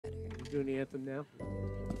doing the anthem now.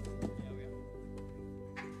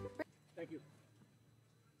 Thank you.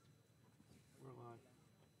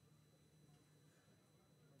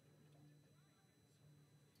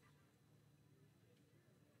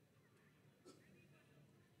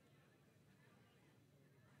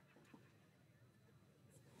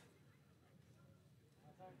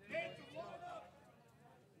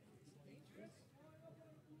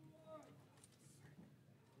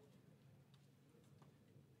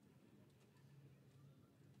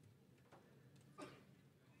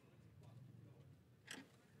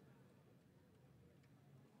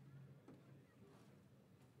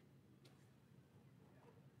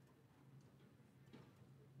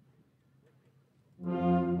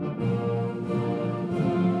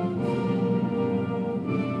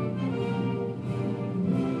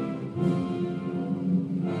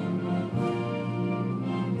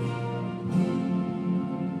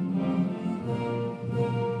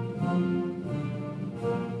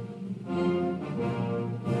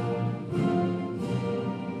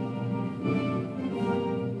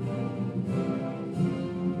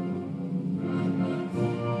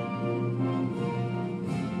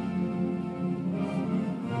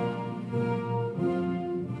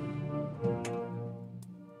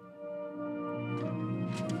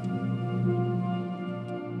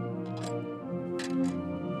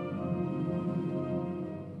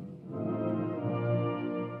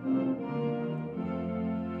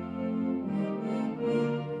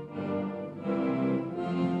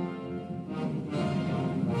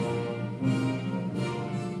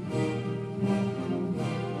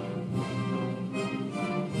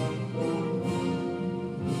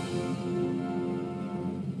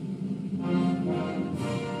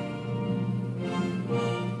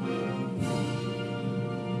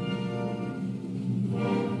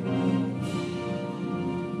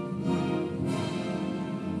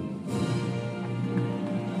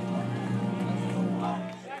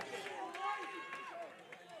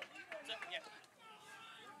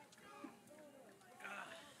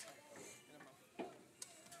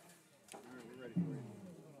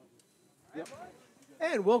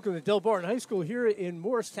 And welcome to Delbarton High School here in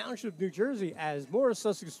Morris Township, New Jersey, as Morris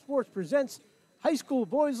Sussex Sports presents high school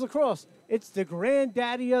boys lacrosse. It's the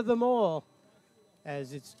granddaddy of them all,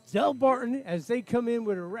 as it's Delbarton as they come in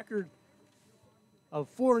with a record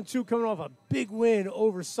of 4-2, coming off a big win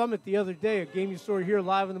over Summit the other day. A game you saw here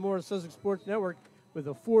live on the Morris Sussex Sports Network with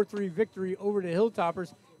a 4-3 victory over the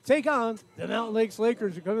Hilltoppers. Take on the Mountain Lakes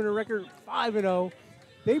Lakers, who come in a record 5-0.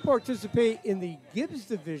 They participate in the Gibbs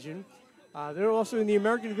Division. They're also in the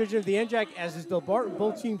American Division of the NJAC, as is Delbarton.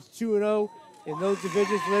 Both teams 2-0 in those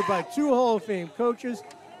divisions, led by two Hall of Fame coaches.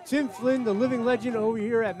 Tim Flynn, the living legend over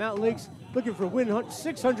here at Mountain Lakes, looking for win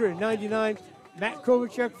 699. Matt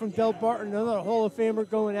Kovacek from Delbarton, another Hall of Famer,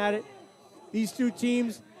 going at it. These two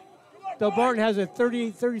teams, Delbarton has a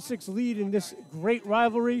 38-36 lead in this great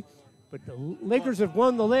rivalry, but the Lakers have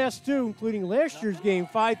won the last two, including last year's game,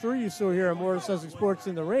 5-3, you saw here at Morris Sussex Sports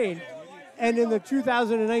in the rain. And in the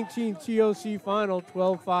 2019 TOC Final,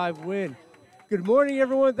 12-5 win. Good morning,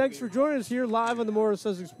 everyone. Thanks for joining us here live on the Morris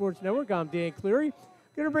Sussex Sports Network. I'm Dan Cleary.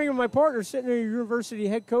 Going to bring in my partner, sitting there, university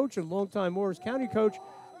head coach and longtime Morris County coach,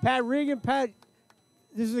 Pat Regan. Pat,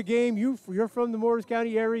 this is a game. You're from the Morris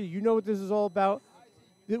County area. You know what this is all about.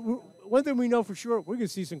 One thing we know for sure, we're going to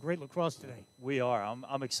see some great lacrosse today. We are.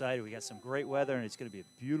 I'm excited. We got some great weather, and it's going to be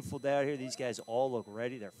a beautiful day out here. These guys all look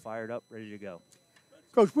ready. They're fired up, ready to go.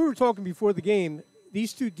 Coach, we were talking before the game.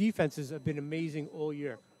 These two defenses have been amazing all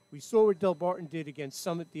year. We saw what Delbarton did against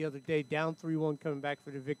Summit the other day, down 3-1, coming back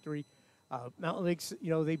for the victory. Mountain Lakes,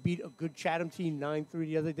 they beat a good Chatham team 9-3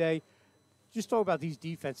 the other day. Just talk about these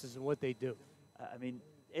defenses and what they do. I mean,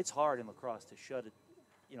 it's hard in lacrosse to shut it,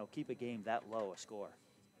 keep a game that low a score.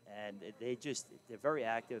 And they're very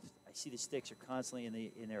active. I see the sticks are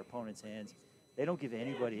constantly in their opponent's hands. They don't give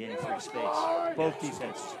anybody any free space. Both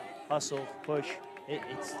defenses hustle, push.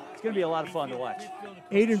 It's going to be a lot of fun to watch.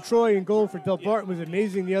 Aiden Troy in goal for Delbarton was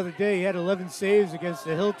amazing the other day. He had 11 saves against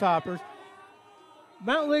the Hilltoppers.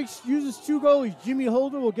 Mountain Lakes uses two goalies. Jimmy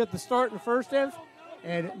Holder will get the start in the first half,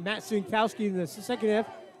 and Matt Sinkowski in the second half.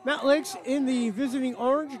 Mountain Lakes in the visiting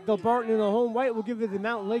orange. Delbarton in the home white will give it the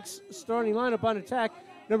Mountain Lakes starting lineup on attack.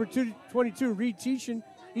 Number 22, Reed Teachin.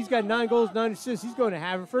 He's got 9 goals, 9 assists. He's going to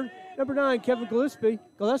Haverford. Number 9, Kevin Gillespie,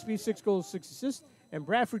 6 goals, 6 assists. And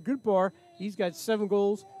Bradford Goodbar, he's got 7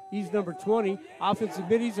 goals. He's number 20. Offensive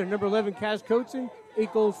middies are number 11, Kaz Coates,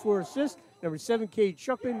 8 goals, 4 assists. Number 7, Cade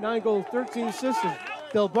Shuckman, 9 goals, 13 assists. And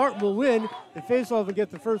Delbarton will win the faceoff and get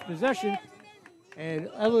the first possession. And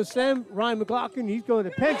LSM, Ryan McLaughlin, he's going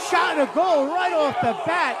to pen, shot and a goal right off the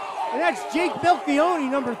bat. And that's Jake Belchione,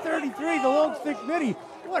 number 33, the long stick midi.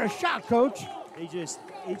 What a shot, Coach. He just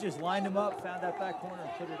lined him up, found that back corner,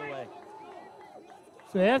 and put it away.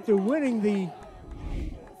 So after winning the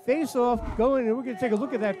face-off, going, and we're going to take a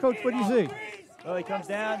look at that, Coach. What do you see? Well, he comes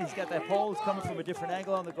down. He's got that pole. It's coming from a different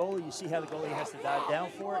angle on the goalie. You see how the goalie has to dive down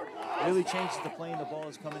for it. Really changes the plane the ball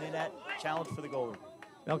is coming in at. Challenge for the goalie.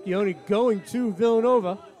 Belchione going to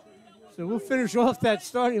Villanova. So we'll finish off that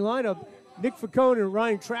starting lineup. Nick Facone and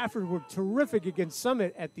Ryan Trafford were terrific against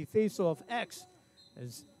Summit at the face-off X.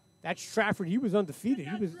 As that's Trafford, he was undefeated.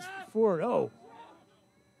 He was 4-0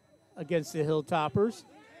 against the Hilltoppers.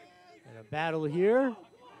 And a battle here.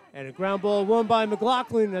 And a ground ball won by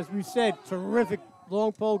McLaughlin. As we said, terrific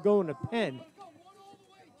long pole going to Penn.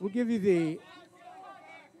 We'll give you the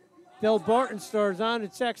Delbarton stars on.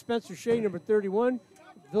 It's Zach Spencer Shea, number 31.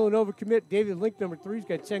 Villanova commit David Link, number 3. He's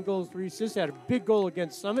got 10 goals, 3 assists. Had a big goal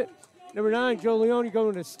against Summit. Number 9, Joe Leone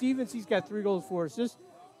going to Stevens. He's got 3 goals, 4 assists.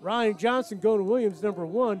 Ryan Johnson going to Williams, number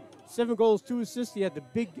 1. 7 goals, 2 assists. He had the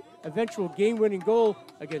big eventual game-winning goal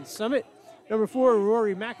against Summit. Number 4,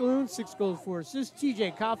 Rory McAloon, 6 goals, 4 assists.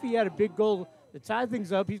 TJ Coffey had a big goal to tie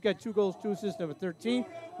things up. He's got 2 goals, 2 assists, number 13.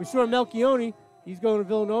 We saw Melchione. He's going to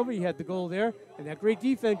Villanova. He had the goal there. And that great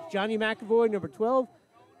defense, Johnny McAvoy, number 12.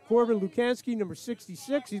 Corbin Lukansky, number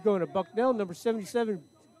 66. He's going to Bucknell. Number 77,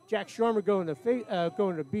 Jack Sharma going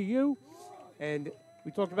to BU. And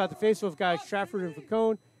we talked about the face-off guys, Trafford and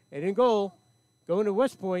Facone. And in goal, going to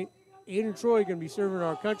West Point, Aiden Troy going to be serving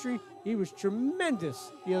our country. He was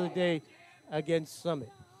tremendous the other day against Summit.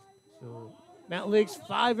 So Mountain Lakes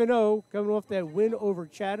 5-0, coming off that win over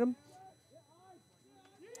Chatham.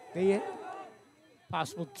 They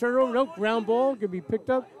possible turnover, no ground ball, going to be picked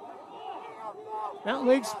up. Mountain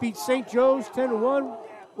Lakes beat St. Joe's 10-1.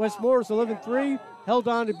 West Morris 11-3. Held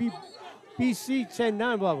on to beat BC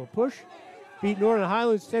 10-9. We'll have a push. Beat Northern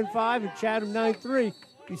Highlands 10-5 and Chatham 9-3.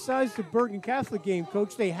 Besides the Bergen Catholic game,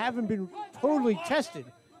 Coach, they haven't been totally tested.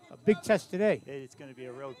 A big test today. It's going to be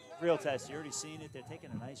a real test. You've already seen it. They're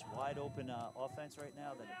taking a nice wide open offense right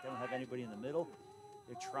now that don't have anybody in the middle.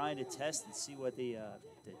 They're trying to test and see what the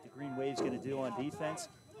Green Wave's going to do on defense.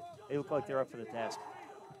 They look like they're up for the task.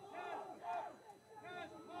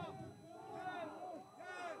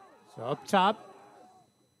 So up top,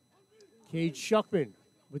 Cade Shuckman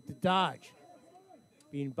with the dodge.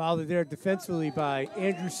 Being bothered there defensively by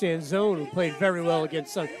Andrew Sanzone, who played very well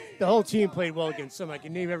against some. The whole team played well against some. I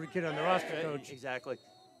can name every kid on the roster, Coach. Exactly.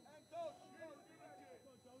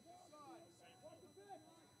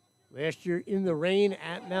 Last year in the rain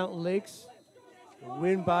at Mountain Lakes. A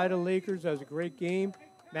win by the Lakers. That was a great game.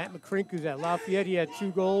 Matt McCrink, who's at Lafayette, he had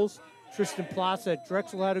 2 goals. Tristan Platz at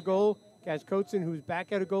Drexel had a goal. Kaz Coatzen, who's back,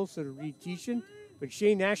 had a goal, so did Reed Teachin. But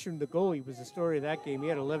Shane Nasham, the goalie, was the story of that game. He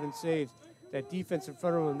had 11 saves. That defense in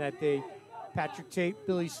front of him that day, Patrick Tate,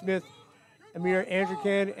 Billy Smith, Amir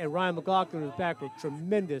Andrican, and Ryan McLaughlin was back, were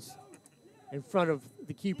tremendous in front of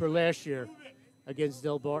the keeper last year against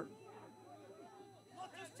Delbarton.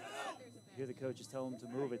 You hear the coaches tell them to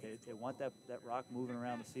move it. They want that rock moving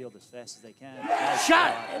around the field as fast as they can.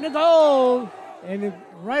 Shot and a goal! And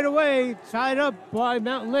right away, tied up by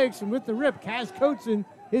Mountain Lakes, and with the rip, Kaz Coatzen,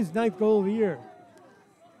 his 9th goal of the year.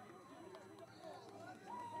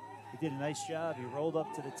 Did a nice job. He rolled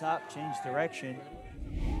up to the top, changed direction.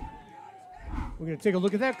 We're going to take a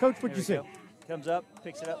look at that, Coach. What'd you say? Comes up,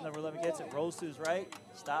 picks it up, number 11 gets it, rolls to his right,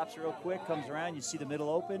 stops real quick, comes around. You see the middle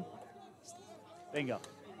open. Bingo.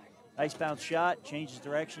 Nice bounce shot, changes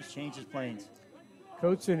directions, changes planes.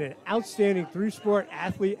 Coatzen, an outstanding 3-sport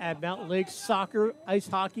athlete at Mountain Lakes, soccer, ice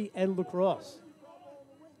hockey, and lacrosse.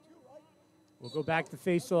 We'll go back to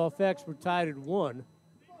face-off X. We're tied at 1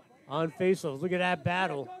 on face-offs. Look at that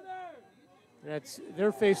battle. That's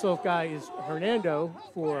their face-off guy is Hernando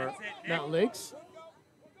for Mountain Lakes.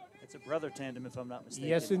 It's a brother tandem, if I'm not mistaken.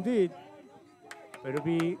 Yes, indeed. But it'll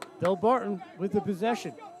be Delbarton with the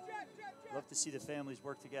possession. Love to see the families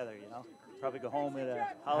work together, you know. Probably go home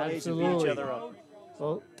at holidays and beat each other up.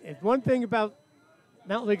 Well, if one thing about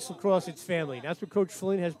Mountain Lakes lacrosse, it's family. That's what Coach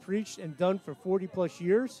Flynn has preached and done for 40-plus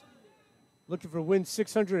years. Looking for win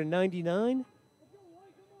 699.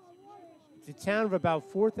 It's a town of about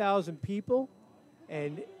 4,000 people,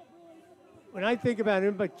 and when I think about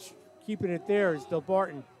it, but keeping it there is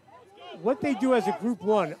Delbarton. What they do as a Group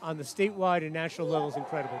 1 on the statewide and national level is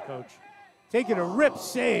incredible, Coach. Taking a rip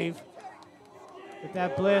save with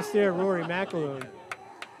that blast there, Rory McAloon.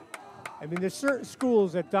 I mean, there's certain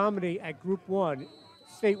schools that dominate at Group 1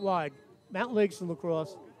 statewide. Mountain Lakes in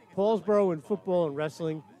lacrosse, Paulsboro in football and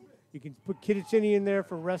wrestling. You can put Kittatinny in there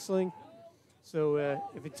for wrestling. So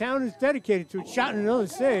if a town is dedicated to it, shot and another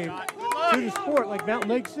save. to the sport like Mountain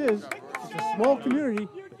Lakes is. It's a small community,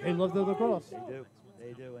 but they love the lacrosse. They do.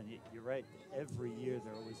 They do. And you're right. Every year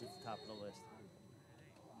they're always at the top of the list.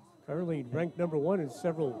 Currently ranked number 1 in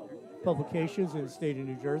several publications in the state of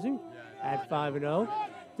New Jersey at 5-0.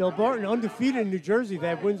 Delbarton undefeated in New Jersey. They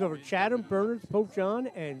have wins over Chatham, Bernards, Pope John,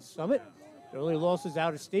 and Summit. Their only losses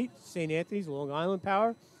out of state, St. Anthony's, Long Island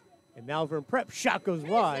Power, and Malvern Prep. Shot goes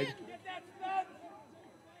wide.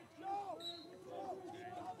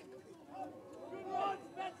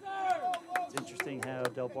 It's interesting how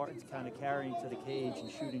Delbarton's kind of carrying to the cage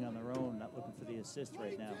and shooting on their own, not looking for the assist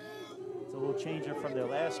right now. It's a little changer from their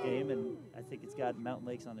last game, and I think it's got Mountain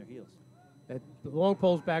Lakes on their heels. The long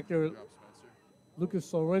pole's back there.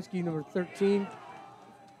 Lucas Solwensky, number 13.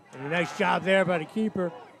 And a nice job there by the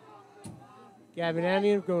keeper. Gavin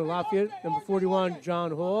Anian going to Lafayette. Number 41,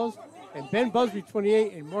 John Halls. And Ben Busby,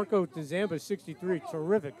 28, and Marco DeZamba, 63.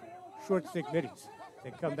 Terrific short stick middies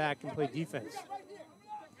that come back and play defense.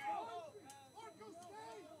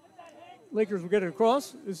 Lakers will get it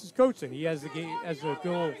across. This is Coatson. He has the game as a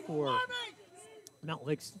goal for Mountain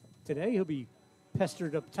Lakes today. He'll be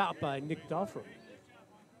pestered up top by Nick Doffro.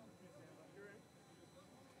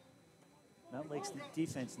 Mountain Lakes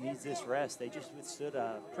defense needs this rest. They just withstood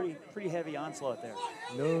a pretty heavy onslaught there.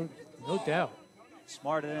 No doubt.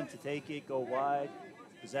 Smart of them to take it, go wide,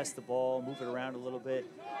 possess the ball, move it around a little bit,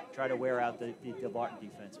 try to wear out the Delbarton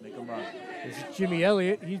defense, make them run. This is Jimmy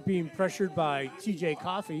Elliott. He's being pressured by TJ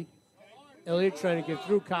Coffey. Elliott trying to get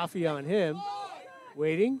through, Coffey on him.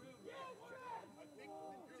 Waiting.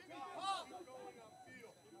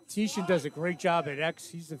 Tishan does a great job at X.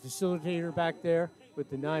 He's the facilitator back there with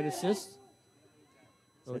the 9 assists.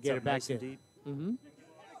 We'll get it back nice there. Deep.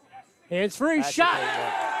 Hands free, shot!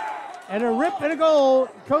 And a rip and a goal.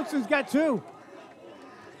 Coatson's got 2.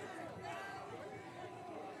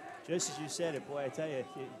 Just as you said it, boy, I tell you,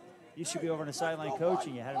 you should be over on the sideline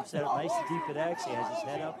coaching. You had him set up nice and deep at X. He has his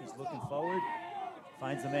head up. He's looking forward.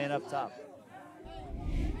 Finds the man up top.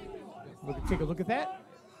 Take a look at that.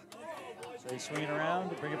 So he's swinging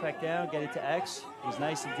around, bring it back down, get it to X. He's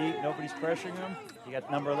nice and deep. Nobody's pressuring him. You got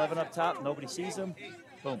number 11 up top. Nobody sees him.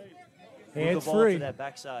 Boom. Hands the ball free. To that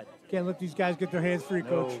backside. Can't let these guys get their hands free,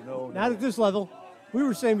 Coach. No. Not at this level. We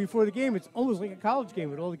were saying before the game, it's almost like a college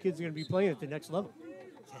game with all the kids are going to be playing at the next level.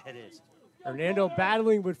 It is. Hernando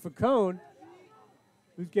battling with Facone.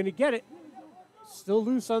 Who's going to get it? Still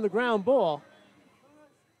loose on the ground ball.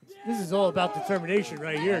 This is all about determination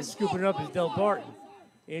right here. And scooping it up is Delbarton.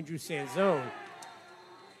 Andrew Sanzone.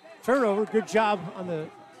 Turnover. Good job on the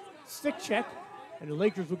stick check. And the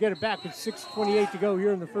Lakers will get it back with 6:28 to go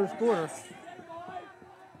here in the first quarter.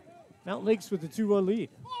 Mountain Lakes with the 2-1 lead.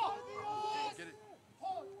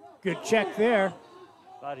 Good check there.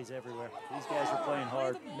 Bodies everywhere. These guys are playing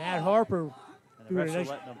hard. Matt Harper doing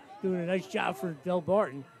a nice job for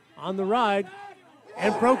Delbarton on the ride.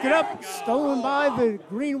 And broke it up. Stolen by the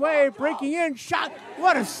Green Wave. Breaking in. Shot.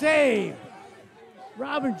 What a save.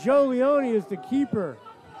 Robin Joe Leone is the keeper.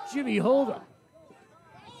 Jimmy Holder.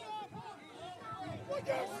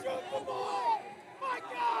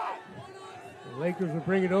 The Lakers will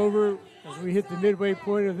bring it over as we hit the midway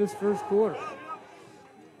point of this first quarter.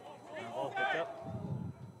 Ball picked up.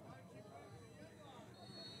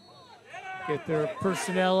 Get their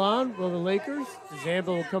personnel on. Will the Lakers? Zamba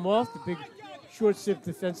will come off. The big short stiff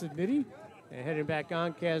defensive midi. And heading back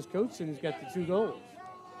on, Kaz Coatson, who's got the 2 goals.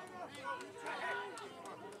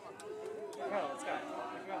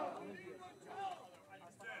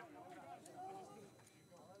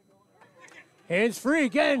 Hands free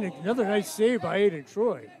again. Another nice save by Aiden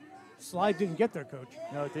Troy. Slide didn't get there, Coach.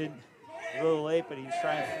 No, it didn't. A little late, but he was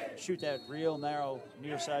trying to shoot that real narrow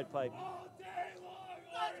near side pipe.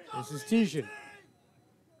 This is Tishan.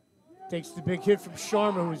 Takes the big hit from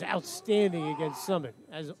Sharma, who was outstanding against Summit,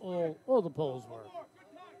 as all the polls were.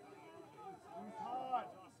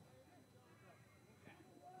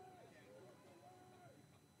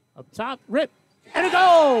 Up top, rip, and a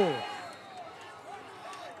goal!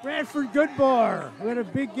 Bradford Goodbar, who had a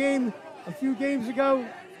big game a few games ago,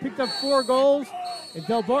 picked up 4 goals, and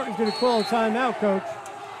Delbarton's going to call a timeout, Coach.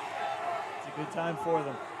 It's a good time for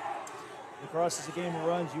them. Lacrosse is a game of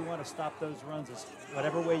runs. You want to stop those runs as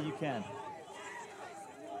whatever way you can.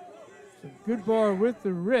 So Goodbar with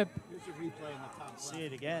the rip. Here's a replay in the top See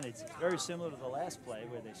it again. It's very similar to the last play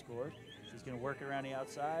where they scored. He's going to work around the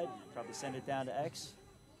outside, probably send it down to X.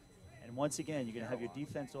 And once again, you're going to have your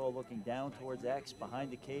defense all looking down towards X,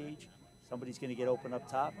 behind the cage. Somebody's going to get open up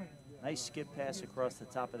top. Nice skip pass across the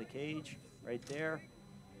top of the cage, right there.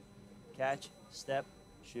 Catch, step,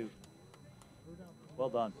 shoot. Well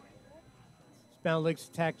done. Mountain Lakes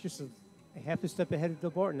attack just a half a step ahead of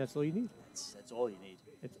Delbarton. That's all you need. That's all you need.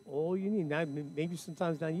 It's all you need. Not, maybe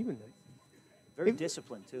sometimes not even. Very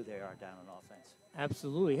disciplined, too, they are down on offense.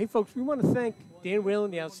 Absolutely. Hey, folks, we want to thank Dan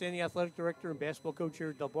Whalen, the outstanding athletic director and basketball coach here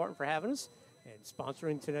at Delbarton, for having us and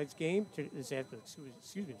sponsoring tonight's game,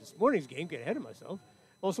 this morning's game. Get ahead of myself.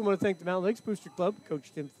 Also want to thank the Mountain Lakes Booster Club,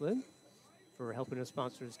 Coach Tim Flynn, for helping us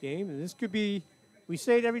sponsor this game. And this could be, we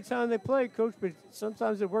say it every time they play, Coach, but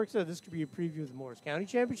sometimes it works out. This could be a preview of the Morris County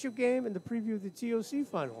Championship game and the preview of the TOC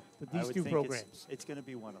final with these two programs. It's going to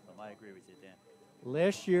be one of them. I agree with you, Dan.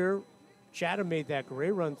 Last year, Chatham made that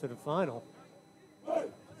great run to the final,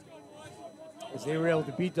 as they were able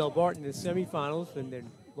to beat Delbarton in the semifinals and then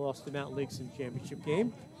lost to Mountain Lakes in the championship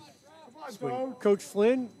game. So Coach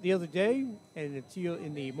Flynn the other day and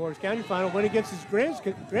in the Morris County final went against his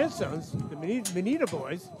grandsons, the Manita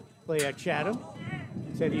boys, play at Chatham.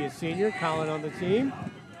 Teddy is senior, Colin on the team.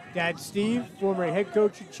 Dad Steve, former head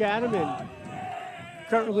coach at Chatham and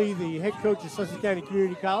currently the head coach of Sussex County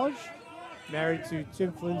Community College, married to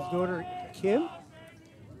Tim Flynn's daughter, Kim. A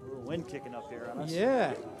little wind kicking up here on us.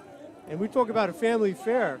 Yeah, and we talk about a family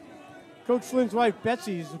affair. Coach Flynn's wife,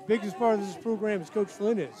 Betsy, is the biggest part of this program as Coach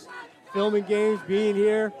Flynn is. Filming games, being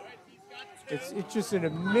here. It's just an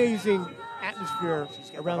amazing atmosphere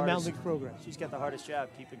around the Mountain Lakes program. She's got the hardest job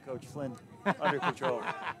keeping Coach Flynn under control.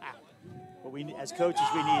 But as coaches,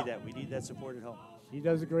 we need that. We need that support at home. She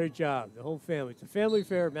does a great job, the whole family. It's a family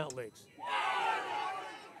affair at Mountain Lakes.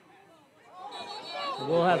 And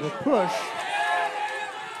we'll have a push.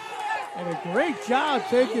 And a great job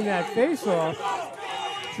taking that face off.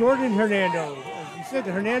 Jordan Hernando. As you said,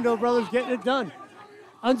 the Hernando brothers getting it done.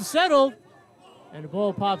 Unsettled. And the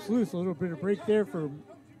ball pops loose. A little bit of break there for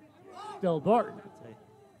Delbarton.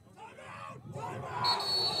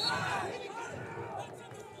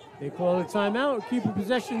 They call a timeout, keeping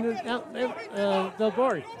possession of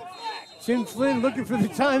Delbarton. Tim Flynn looking for the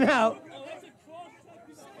timeout.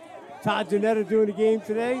 Todd Donetta doing the game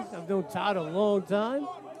today. I've known Todd a long time.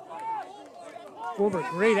 Former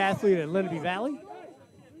great athlete at Lenape Valley.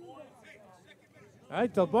 All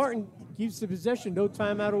right, Delbarton keeps the possession, no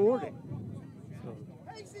timeout awarded. So,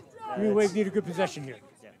 Green Wave need a good possession here.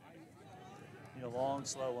 Yeah. Need a long,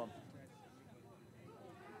 slow one.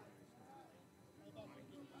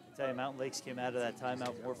 I tell you, Mountain Lakes came out of that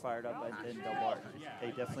timeout more fired up than Delbarton.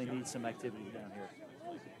 They definitely need some activity down here.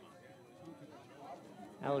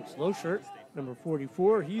 Alex Loshirt, number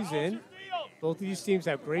 44, he's in. Both of these teams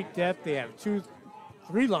have great depth. They have 3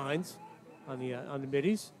 lines on the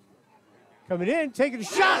middies. Coming in, taking a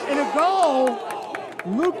shot and a goal.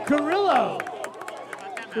 Luke Carrillo.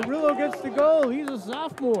 Carrillo gets the goal. He's a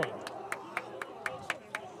sophomore.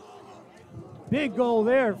 Big goal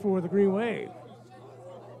there for the Green Wave.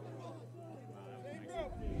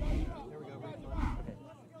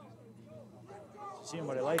 Seeing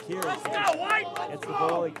what I like here is he just gets the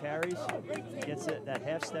ball, he carries, gets that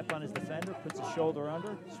half step on his defender, puts his shoulder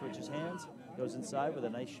under, switches hands, goes inside with a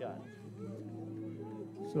nice shot.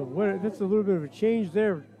 So that's a little bit of a change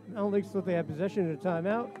there. Mountain Lakes thought they had possession at a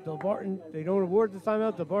timeout. Delbarton, they don't award the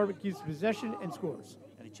timeout. Delbarton keeps possession and scores.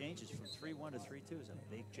 And he changes from 3-1 to 3-2 is a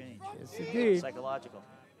big change. Yes, indeed. Psychological.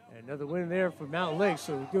 And another win there for Mountain Lakes.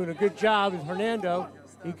 So doing a good job is Hernando.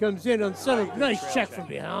 He comes in unsettled. Nice check from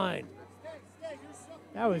behind.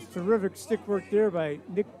 That was terrific stick work there by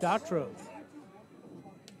Nick Datro.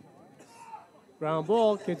 Ground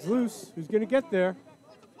ball, kid's loose. Who's going to get there?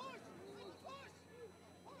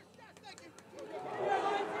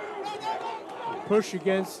 Push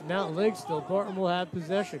against Mountain Lakes. Delbarton will have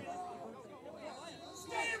possession.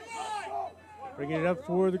 Bringing it up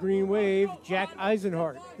for the Green Wave, Jack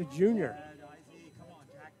Eisenhart, the junior.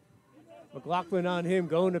 McLaughlin on him,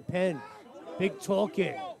 going to Penn. Big tall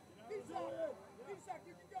kid.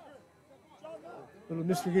 Little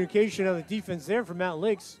miscommunication on the defense there for Mountain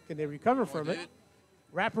Lakes. Can they recover from it?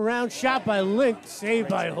 Wraparound shot by Link, saved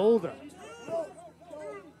by Holder.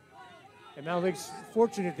 And Mountain Lakes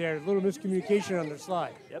fortunate there, a little miscommunication on their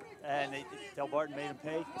slide. Yep, and Delbarton made him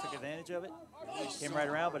pay, took advantage of it. Came right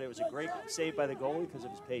around, but it was a great save by the goalie because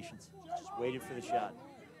of his patience. Just waited for the shot.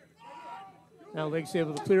 Mountain Lakes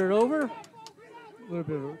able to clear it over. A little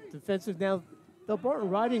bit of defensive now. Delbarton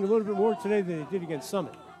riding a little bit more today than they did against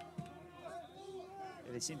Summit.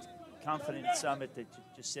 They seemed confident in Summit to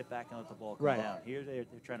just sit back and let the ball come down. Here they're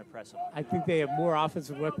trying to press them. I think they have more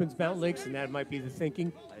offensive weapons, Mountain Lakes, and that might be the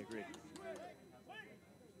thinking. I agree.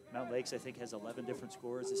 Mountain Lakes, I think, has 11 different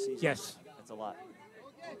scorers this season. Yes. That's a lot.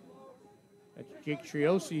 That's Jake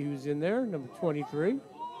Triosi who's in there, number 23.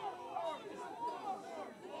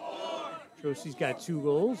 Triosi's got 2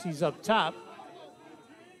 goals. He's up top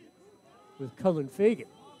with Cullen Fagan.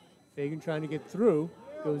 Fagan trying to get through.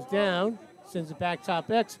 Goes down, sends it back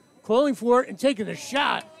top X, calling for it and taking the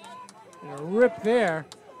shot. And a rip there.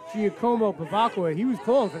 Giacomo Bavacqua, he was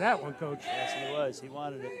calling for that one, Coach. Yes, he was. He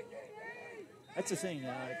wanted it. That's the thing.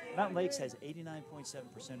 Mountain Lakes has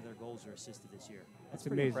 89.7% of their goals are assisted this year. That's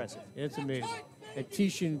pretty amazing. impressive. It's amazing. And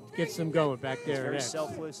Tishan gets them going back there. It's very next.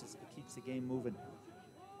 selfless. It keeps the game moving.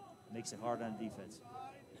 Makes it hard on defense.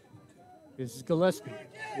 This is Gillespie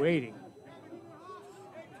waiting.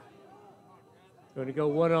 Going to go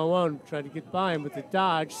one-on-one, trying to get by him with the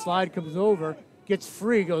dodge. Slide comes over, gets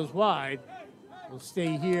free, goes wide. Will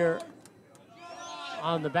stay here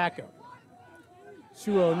on the backup.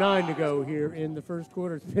 2:09 to go here in the first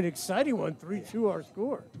quarter. It's been an exciting one, 3-2 our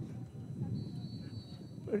score.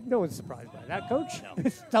 But no one's surprised by that, Coach. No,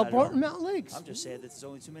 it's Delbarton Mountain Lakes. I'm just sad that there's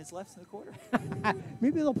only 2 minutes left in the quarter.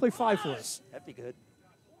 Maybe they'll play 5 for us. That'd be good.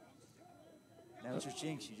 Now it's your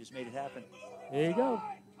jinx. You just made it happen. There you go.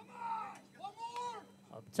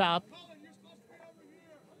 Up top.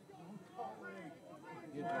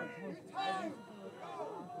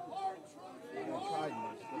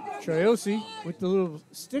 Triosi with the little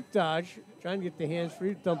stick dodge, trying to get the hands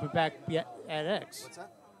free to dump it back at X. What's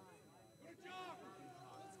that?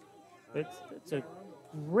 It's a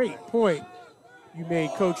great point you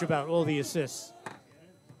made, Coach, about all the assists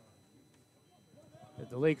that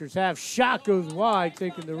the Lakers have. Shot goes wide,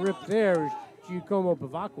 taking the rip there is Giacomo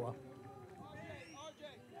Bavacqua.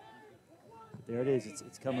 There it is.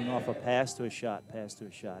 It's coming off a pass to a shot, pass to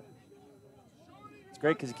a shot. It's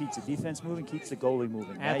great because it keeps the defense moving, keeps the goalie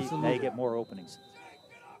moving. Absolutely. Now you get more openings.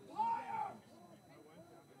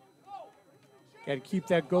 Got to keep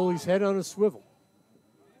that goalie's head on a swivel.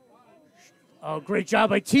 Oh, great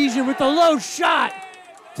job by Tishan with the low shot.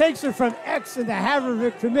 Takes it from X and the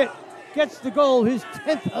Havervick commit. Gets the goal, his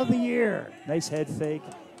 10th of the year. Nice head fake.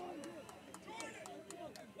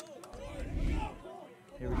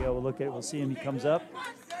 Here we go. We'll look at it. We'll see him. He comes up,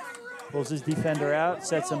 pulls his defender out,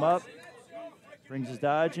 sets him up, brings his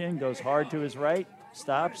dodge in, goes hard to his right,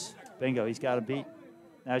 stops. Bingo. He's got him beat.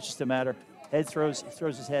 Now it's just a matter. He throws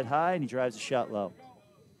his head high, and he drives the shot low.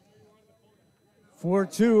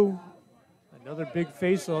 4-2. Another big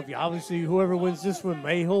face-off. Obviously, whoever wins this one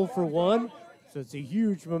may hold for one. So it's a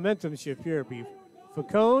huge momentum shift here. Be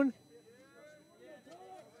Facone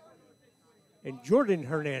and Jordan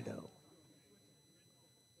Hernando.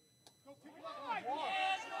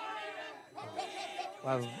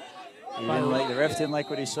 Wow. The ref didn't like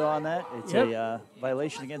what he saw on that. It's a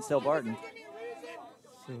violation against Delbarton.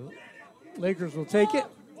 So Lakers will take it.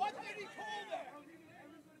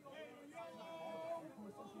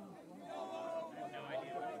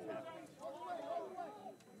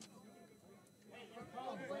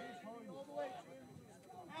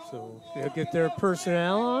 So they'll get their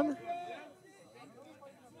personnel on.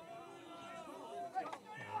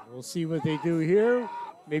 We'll see what they do here.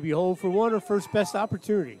 Maybe hold for one or first best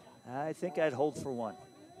opportunity. I think I'd hold for one.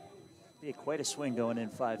 Be quite a swing going in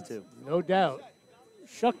 5-2. No doubt.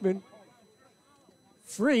 Shuckman.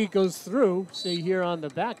 Free goes through. Stay here on the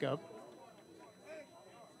backup.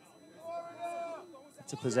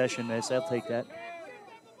 It's a possession miss. I'll take that.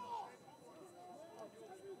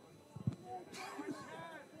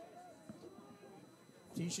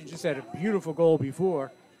 Tishan just had a beautiful goal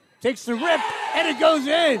before. Takes the rip, and it goes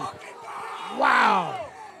in. Wow.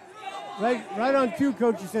 Right on cue,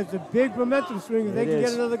 Coach. You said it's a big momentum swing if they can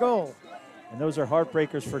get another goal. And those are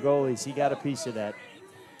heartbreakers for goalies. He got a piece of that.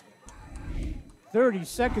 30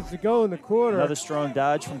 seconds to go in the quarter. Another strong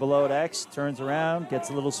dodge from below at X. Turns around,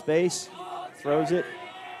 gets a little space, throws it.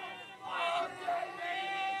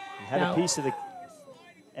 He had a piece of it.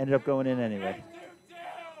 Ended up going in anyway.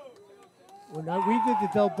 When we did the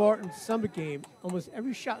Delbarton Summit game, almost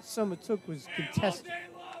every shot Summit took was contested.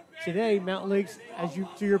 Today, Mountain Lakes,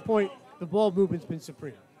 to your point, the ball movement's been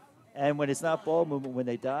supreme. And when it's not ball movement, when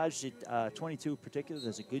they dodge, 22 in particular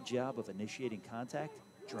does a good job of initiating contact,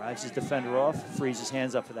 drives his defender off, frees his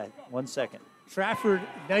hands up for that 1 second. Trafford,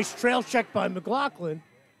 nice trail check by McLaughlin.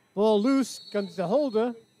 Ball loose, comes to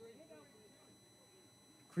Holda.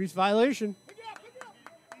 Crease violation.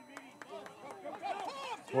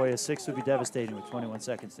 Boy, a 6 would be devastating with 21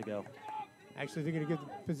 seconds to go. Actually, they're going to give the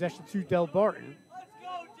possession to Delbarton.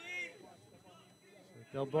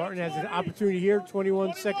 So Delbarton has an opportunity here,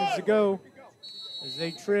 21 seconds to go, as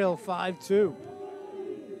they trail 5-2.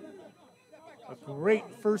 A great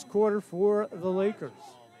first quarter for the Lakers.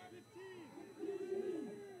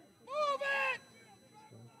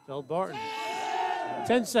 Delbarton,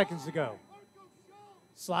 10 seconds to go.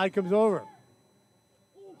 Slide comes over.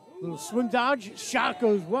 Little swim dodge, shot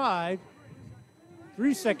goes wide.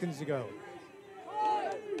 3 seconds to go.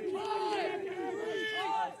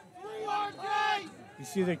 You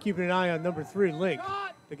see they're keeping an eye on number 3, Link.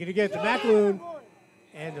 They're going to get to McAloon,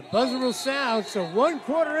 and the buzzer will sound, so 1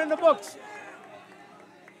 quarter in the books.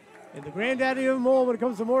 And the granddaddy of them all when it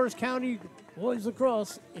comes to Morris County boys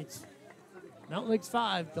lacrosse, it's Mountain Lakes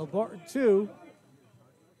 5, Delbarton 2.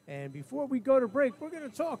 And before we go to break, we're going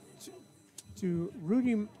to talk to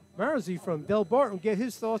Rudy Marzi from Delbarton, get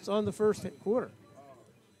his thoughts on the first quarter.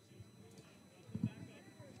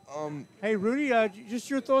 Hey, Rudy, just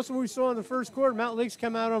your thoughts on what we saw in the first quarter. Mountain Lakes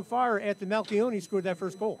come out on fire after Malchione scored that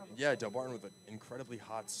first goal. Yeah, Delbarton with an incredibly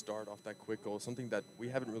hot start off that quick goal, something that we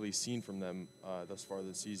haven't really seen from them thus far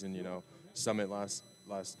this season. You know, Summit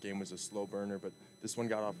last game was a slow burner, but this one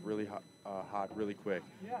got off really hot really quick.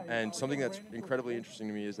 And something that's incredibly interesting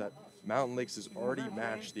to me is that Mountain Lakes has already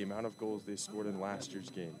matched the amount of goals they scored in last year's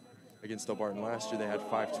game. Against Delbarton last year, they had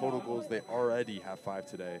 5 total goals. They already have 5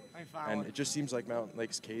 today. And it just seems like Mountain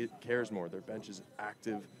Lakes cares more. Their bench is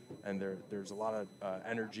active, and there's a lot of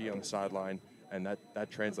energy on the sideline, and that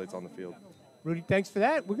translates on the field. Rudy, thanks for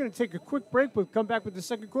that. We're going to take a quick break. We'll come back with the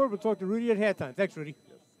second quarter. We'll talk to Rudy at halftime. Thanks, Rudy.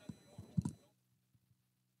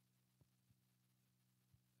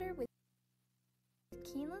 With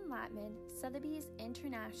Keeneland Latman, Sotheby's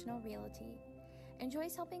International Realty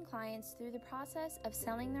enjoys helping clients through the process of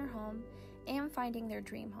selling their home and finding their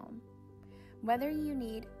dream home. Whether you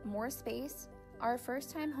need more space, are a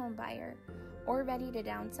first-time home buyer, or ready to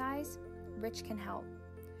downsize, Rich can help.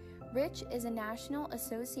 Rich is a National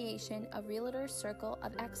Association of Realtors Circle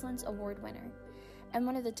of Excellence Award winner and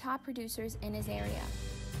one of the top producers in his area.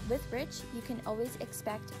 With Rich, you can always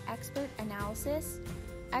expect expert analysis,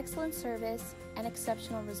 excellent service, and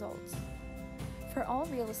exceptional results. For all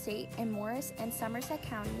real estate in Morris and Somerset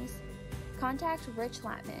counties, contact Rich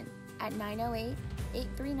Latman at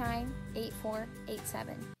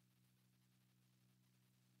 908-839-8487.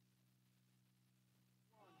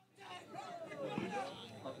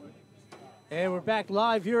 And we're back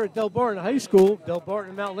live here at Delbarton High School. Delbarton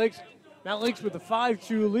and Mountain Lakes. Mountain Lakes with a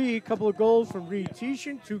 5-2 lead. A couple of goals from Reed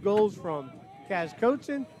Tishan, 2 goals from Kaz Coates,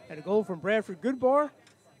 and a goal from Bradford Goodbar.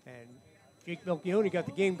 And Jake Melchione got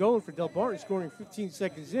the game going for Delbarton, scoring 15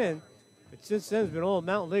 seconds in. But since then, it's been all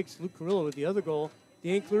Mountain Lakes. Luke Carrillo with the other goal.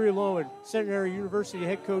 Dan Cleary along with Centenary University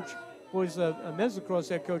head coach, boys men's lacrosse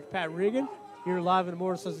head coach Pat Regan, here live in the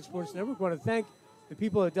Morris Sussex Sports Network. I want to thank the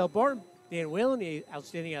people at Delbarton, Dan Whalen, the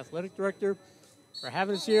outstanding athletic director, for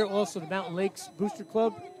having us here. Also, the Mountain Lakes Booster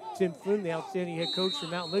Club, Tim Flynn, the outstanding head coach for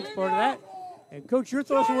Mountain Lakes, part of that. And, Coach, your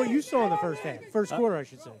thoughts on what you saw in the first quarter, I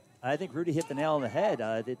should say. I think Rudy hit the nail on the head.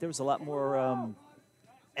 There was a lot more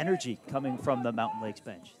energy coming from the Mountain Lakes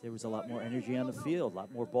bench. There was a lot more energy on the field, a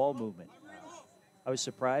lot more ball movement. I was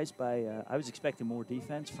surprised by, I was expecting more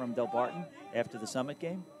defense from Delbarton after the Summit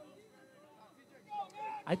game.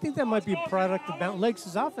 I think that might be a product of Mountain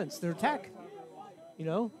Lakes' offense, their attack, you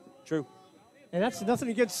know? True. And that's nothing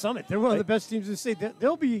against Summit. They're one of the best teams in the state.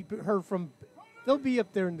 They'll be they'll be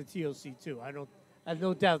up there in the TOC too. I have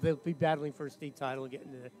no doubt they'll be battling for a state title and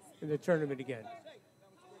getting in the tournament again.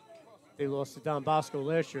 They lost to Don Bosco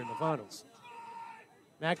last year in the finals.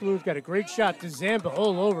 McAloon's got a great shot to Zamba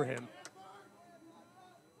all over him.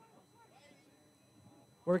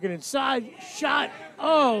 Working inside, shot.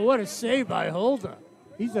 Oh, what a save by Holda.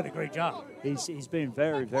 He's done a great job. He's been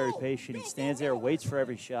very, very patient. He stands there, waits for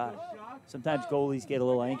every shot. Sometimes goalies get a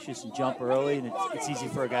little anxious and jump early, and it's easy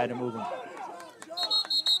for a guy to move him.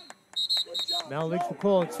 Mountain Lakes will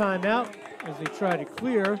call a timeout as they try to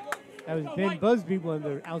clear. That was Ben Busby, one of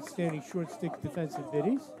their outstanding short stick defensive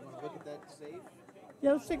biddies. Look at that save.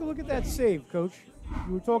 Yeah, let's take a look at that save, Coach.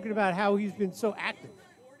 You were talking about how he's been so active.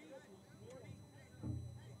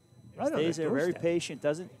 Right, stays there, very patient,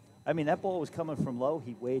 I mean, that ball was coming from low.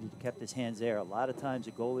 He waited, kept his hands there. A lot of times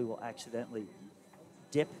a goalie will accidentally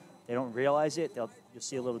dip. They don't realize it. You'll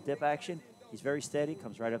see a little dip action. He's very steady,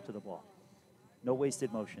 comes right up to the ball. No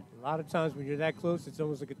wasted motion. A lot of times when you're that close, it's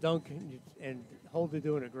almost like a dunk, and Holder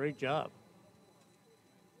doing a great job.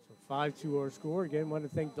 So 5-2 our score. Again, want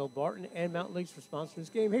to thank Delbarton and Mountain Lakes for sponsoring this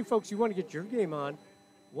game. Hey, folks, you want to get your game on,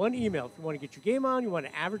 one email. If you want to get your game on, you want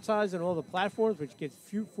to advertise on all the platforms, which gets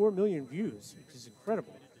 4 million views, which is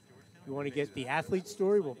incredible. If you want to get the athlete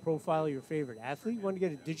story, we'll profile your favorite athlete. You want to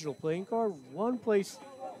get a digital playing card, one place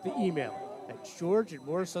to email. That's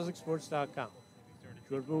George@MorrisSussexSports.com.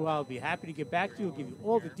 George Buha will be happy to get back to you. He'll give you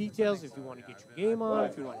all the details if you want to get your game on,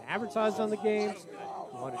 if you want to advertise on the games, if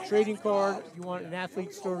you want a trading card, if you want an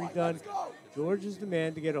athlete story done. George is the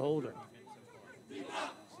man to get a hold of.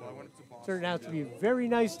 Turned out to be a very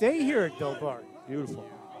nice day here at Delbarton. Beautiful.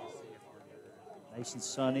 Nice and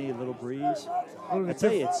sunny, a little breeze. I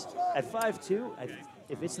tell you, it's at 5-2,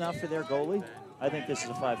 if it's not for their goalie, I think this is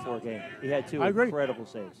a 5-4 game. He had two I agree. incredible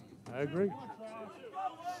saves. I agree.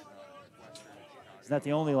 He's not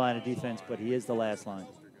the only line of defense, but he is the last line.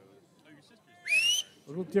 A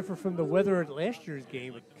little different from the weather at last year's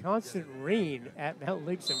game with constant rain at Mountain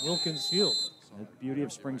Lakes at Wilkins Field. The beauty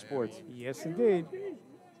of spring sports. Yes, indeed.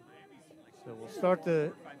 So we'll start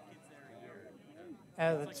out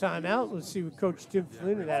of the timeout. Let's see what Coach Tim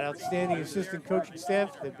Flynn and that outstanding assistant coaching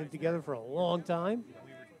staff. They've been together for a long time.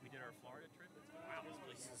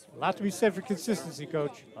 A lot to be said for consistency,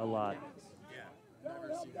 Coach. A lot.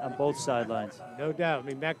 On both sidelines. No doubt. I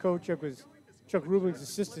mean, Matt Kochuk was Chuck Rublin's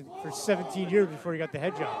assistant for 17 years before he got the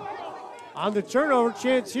head job. On the turnover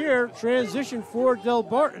chance here, transition for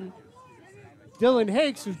Delbarton. Dylan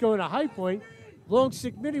Hakes, who's going to High Point. Long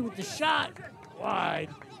stick mini with the shot. Wide.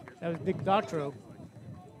 That was Nick Dautro.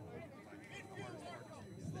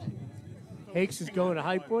 Hakes is going to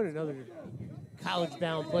High Point, another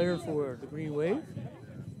college-bound player for the Green Wave.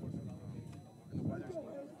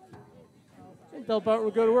 And Delbarton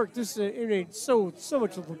will go to work. This ain't so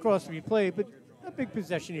much of lacrosse to be played, but a big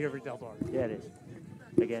possession here for Delbarton. Yeah, it is.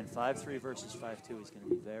 Again, 5-3 versus 5-2 is going to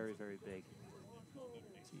be very, very big.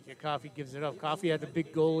 TJ Coffey gives it up. Coffey had the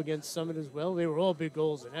big goal against Summit as well. They were all big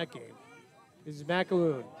goals in that game. This is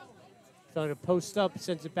McAloon. Trying to post up,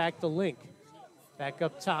 sends it back to Link. Back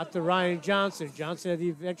up top to Ryan Johnson. Johnson had the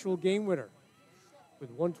eventual game winner with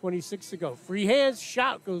 1:26 to go. Free hands,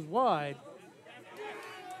 shot goes wide.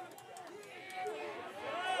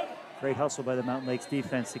 Great hustle by the Mountain Lakes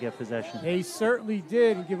defense to get possession. They certainly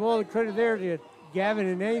did. And give all the credit there to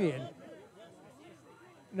Gavin Ananian,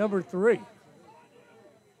 number 3.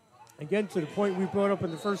 Again, to the point we brought up in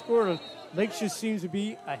the first quarter, Lakes just seems to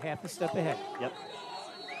be a half a step ahead. Yep.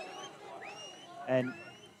 And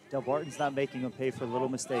Delbarton's not making them pay for little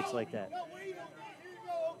mistakes like that.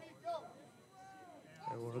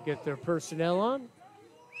 And we'll get their personnel on.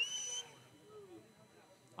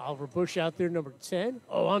 Oliver Bush out there, number 10.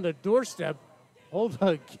 Oh, on the doorstep. Hold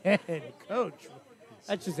again, Coach.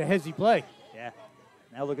 That's just a hezzy play. Yeah.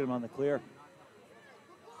 Now look at him on the clear.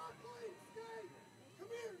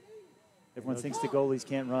 Everyone thinks the goalies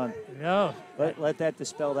can't run. No. Let that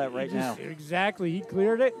dispel that right now. Exactly. He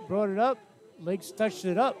cleared it, brought it up. Lakes touched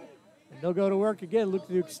it up. And they'll go to work again, look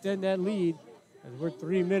to extend that lead. As we're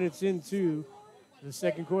 3 minutes into the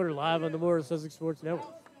second quarter, live on the Morris Sussex Sports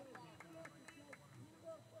Network.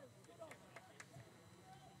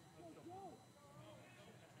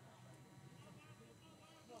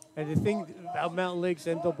 And the thing about Mountain Lakes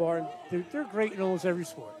and Delbarton, they're great in almost every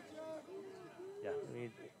sport. Yeah, I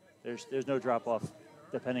mean, there's no drop-off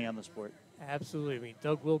depending on the sport. Absolutely. I mean,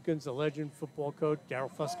 Doug Wilkins, a legend football coach.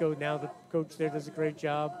 Darryl Fusco, now the coach there, does a great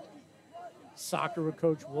job. Soccer with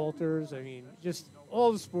Coach Walters. I mean, just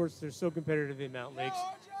all the sports, they're so competitive in Mountain Lakes.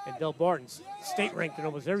 And Delbarton's state ranked in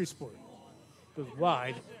almost every sport. Goes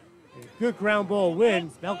wide. And good ground ball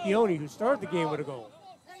win. Malchione, who started the game with a goal.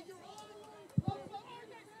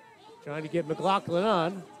 Trying to get McLaughlin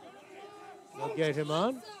on. They'll get him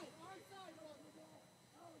on.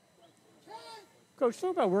 Coach,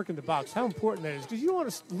 talk about working the box, how important that is, because you don't want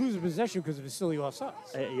to lose a possession because of a silly offsides.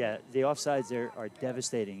 Yeah, the offsides there are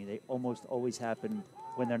devastating. They almost always happen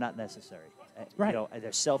when they're not necessary. Right. You know,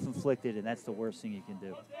 they're self-inflicted, and that's the worst thing you can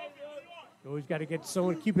do. You always got to get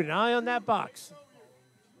someone keeping an eye on that box.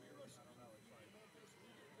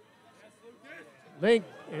 Link,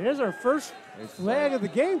 and there's our first flag of the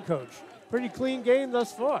game, Coach. Pretty clean game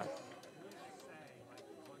thus far.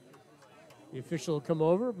 The official will come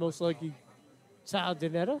over, most likely Tal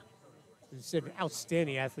Danetta. He said an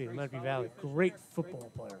outstanding athlete at Mountain View Valley. Great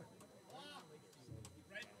football player.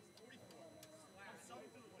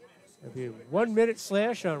 There'll be a 1 minute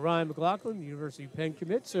slash on Ryan McLaughlin, the University of Penn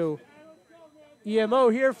commit. So EMO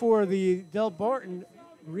here for the Delbarton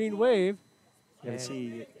Green Wave. You gotta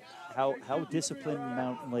see how disciplined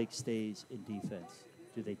Mountain Lake stays in defense.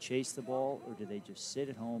 Do they chase the ball, or do they just sit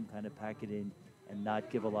at home, kind of pack it in, and not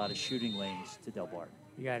give a lot of shooting lanes to Delbarton?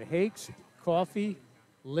 You got Hakes, Coffey,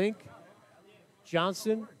 Link,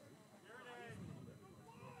 Johnson,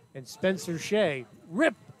 and Spencer Shea.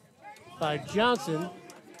 Rip by Johnson.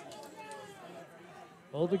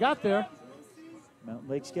 Holder got there. Mountain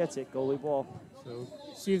Lakes gets it, goalie ball. So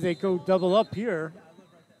see if they go double up here.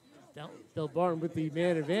 Delbarton with the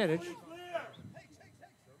man advantage. So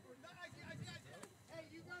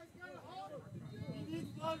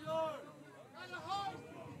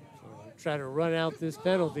try to run out this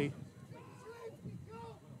penalty.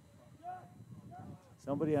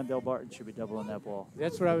 Somebody on Delbarton should be doubling that ball.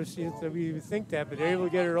 That's what I was seeing. We even think that, but they're able to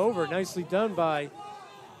get it over. Nicely done by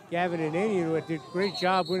Gavin and Ananian, who did a great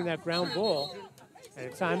job winning that ground ball.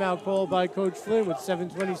 And a timeout called by Coach Flynn with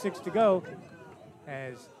 7:26 to go,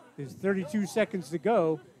 as there's 32 seconds to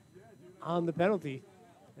go on the penalty.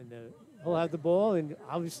 And he'll have the ball, and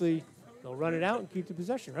obviously they'll run it out and keep the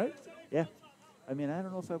possession, right? Yeah. I mean, I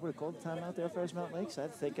don't know if I would have called the timeout there if I was Mountain Lakes. I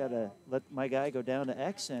think I'd let my guy go down to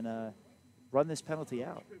X and run this penalty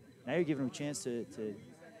out. Now you're giving them a chance to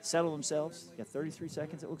settle themselves. You got 33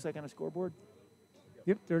 seconds, it looks like, on a scoreboard.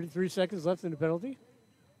 Yep, 33 seconds left in the penalty.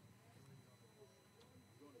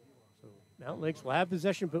 So Mountain Lakes will have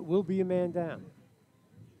possession, but will be a man down.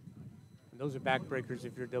 And those are backbreakers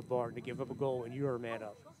if you're Delbarton, to give up a goal when you're a man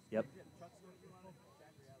up. Yep.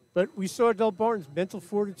 But we saw Delbarton's mental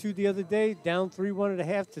fortitude the other day, down 3-1 at a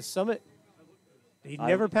half to Summit. He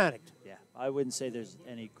never panicked. Yeah, I wouldn't say there's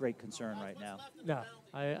any great concern right now. No,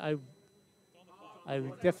 I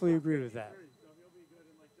would definitely agree with that.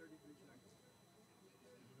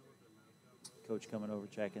 Coach coming over,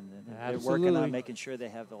 checking. They're Absolutely. working on making sure they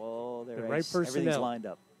have all their The right everything's personnel. lined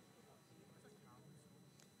up.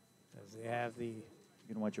 As they have the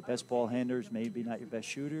You're going to want your best ball handlers, maybe not your best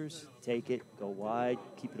shooters. Take it, go wide,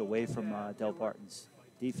 keep it away from Delbarton's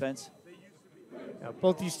defense. now,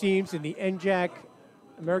 both these teams in the NJAC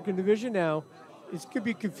American Division now, this could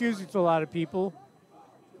be confusing to a lot of people.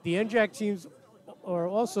 The NJAC teams are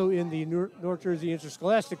also in the North Jersey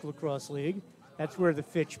Interscholastic Lacrosse League. That's where the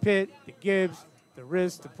Fitch Pitt, the Gibbs, the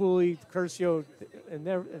Risk, the Pooley, the Curcio, and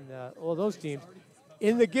all those teams.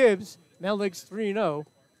 In the Gibbs, Mountain Lakes 3-0.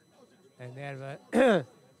 And they have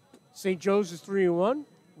St. Joseph's 3-1,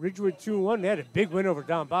 Ridgewood 2-1. They had a big win over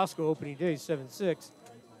Don Bosco opening day, 7-6.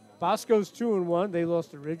 Bosco's 2-1. They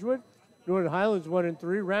lost to Ridgewood. Northern Highlands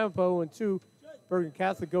 1-3. Ramapo 0-2. Bergen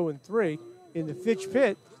Catholic 0-3. In the Fitch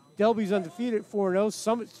Pit, Delby's undefeated 4-0.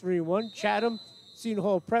 Summit's 3-1. Chatham, Seton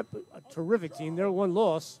Hall Prep, a terrific team. They're one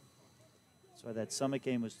loss. That's why that Summit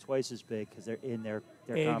game was twice as big, because they're in their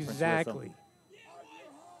conference with them. Exactly.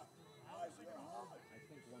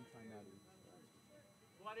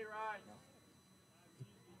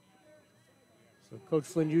 So Coach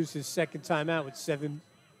Flynn used his second timeout with 7.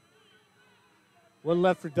 1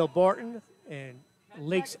 left for Delbarton, and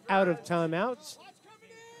Lakes out of timeouts.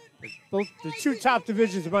 Both the two top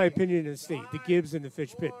divisions, in my opinion, in the state, the Gibbs and the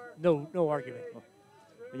Fitch Pit. No argument.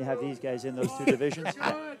 When you have these guys in those two divisions,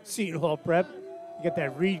 yeah. Seton Hall Prep. You got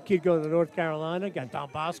that Reed kid going to North Carolina. Got Don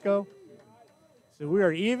Bosco. So we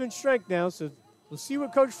are even strength now. So we'll see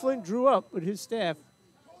what Coach Flynn drew up with his staff.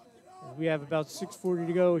 We have about 6:40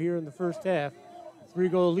 to go here in the first half.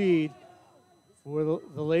 3-goal lead for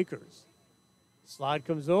the Lakers. Slide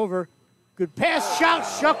comes over. Good pass, shot,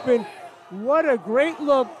 Shuckman. What a great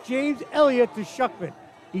look, James Elliott to Shuckman.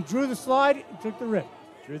 He drew the slide and took the rip.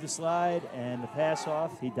 Drew the slide and the pass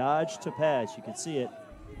off. He dodged to pass. You can see it.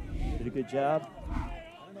 Did a good job.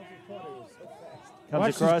 Comes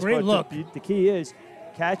Watch across. this great look. The key is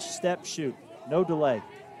catch, step, shoot. No delay.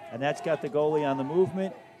 And that's got the goalie on the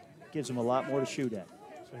movement. Gives him a lot more to shoot at.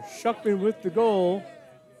 So Shuckman with the goal.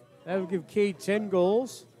 That would give Cade 10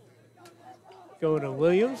 goals. Going to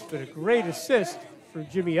Williams, but a great assist from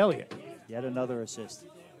Jimmy Elliott. Yet another assist.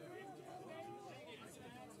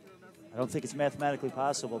 I don't think it's mathematically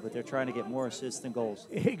possible, but they're trying to get more assists than goals.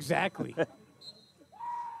 Exactly.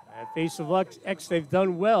 At face of luck, X, they've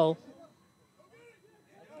done well.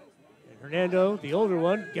 And Hernando, the older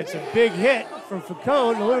one, gets a big hit from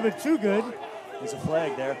Facone, a little bit too good. There's a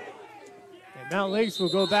flag there. And Mount Lakes will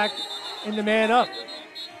go back in the man up.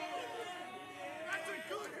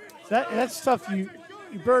 That's tough. You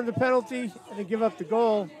burn the penalty and then give up the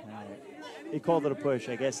goal. He called it a push.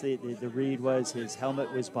 I guess the read was his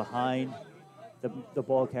helmet was behind the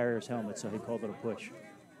ball carrier's helmet, so he called it a push.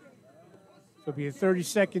 So it'll be a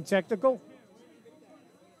 30-second technical.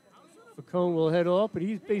 Facone will head off, but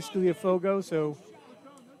he's basically a Fogo, so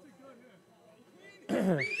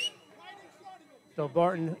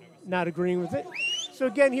Delbarton not agreeing with it. So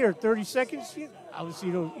again here, 30 seconds. Obviously,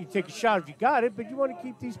 you take a shot if you got it, but you want to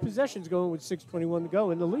keep these possessions going with 6:21 to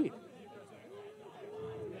go in the lead.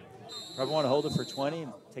 Probably want to hold it for 20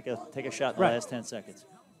 and take a shot in the last 10 seconds.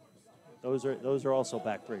 Those are also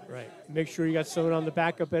backbreakers. Right. Make sure you got someone on the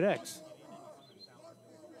backup at X.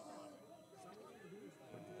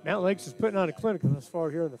 Mountain Lakes is putting on a clinic thus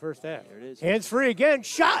far here in the first half. There it is. Hands free again.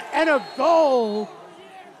 Shot and a goal.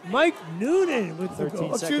 Mike Noonan with the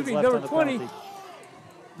goal. Excuse me, number 20. Penalty.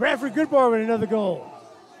 Bradford Goodbar with another goal.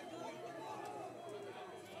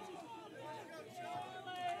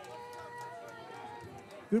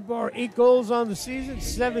 Goodbar, 8 goals on the season,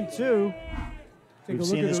 7-2. We've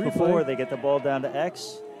seen this before. They get the ball down to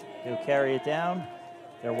X. They'll carry it down.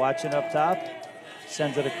 They're watching up top.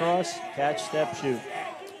 Sends it across. Catch, step, shoot.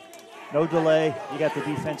 No delay. You got the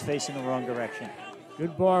defense facing the wrong direction.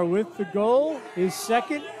 Goodbar with the goal. His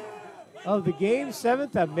second of the game,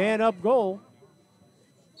 seventh, a man-up goal.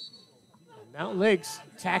 And Mountain Lakes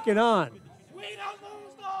tacking on. And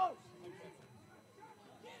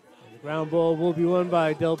the ground ball will be won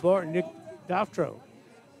by Delbarton, Nick Doftro.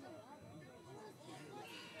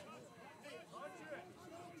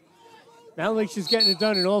 Mountain Lakes just getting it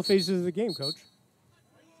done in all phases of the game, Coach.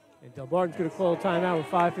 And Delbarton's going to call a timeout with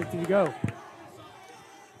 5:50 to go.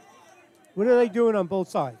 What are they doing on both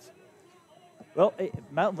sides? Well,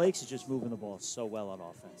 Mountain Lakes is just moving the ball so well on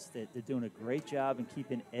offense. They're doing a great job in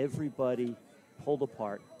keeping everybody pulled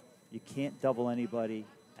apart. You can't double anybody,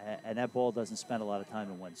 and that ball doesn't spend a lot of time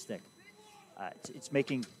in one stick. It's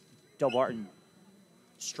making Delbarton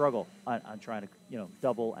struggle on trying to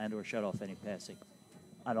double and or shut off any passing.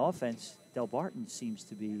 On offense, Delbarton seems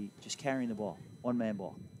to be just carrying the ball, one-man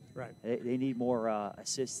ball. Right. They need more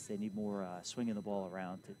assists. They need more swinging the ball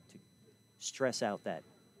around to stress out that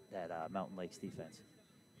Mountain Lakes defense.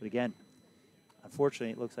 But again,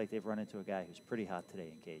 unfortunately, it looks like they've run into a guy who's pretty hot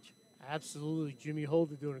today in cage. Absolutely. Jimmy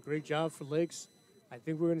Holder doing a great job for Lakes. I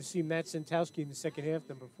think we're going to see Matt Santowski in the second half,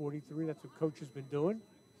 number 43. That's what Coach has been doing.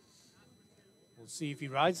 We'll see if he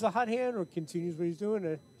rides the hot hand or continues what he's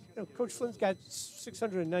doing. Coach Flynn's got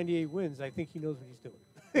 698 wins. I think he knows what he's doing.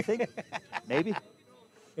 You think? Maybe.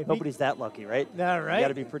 Nobody's that lucky, right? No, right? You got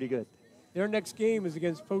to be pretty good. Their next game is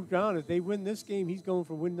against Pope John. If they win this game, he's going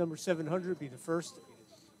for win number 700, be the first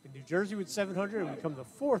in New Jersey with 700, and become the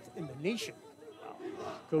fourth in the nation.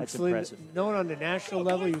 Coach That's Flynn, impressive. known on the national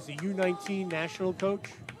level, he was the U19 national coach.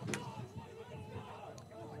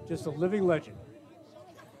 Just a living legend.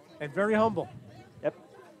 And very humble. Yep.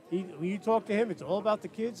 When you talk to him, it's all about the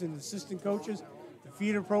kids and the assistant coaches, the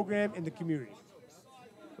feeder program, and the community.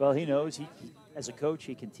 Well, he knows he as a coach,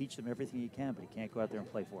 he can teach them everything he can, but he can't go out there and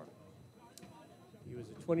play for them. He was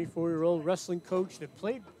a 24-year-old wrestling coach that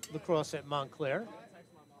played lacrosse at Montclair.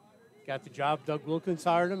 Got the job. Doug Wilkins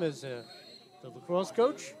hired him as the lacrosse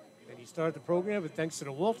coach, and he started the program. But thanks to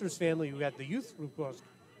the Walters family, who had the youth lacrosse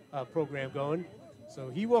program going, so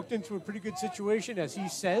he walked into a pretty good situation, as he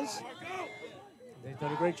says. They've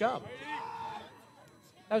done a great job.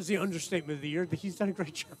 That was the understatement of the year. That he's done a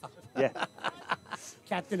great job. Yeah.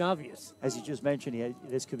 Captain Obvious. As you just mentioned,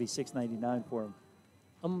 this could be $6.99 for him.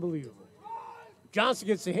 Unbelievable. Johnson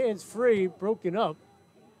gets the hands free, broken up.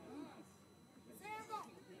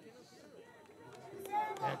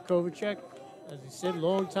 Matt Kovacek, as he said,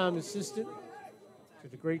 longtime assistant to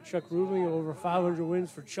the great Chuck Rubling, over 500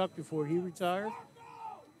 wins for Chuck before he retired.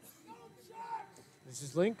 This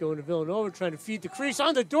is Link going to Villanova, trying to feed the crease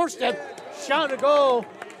on the doorstep. Shot and a goal.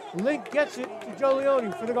 Link gets it to Joe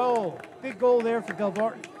Leone for the goal. Big goal there for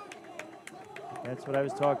Delbarton. That's what I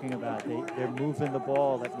was talking about. They're moving the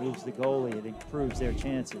ball. That moves the goalie. It improves their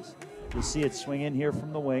chances. You see it swing in here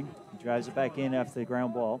from the wing. He drives it back in after the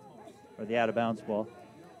ground ball, or the out-of-bounds ball.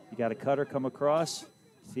 You got a cutter come across,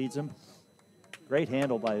 feeds him. Great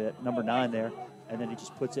handle by that number 9 there, and then he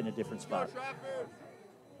just puts it in a different spot.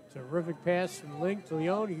 Terrific pass from Link to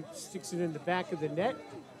Leone. He sticks it in the back of the net.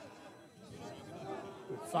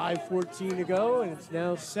 With 5:14 to go, and it's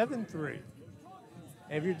now 7-3.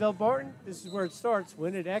 And if you're Delbarton, this is where it starts.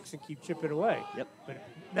 Win at X and keep chipping away. Yep. But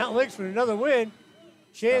Mountain Lakes with another win.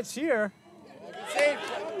 Chance here.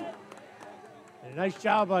 And a nice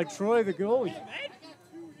job by Troy, the goalie.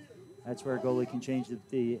 That's where a goalie can change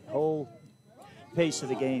the whole pace of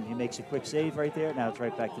the game. He makes a quick save right there. Now it's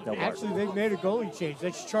right back to Delbarton. Actually, they've made a goalie change.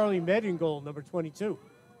 That's Charlie Med in goal, number 22.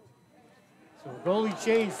 So a goalie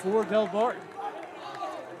change for Delbarton.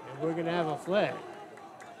 And we're going to have a flag.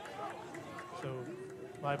 So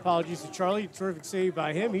my apologies to Charlie. Terrific save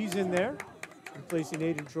by him. He's in there, replacing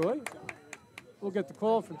Aiden Troy. We'll get the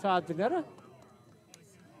call from Todd Danetta.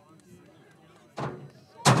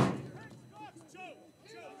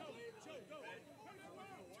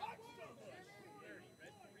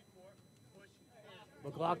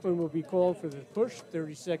 McLaughlin will be called for the push,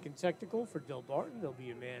 30-second technical for Delbarton. There'll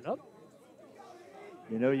be a man up.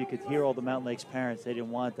 You know, you could hear all the Mountain Lakes parents. They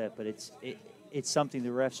didn't want that, but it's something the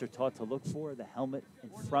refs are taught to look for. The helmet in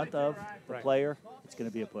front of the player. It's going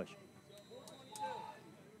to be a push.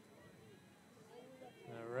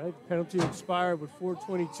 All right, penalty expired with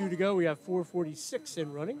 4:22 to go. We have 4:46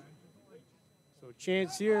 in running. So a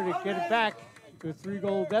chance here to get it back to a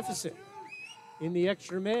 3-goal deficit in the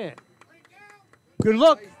extra man. Good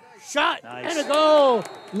look, shot, nice. And a goal.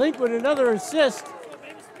 Link with another assist.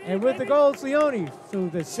 And with the goal, it's Leone. So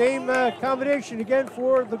the same combination again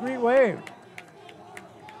for the Green Wave.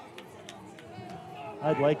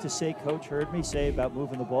 I'd like to say Coach heard me say about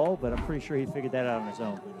moving the ball, but I'm pretty sure he figured that out on his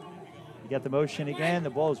own. got the motion again. The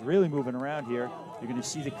ball is really moving around here. You're going to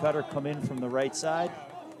see the cutter come in from the right side,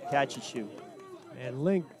 catch and shoot. And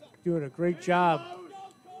Link doing a great job.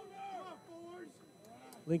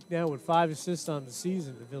 Link now with 5 assists on the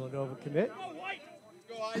season, the Villanova commit.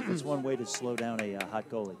 That's one way to slow down a hot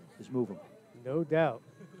goalie, is move him. No doubt.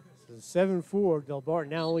 So 7-4, Delbarton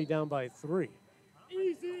now only down by 3.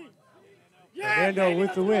 Fernando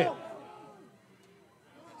with the win.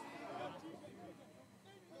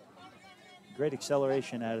 Great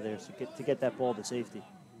acceleration out of there to get that ball to safety.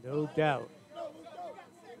 No doubt.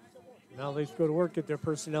 Now let's go to work, get their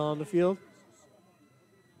personnel on the field.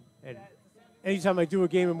 And anytime I do a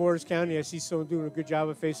game in Morris County, I see someone doing a good job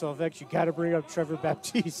of face-off X, you got to bring up Trevor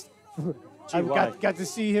Baptiste. I've got to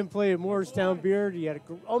see him play at Morristown Beard. He had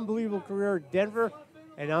an unbelievable career at Denver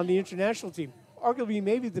and on the international team. Arguably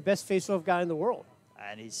maybe the best face-off guy in the world.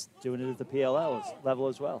 And he's doing it at the PLL level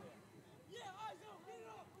as well.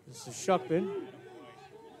 This is Shuckman.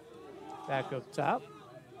 Back up top.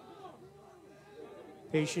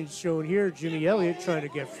 Patience shown here. Jimmy Elliott trying to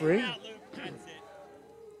get free.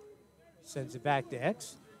 Sends it back to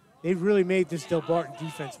X. They've really made this Delbarton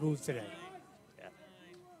defense move today. Yeah.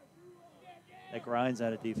 That grinds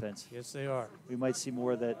out of defense. Yes, they are. We might see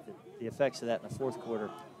more of the effects of that in the fourth quarter.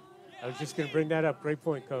 I was just going to bring that up. Great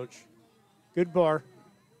point, Coach. Good bar.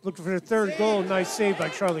 Looking for the third goal. Nice save by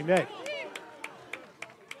Charlie May.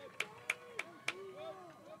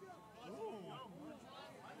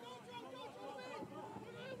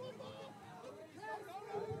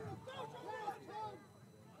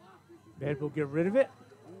 Med will get rid of it.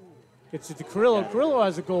 Gets it to Carrillo. Carrillo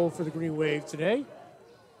has a goal for the Green Wave today.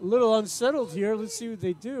 A little unsettled here. Let's see what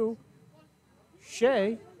they do.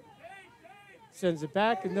 Shea sends it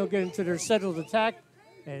back, and they'll get into their settled attack.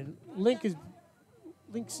 And Link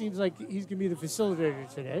seems like he's going to be the facilitator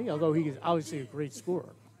today, although he is obviously a great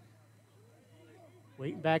scorer.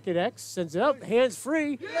 Waiting back at X, sends it up, hands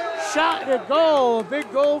free, shot and a goal. A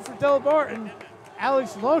big goal for Delbarton.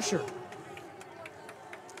 Alex Losher.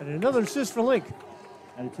 And another assist for Link.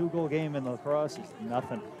 And a 2-goal game in lacrosse is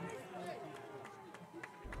nothing.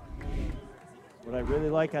 What I really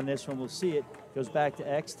like on this one, we'll see it, goes back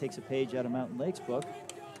to X, takes a page out of Mountain Lake's book,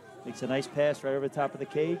 makes a nice pass right over the top of the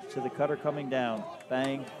cage to the cutter coming down.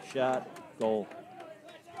 Bang, shot, goal.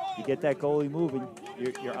 You get that goalie moving,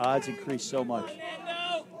 your odds increase so much.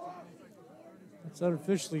 That's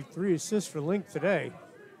unofficially 3 assists for Link today.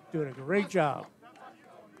 Doing a great job.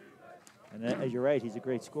 And as you're right, he's a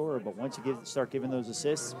great scorer, but once you start giving those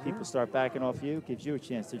assists, people start backing off you, gives you a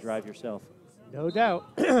chance to drive yourself. No doubt.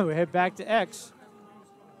 We head back to X.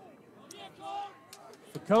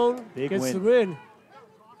 Facone gets the win.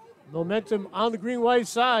 Momentum on the green-white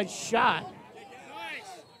side. Shot.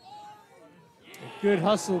 A good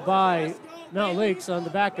hustle by Mount Lakes on the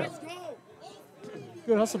backup.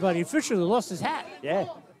 Good hustle by the official who lost his hat. Yeah,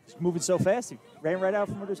 he's moving so fast, he ran right out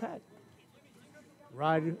from under his hat.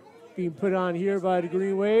 Ride being put on here by the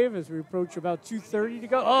Green Wave as we approach about 2:30 to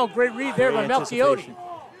go. Oh, great read there by Melchione.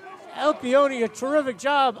 Melchione, a terrific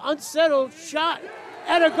job. Unsettled shot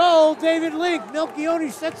and a goal. David Link. Melchione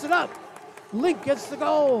sets it up. Link gets the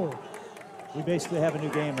goal. We basically have a new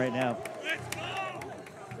game right now.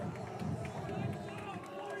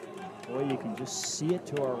 Boy, you can just see it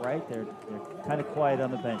to our right. They're kind of quiet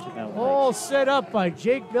on the bench at Mountain Lakes. All set up by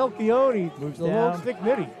Jake Melchione. Moves the down. long stick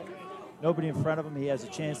midi. Nobody in front of him. He has a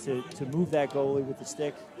chance to move that goalie with the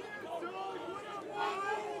stick.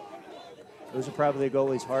 Those are probably the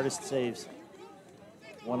goalie's hardest saves.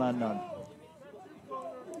 1-on-none.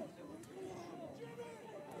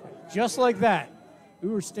 Just like that, we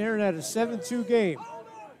were staring at a 7-2 game.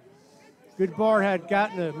 Good Bar had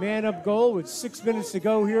gotten a man-up goal with 6 minutes to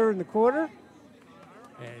go here in the quarter.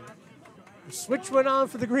 And the switch went on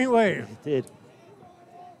for the Green Wave. It did.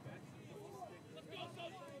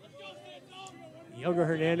 Younger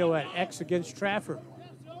Hernando at X against Trafford.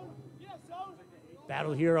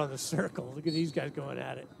 Battle here on the circle. Look at these guys going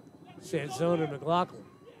at it. Sanzone and McLaughlin.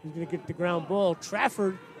 He's going to get the ground ball.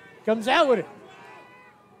 Trafford comes out with it.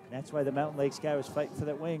 And that's why the Mountain Lakes guy was fighting for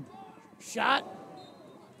that wing. Shot.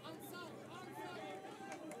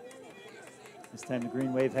 This time the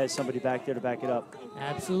Green Wave has somebody back there to back it up.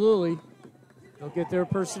 Absolutely. They'll get their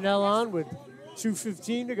personnel on with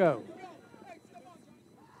 2:15 to go.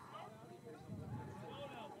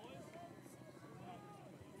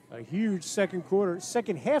 A huge second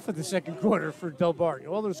half of the second quarter for Delbarton.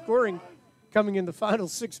 All their scoring coming in the final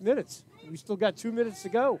 6 minutes. We still got 2 minutes to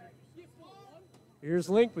go. Here's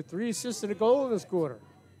Link with 3 assists and a goal in this quarter.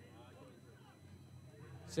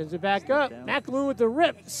 Sends it back up. McAloon with the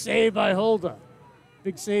rip. Save by Holda.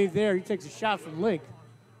 Big save there. He takes a shot from Link.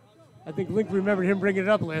 I think Link remembered him bringing it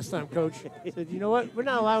up last time, Coach. He said, you know what? We're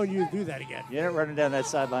not allowing you to do that again. You're not running down that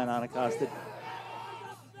sideline unaccosted.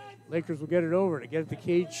 Lakers will get it over to get it to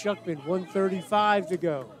Cade Shuckman. 1:35 to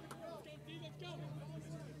go.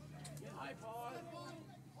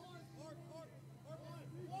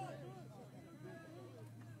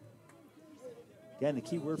 Again, the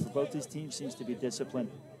key word for both these teams seems to be discipline.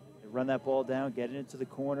 They run that ball down, get it into the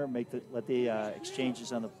corner, let the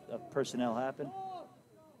exchanges on the personnel happen.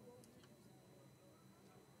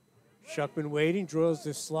 Shuckman waiting, draws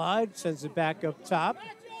the slide, sends it back up top.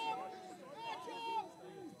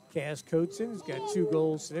 Cass Coatson's got 2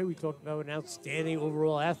 goals today. We talked about what an outstanding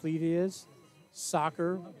overall athlete he is.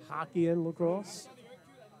 Soccer, hockey, and lacrosse.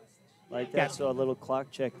 Like that, so a little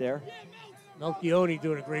clock check there. Melchione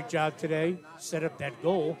doing a great job today. Set up that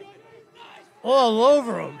goal. All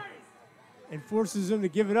over him. And forces him to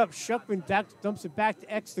give it up. Shuckman dumps it back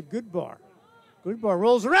to X to Goodbar. Goodbar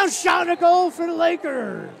rolls around, shot and a goal for the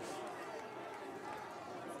Lakers.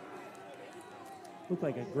 Looked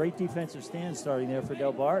like a great defensive stand starting there for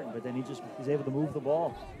Delbarton, but then he just was able to move the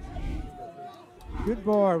ball.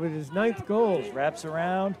 Goodbar with his 9th goal. Just wraps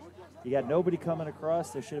around. You got nobody coming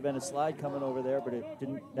across. There should have been a slide coming over there, but it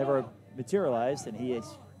never materialized, and he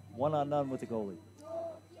is 1-on-1 with the goalie.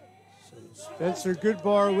 Spencer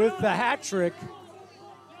Goodbar with the hat trick.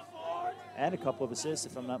 And a couple of assists,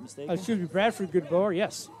 if I'm not mistaken. Excuse me, Bradford Goodbar,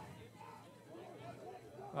 yes.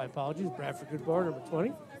 My apologies, Bradford Goodbar, number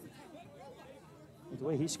 20. With the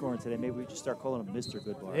way he's scoring today, maybe we just start calling him Mr.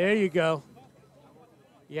 Goodbar. There you go.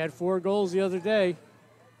 He had 4 goals the other day.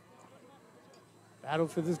 Battle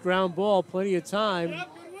for this ground ball, plenty of time.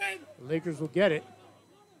 The Lakers will get it.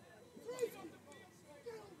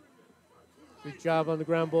 Good job on the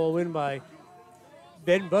ground ball win by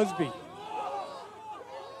Ben Busby.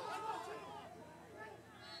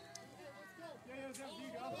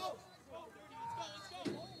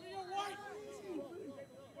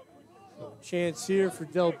 Chance here for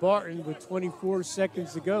Delbarton with 24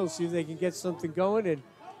 seconds to go. See if they can get something going and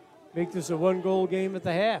make this a 1-goal game at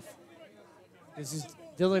the half. This is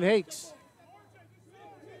Dylan Hakes.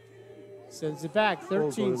 Sends it back,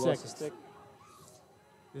 13 seconds.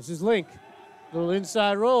 This is Link. Little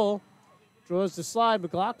inside roll. Draws the slide.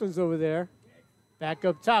 McLaughlin's over there. Back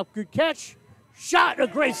up top. Good catch. Shot. A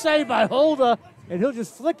great save by Holda. And he'll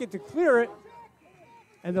just flick it to clear it.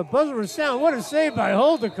 And the buzzer will sound. What a save by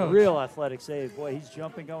Holda, Coach. Real athletic save. Boy, he's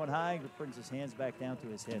jumping, going high, and brings his hands back down to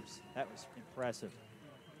his hips. That was impressive.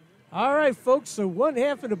 All right, folks. So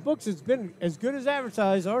 1/2 of the books has been as good as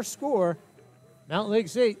advertised. Our score, Mountain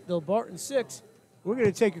Lakes 8, Delbarton 6. We're going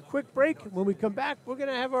to take a quick break. When we come back, we're going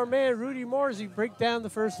to have our man, Rudy Morsey, break down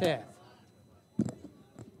the first half.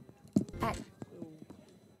 At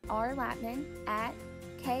R. Latman at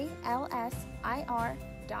klsir.com.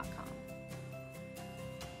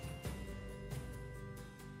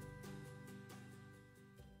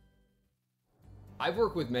 I've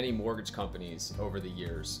worked with many mortgage companies over the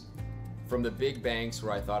years, from the big banks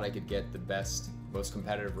where I thought I could get the best, most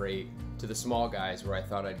competitive rate, to the small guys where I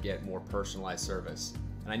thought I'd get more personalized service.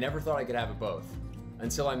 And I never thought I could have it both,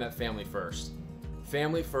 until I met Family First.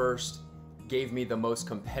 Family First gave me the most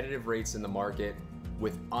competitive rates in the market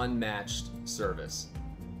with unmatched service.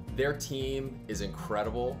 Their team is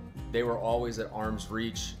incredible. They were always at arm's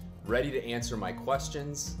reach, ready to answer my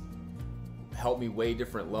questions, help me weigh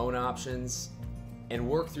different loan options, and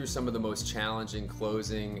work through some of the most challenging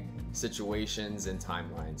closing situations and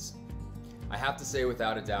timelines. I have to say,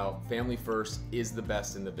 without a doubt, Family First is the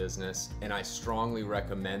best in the business, and I strongly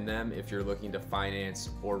recommend them if you're looking to finance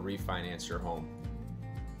or refinance your home.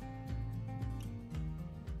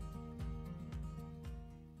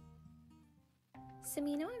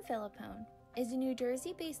 Cimino & Philippone is a New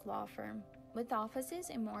Jersey-based law firm with offices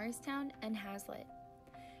in Morristown and Hazlet,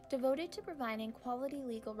 devoted to providing quality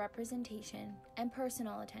legal representation and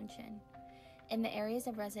personal attention in the areas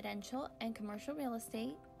of residential and commercial real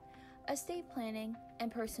estate, estate planning,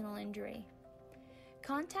 and personal injury.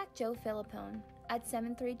 Contact Joe Philippone at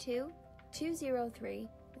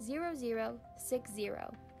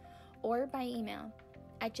 732-203-0060 or by email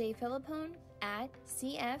at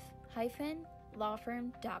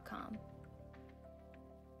jphilippone@cf-lawfirm.com.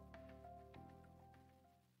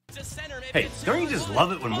 Hey, don't you just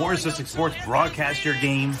love it when Morris Sussex Sports broadcasts your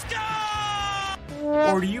game?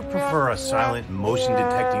 Or do you prefer a silent,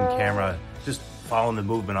 motion-detecting camera just following the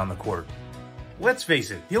movement on the court? Let's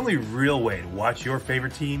face it, the only real way to watch your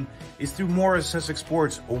favorite team is through Morris Sussex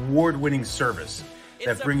Sports' award-winning service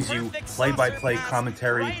that brings you play-by-play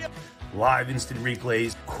commentary, live instant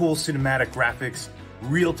replays, cool cinematic graphics,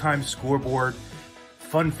 real-time scoreboard,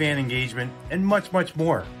 fun fan engagement, and much, much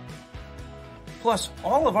more. Plus,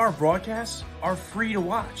 all of our broadcasts are free to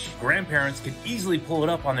watch. Grandparents can easily pull it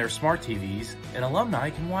up on their smart TVs, and alumni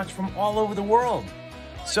can watch from all over the world.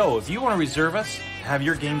 So, if you want to reserve us, have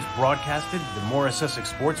your games broadcasted the Morris Sussex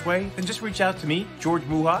Sports way, then just reach out to me, George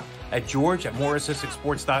Muha, at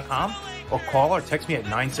george@morrissussexsports.com, or call or text me at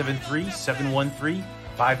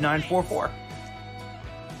 973-713-5944.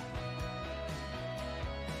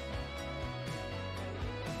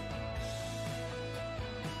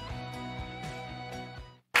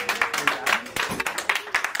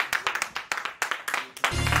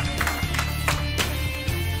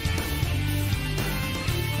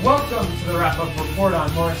 Welcome to the wrap-up report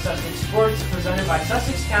on Morris Sussex Sports, presented by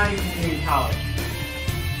Sussex County Community College.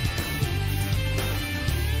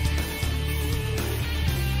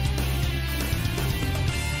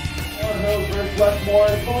 Bridge left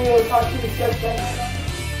Morris. Julio Tatis gets that.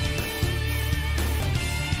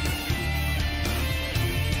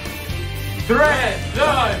 Thread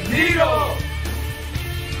the needle!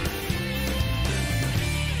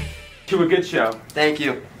 To a good show. Thank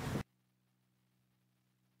you.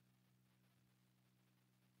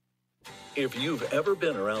 If you've ever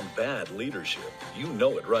been around bad leadership, you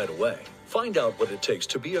know it right away. Find out what it takes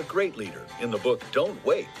to be a great leader in the book Don't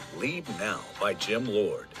Wait, Lead Now by Jim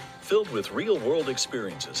Lord. Filled with real-world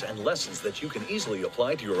experiences and lessons that you can easily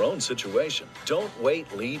apply to your own situation. Don't Wait,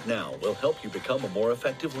 Lead Now will help you become a more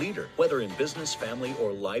effective leader, whether in business, family,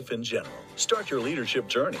 or life in general. Start your leadership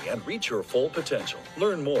journey and reach your full potential.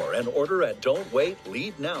 Learn more and order at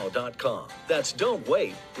don'twaitleadnow.com. That's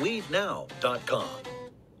don'twaitleadnow.com.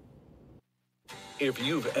 If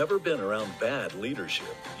you've ever been around bad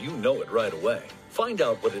leadership, you know it right away. Find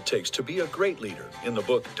out what it takes to be a great leader in the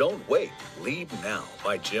book Don't Wait, Lead Now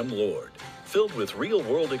by Jim Lord. Filled with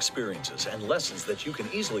real-world experiences and lessons that you can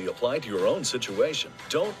easily apply to your own situation.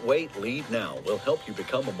 Don't Wait, Lead Now will help you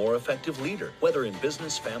become a more effective leader, whether in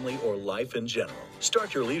business, family, or life in general.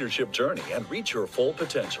 Start your leadership journey and reach your full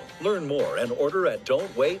potential. Learn more and order at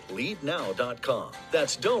don'twaitleadnow.com.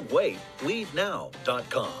 That's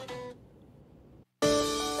don'twaitleadnow.com.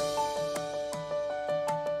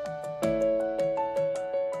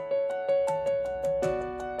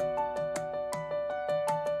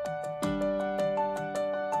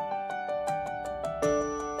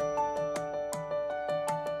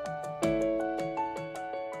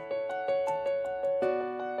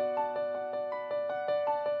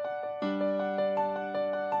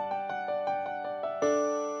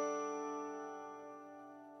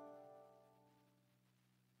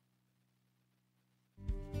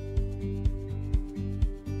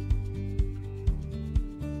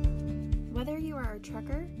 Whether you are a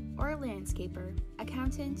trucker or a landscaper,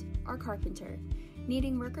 accountant or carpenter,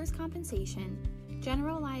 needing workers' compensation,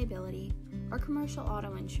 general liability, or commercial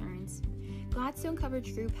auto insurance, Gladstone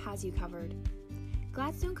Coverage Group has you covered.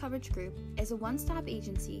 Gladstone Coverage Group is a one-stop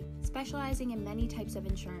agency specializing in many types of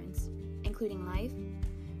insurance, including life,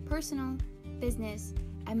 personal, business,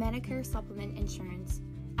 and Medicare supplement insurance,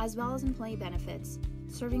 as well as employee benefits,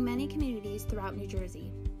 serving many communities throughout New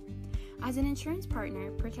Jersey. As an insurance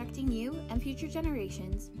partner protecting you and future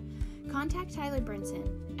generations, contact Tyler Brinson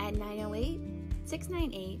at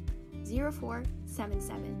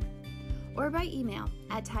 908-698-0477 or by email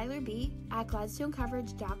at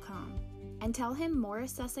tylerb@gladstonecoverage.com and tell him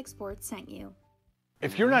Morris Sussex Sports sent you.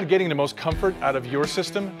 If you're not getting the most comfort out of your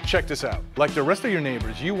system, check this out. Like the rest of your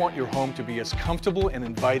neighbors, you want your home to be as comfortable and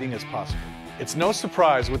inviting as possible. It's no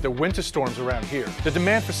surprise with the winter storms around here. The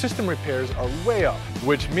demand for system repairs are way up,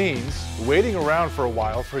 which means waiting around for a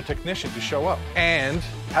while for a technician to show up and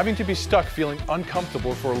having to be stuck feeling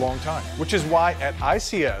uncomfortable for a long time. Which is why at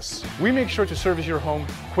ICS, we make sure to service your home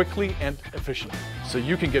quickly and efficiently so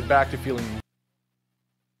you can get back to feeling.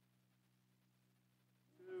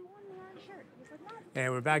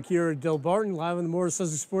 And we're back here at Delbarton, live on the Morris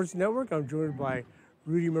Sussex Sports Network. I'm joined by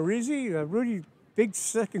Rudy Marizzi. Rudy, big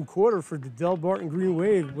second quarter for the Delbarton Green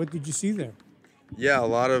Wave. What did you see there? Yeah, a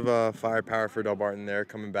lot of firepower for Delbarton there,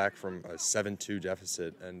 coming back from a 7-2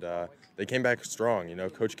 deficit, and they came back strong. You know,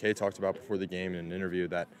 Coach K talked about before the game in an interview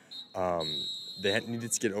that they needed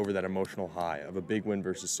to get over that emotional high of a big win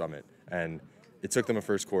versus Summit, and it took them a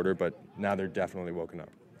first quarter, but now they're definitely woken up.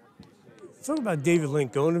 Talk about David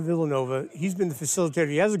Link going to Villanova. He's been the facilitator.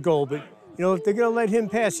 He has a goal, but you know if they're going to let him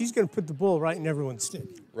pass, he's going to put the ball right in everyone's stick.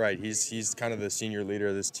 Right. He's kind of the senior leader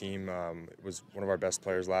of this team. Was one of our best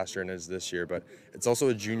players last year and is this year. But it's also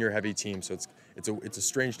a junior-heavy team, so it's a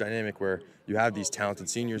strange dynamic where you have these talented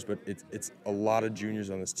seniors, but it's a lot of juniors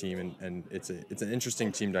on this team, and it's an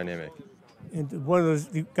interesting team dynamic. And one of those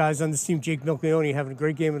guys on this team, Jake Milcleone, having a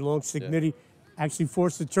great game in long stick midi, actually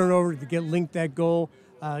forced the turnover to get Link that goal.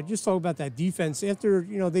 Just talk about that defense. After,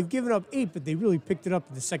 they've given up 8, but they really picked it up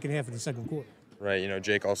in the second half of the second quarter. Right.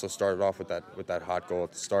 Jake also started off with that hot goal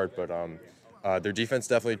at the start, but their defense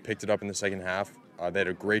definitely picked it up in the second half. They had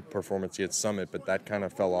a great performance against Summit, but that kind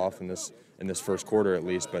of fell off in this first quarter at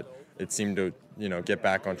least. But it seemed to get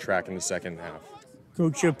back on track in the second half.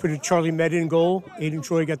 Coach put a Charlie Med in goal. Aiden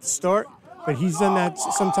Troy got the start, but he's done that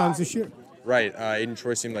sometimes this year. Right. Aiden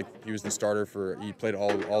Troy seemed like he was the starter he played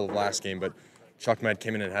all of last game, but Chuck Med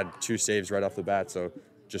came in and had 2 saves right off the bat, so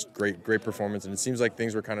just great performance. And it seems like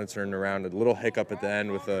things were kind of turning around. A little hiccup at the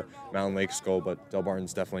end with the Mountain Lakes goal, but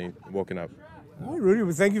Delbarton's definitely woken up. All right, Rudy,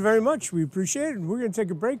 well, thank you very much. We appreciate it. And we're going to take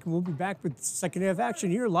a break, and we'll be back with second half action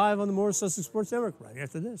here live on the Morris Sussex Sports Network right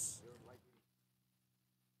after this.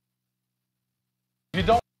 If you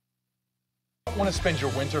don't want to spend your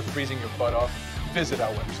winter freezing your butt off, visit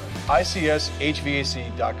our website,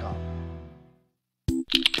 icshvac.com.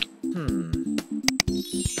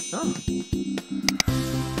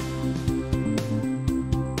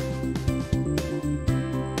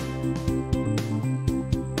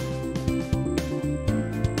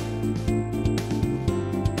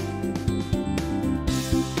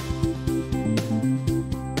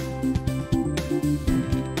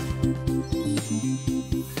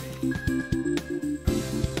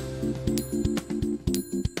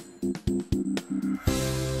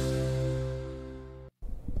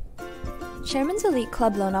 Sherman's Elite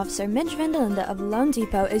Club Loan Officer Midge Vandelinda of Loan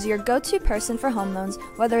Depot is your go-to person for home loans,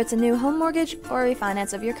 whether it's a new home mortgage or a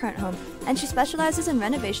refinance of your current home, and she specializes in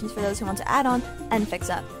renovations for those who want to add on and fix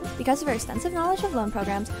up. Because of her extensive knowledge of loan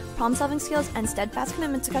programs, problem-solving skills, and steadfast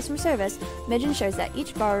commitment to customer service, Midge ensures that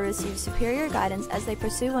each borrower receives superior guidance as they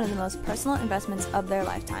pursue one of the most personal investments of their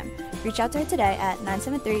lifetime. Reach out to her today at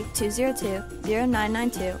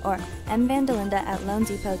 973-202-0992 or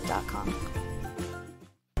mvandelinda@loandepot.com.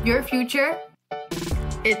 Your future,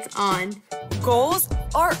 it's on. Goals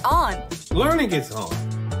are on. Learning is on.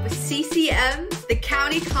 With CCM, the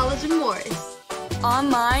County College of Morris.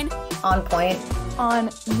 Online. On point. On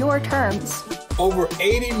your terms. Over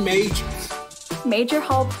 80 majors. Major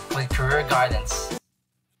help. With career guidance.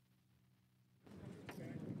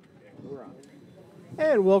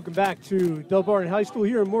 And welcome back to Delbarton High School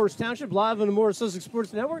here in Morris Township, live on the Morris Sussex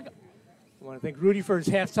Sports Network. I want to thank Rudy for his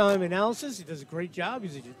halftime analysis. He does a great job.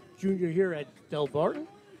 He's a junior here at Delbarton.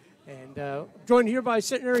 And joined here by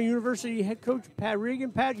Centenary University head coach Pat Regan.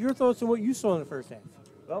 Pat, your thoughts on what you saw in the first half?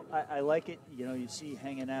 Well, I like it. You see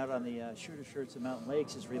hanging out on the shooter shirts of Mountain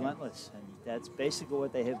Lakes is relentless. And that's basically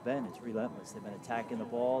what they have been. It's relentless. They've been attacking the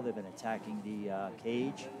ball. They've been attacking the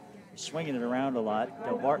cage. Swinging it around a lot.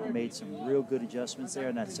 Delbarton made some real good adjustments there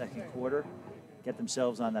in that second quarter. Get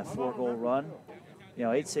themselves on that 4-goal run.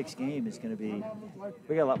 8-6 game is going to be,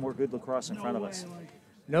 we got a lot more good lacrosse in front of us.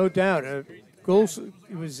 No doubt. Goals,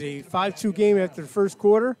 it was a 5-2 game after the first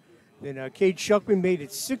quarter. Then Cade Shuckman made it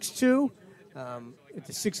 6-2 at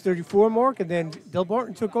the 6:34 mark, and then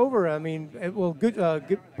Delbarton took over.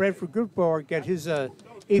 Good Bradford Goodbar got his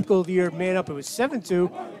 8th goal of the year, man up. It was 7-2.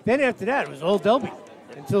 Then after that, it was all Delby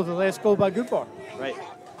until the last goal by Goodbar. Right.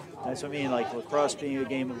 That's what I mean, like lacrosse being a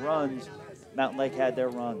game of runs, Mountain Lake had their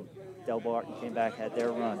run. Delbarton came back, had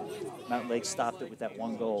their run. Mountain Lake stopped it with that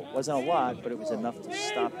 1 goal. It wasn't a lot, but it was enough to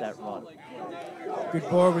stop that run.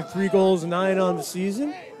 Goodbar with 3 goals, 9 on the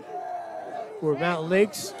season. For Mountain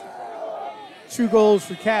Lakes, 2 goals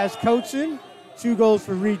for Kaz Coatzen, 2 goals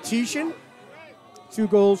for Reed Tishan, 2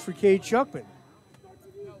 goals for Cade Shuckman.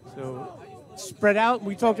 So spread out.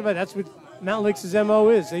 We talked about that's what Mountain Lakes' MO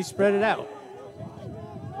is. They spread it out.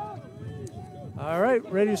 All right,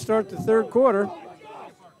 ready to start the third quarter.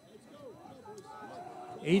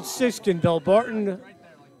 8-6, can Delbarton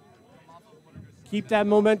keep that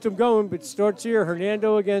momentum going, but starts here.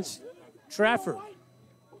 Hernando against Trafford.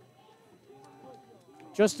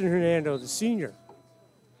 Justin Hernando, the senior.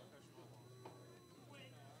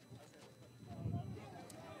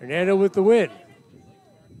 Hernando with the win.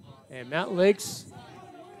 And Mountain Lakes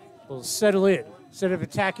will settle in. Instead of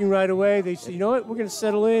attacking right away, they say, you know what, we're going to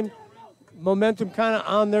settle in. Momentum kind of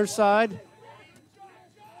on their side.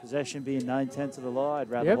 Possession being 9/10 of the law, I'd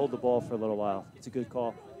rather hold the ball for a little while. It's a good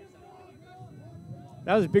call.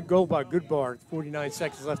 That was a big goal by Goodbar. 49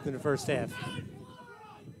 seconds left in the first half.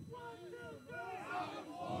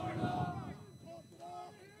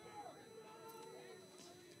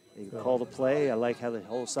 They call the play. I like how the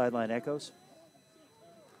whole sideline echoes.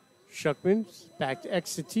 Shuckman back to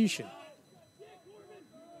execution.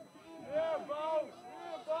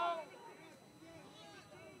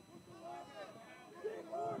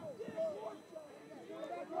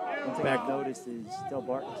 One thing I've noticed is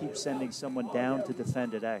Delbarton keeps sending someone down to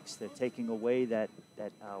defend at X. They're taking away that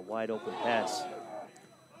that wide open pass.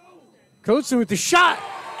 Coates with the shot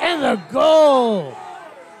and the goal.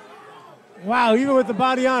 Wow, even with the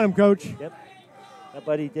body on him, Coach. Yep. That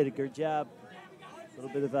buddy did a good job. A little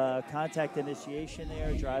bit of contact initiation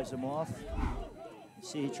there, drives him off. You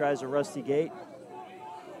see he tries a rusty gate.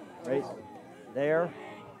 Right there.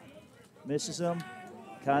 Misses him.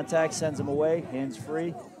 Contact, sends him away. Hands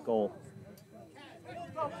free. Goal.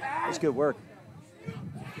 That's good work.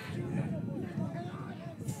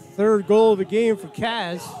 Third goal of the game for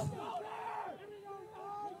Kaz.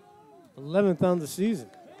 11th on the season.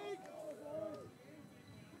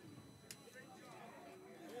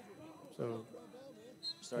 So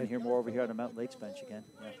starting to hear more over here on the Mountain Lakes bench again.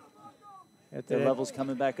 Yeah. Their level's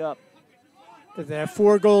coming back up. At that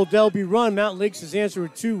 4-goal Delby run, Mountain Lakes has answered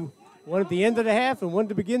with 2. One at the end of the half and one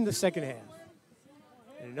to begin the second half.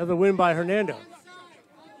 And another win by Hernando.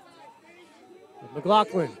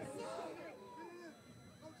 McLaughlin.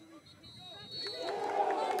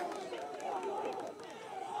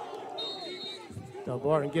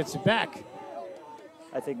 Delbarton gets it back.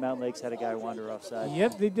 I think Mountain Lakes had a guy wander offside.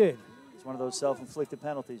 Yep, they did. It's one of those self-inflicted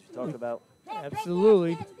penalties we talked about.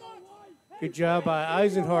 Absolutely. Good job by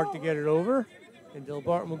Eisenhart to get it over, and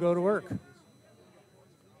Delbarton will go to work.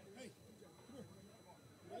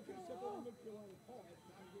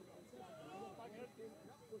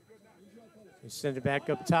 They send it back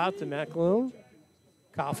up top to McAloon.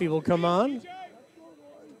 Coffee will come on.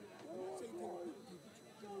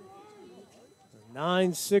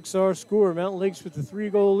 9-6 our score. Mountain Lakes with the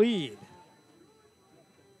 3-goal lead.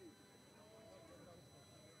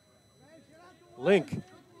 Link.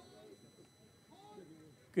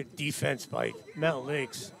 Good defense by Mountain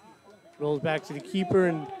Lakes. Rolls back to the keeper,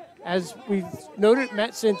 and as we noted,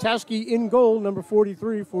 Matt Santowski in goal, number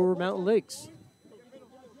 43 for Mountain Lakes.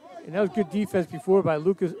 And that was good defense before by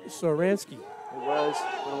Lucas Soransky. It was.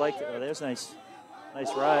 I liked it. Oh, there's nice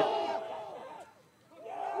ride.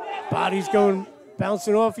 Bodies going,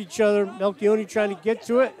 bouncing off each other. Melchioni trying to get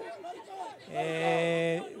to it.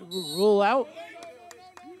 And roll out.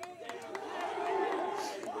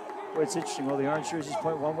 Well, it's interesting. Well, the orange jerseys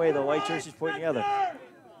point one way, the white jerseys point the other.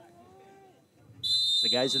 It's the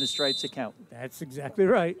guys in the stripes that count. That's exactly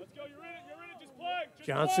right.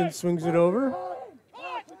 Johnson swings it over.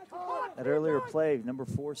 That earlier play, number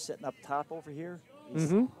 4 setting up top over here.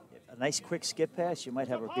 A nice quick skip pass, you might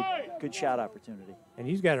have a good shot opportunity. And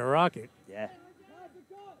he's got a rocket. Yeah.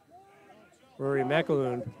 Rory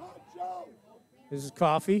McAloon. This is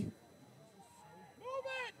Coffee.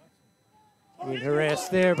 Being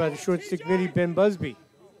harassed there by the short stick midi, Ben Busby.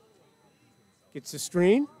 Gets the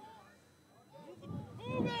screen.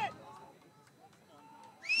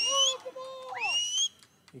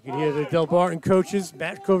 You can hear the Delbarton coaches,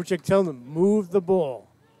 Matt Kovacic, telling them, move the ball.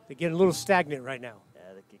 They get a little stagnant right now.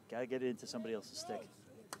 Yeah, they got to get it into somebody else's stick.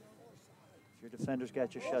 If your defender's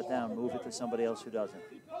got you shut down, move it to somebody else who doesn't.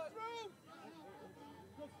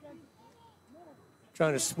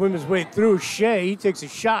 Trying to swim his way through. Shea, he takes a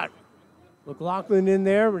shot. McLaughlin in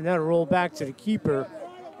there, but now to roll back to the keeper,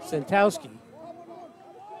 Santowski.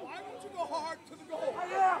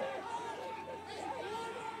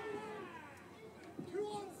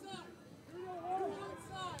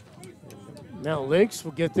 Mountain Lakes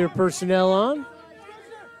will get their personnel on.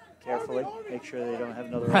 Carefully, make sure they don't have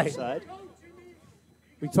another Right. offside.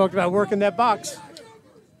 We talked about working that box.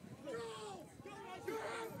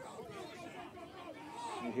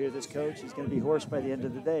 You hear this coach, he's going to be hoarse by the end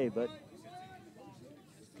of the day, but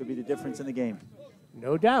could be the difference in the game.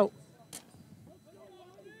 No doubt.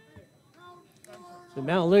 So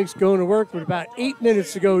Mountain Lakes going to work with about 8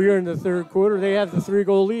 minutes to go here in the third quarter. They have the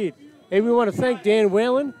 3-goal lead. Hey, we want to thank Dan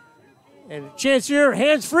Whalen. And a chance here,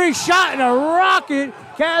 hands-free shot and a rocket.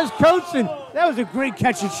 Kaz Coatson. That was a great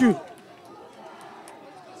catch and shoot.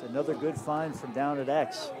 It's another good find from down at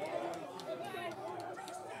X.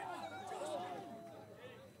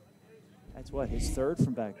 That's what, his third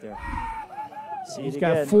from back there. See He's it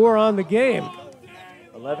got again. 4 on the game.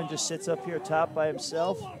 11 just sits up here top by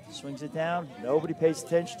himself, swings it down. Nobody pays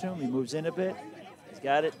attention to him. He moves in a bit. He's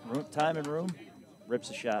got it, time and room, rips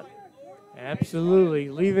a shot. Absolutely.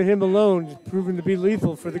 Leaving him alone is proven to be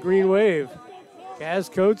lethal for the Green Wave. Kaz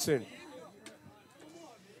Coatson.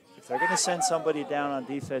 If they're going to send somebody down on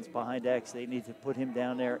defense behind X, they need to put him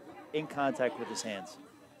down there in contact with his hands.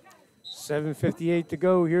 7:58 to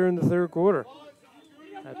go here in the third quarter.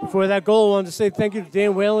 Before that goal, I wanted to say thank you to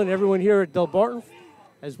Dan Whalen and everyone here at Delbarton,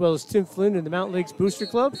 as well as Tim Flynn and the Mountain Lakes Booster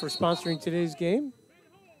Club for sponsoring today's game.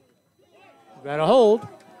 We've got a hold.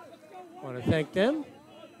 I want to thank them.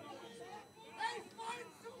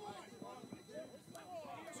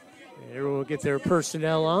 Everyone will get their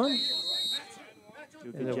personnel on. Do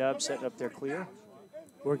a good job setting up their clear.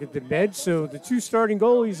 Work at the med. So the two starting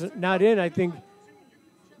goalies are not in. I think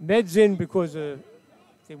Med's in because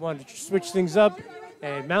they wanted to switch things up.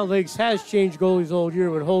 And Mount Lakes has changed goalies all year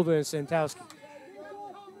with Holden and Santowski.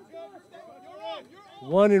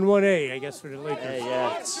 1 and 1A, I guess, for the Lakers. Hey,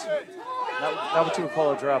 yeah, it's not what you would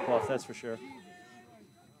call a drop-off, that's for sure.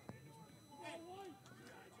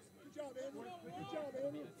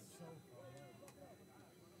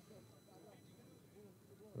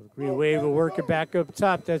 Green Wave will work it back up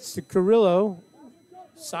top. That's to Carrillo.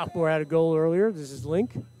 Sophomore had a goal earlier. This is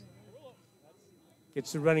Link.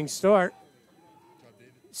 Gets the running start.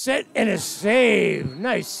 Set and a save.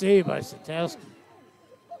 Nice save by Santowski.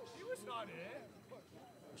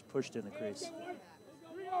 Was pushed in the crease.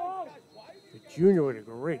 The junior with a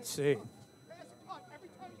great save.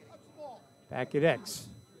 Back at X.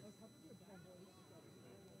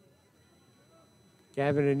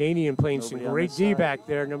 Gavin Ananian playing some great D back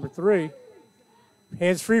there, number 3.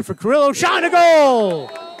 Hands free for Carrillo. Shot and a goal!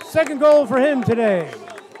 Second goal for him today.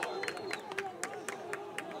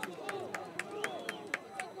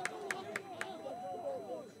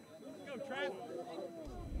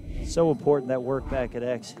 So important, that work back at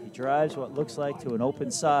X. He drives what looks like to an open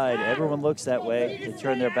side. Everyone looks that way. They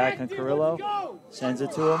turn their back on Carrillo, sends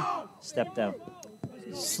it to him, step down.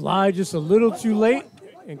 Slide just a little too late,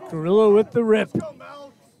 and Carrillo with the rip.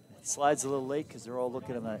 It slides a little late because they're all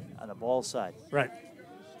looking on the ball side. Right.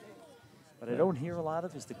 What I don't hear a lot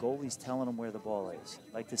of is the goalies telling them where the ball is.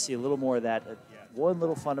 I'd like to see a little more of that. One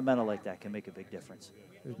little fundamental like that can make a big difference.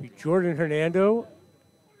 It'll be Jordan Hernando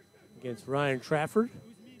against Ryan Trafford.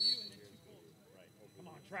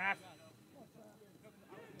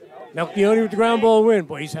 Melchione with the ground ball win.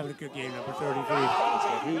 Boy, he's having a good game, number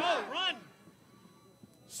 33.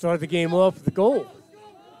 Started the game off with the goal.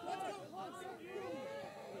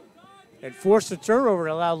 And forced a turnover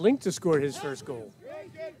to allow Link to score his first goal.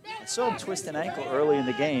 I saw him twist an ankle early in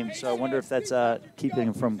the game, so I wonder if that's keeping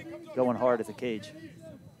him from going hard at the cage.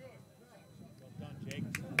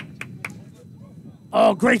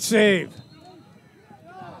 Oh, great save.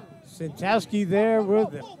 Santowski there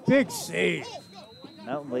with a big save.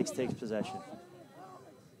 Mountain Lakes takes possession.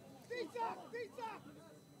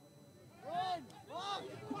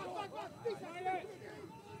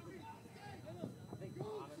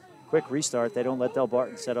 Quick restart. They don't let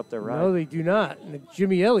Delbarton set up their ride. No, they do not. And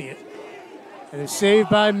Jimmy Elliott. And a save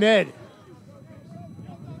by Med.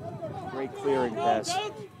 Great clearing pass.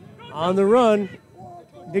 On the run,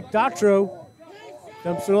 Nick Datro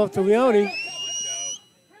dumps it off to Leone.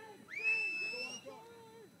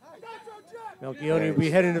 Melchione will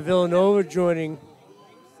be heading to Villanova, joining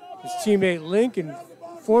his teammate Link and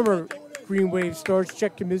former Green Wave stars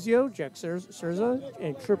Jack Camizio, Jack Serza,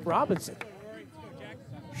 and Trip Robinson.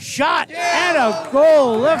 Shot and a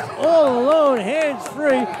goal, left all alone, hands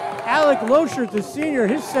free. Alec Loschert, the senior,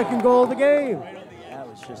 his second goal of the game. That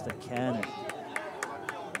was just a cannon.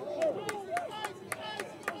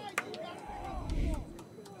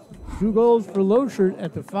 Two goals for Loschert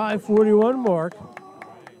at the 5:41 mark.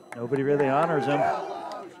 Nobody really honors him.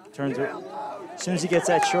 Turns it. As soon as he gets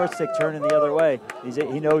that short stick turning the other way,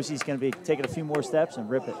 he knows he's going to be taking a few more steps and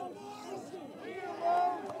rip it.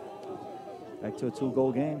 Back to a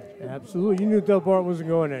 2-goal game. Absolutely. You knew Delbarton wasn't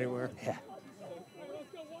going anywhere. Yeah.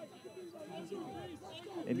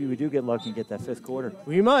 Maybe we do get lucky and get that 5th quarter.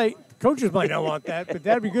 We might. Coaches might not want that, but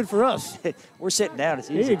that'd be good for us. We're sitting down.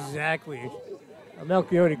 It's easy. Exactly.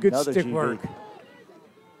 Melchione, good Another stick GB. work.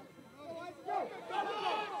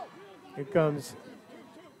 Here comes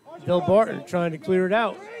Delbarton trying to clear it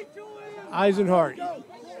out. Eisenhart.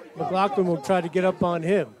 McLaughlin will try to get up on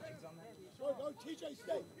him.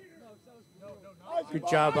 Good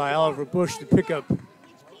job by Oliver Bush to pick up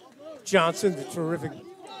Johnson, the terrific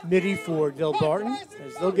midi for Delbarton,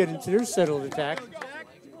 as they'll get into their settled attack.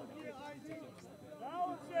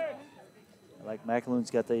 I like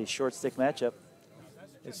McAloon's got the short stick matchup.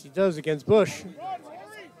 Yes, he does against Bush.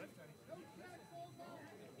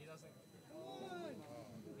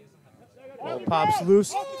 Ball pops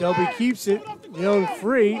loose. Delby keeps it. Leone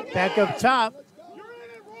free. Back up top.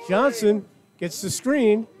 Johnson gets the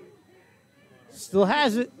screen. Still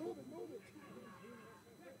has it.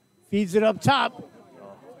 Feeds it up top.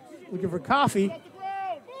 Looking for coffee.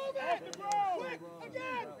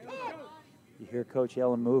 You hear Coach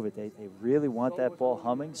yelling, move it. They really want that ball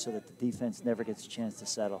humming so that the defense never gets a chance to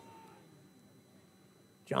settle.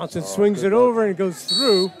 Johnson swings it over and goes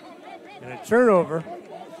through. And a turnover.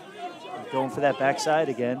 Going for that backside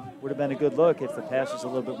again. Would have been a good look if the pass was a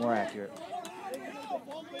little bit more accurate.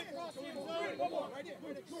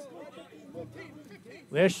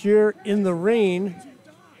 Last year in the rain,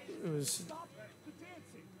 it was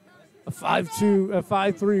a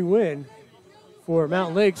 5-3 win for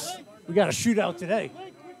Mountain Lakes. We got a shootout today.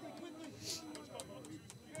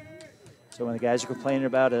 So when the guys are complaining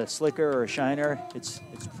about a slicker or a shiner, it's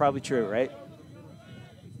probably true, right?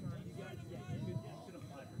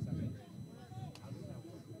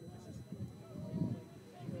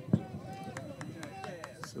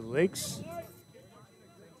 So Lakes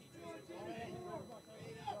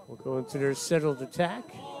will go into their settled attack.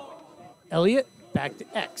 Elliott back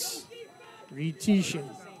to X. Reed Tishin.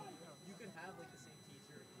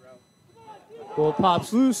 Ball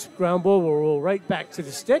pops loose. Ground ball will roll right back to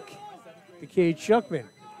the stick. The Cade Shuckman.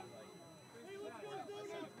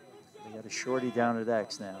 They got a shorty down at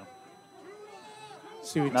X now.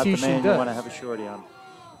 See what Not Tishin the man does. you want to have a shorty on.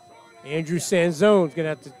 Andrew Sanzone's going to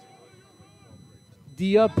have to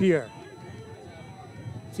D up here.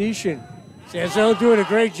 Tishin. Sanzone doing a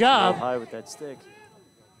great job. High with that stick.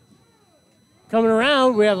 Coming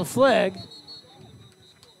around, we have a flag.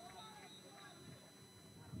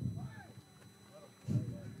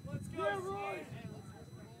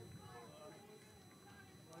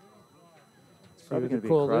 Probably going to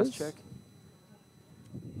be a cross check.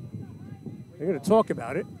 They're going to talk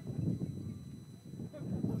about it.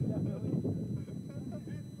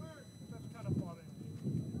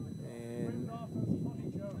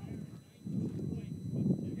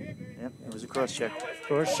 Yep, it was a cross check.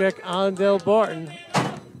 Cross check on Delbarton.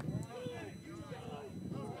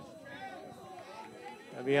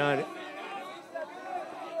 I'll be on it.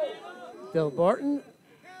 Delbarton.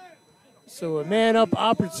 So a man-up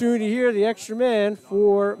opportunity here, the extra man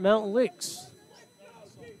for Mountain Lakes.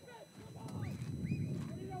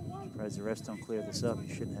 Surprised the refs don't clear this up.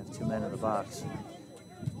 You shouldn't have two men in the box.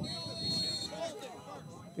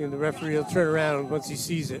 And the referee will turn around once he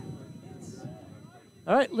sees it.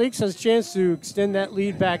 All right, Lakes has a chance to extend that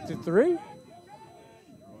lead back to 3.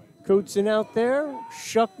 Coates in out there,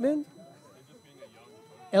 Shuckman,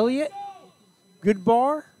 Elliott,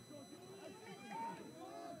 Goodbar.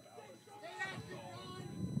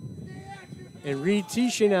 And Reed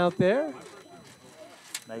Tishin out there.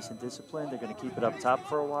 Nice and disciplined. They're going to keep it up top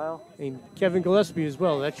for a while. And Kevin Gillespie as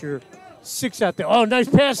well. That's your 6 out there. Oh, nice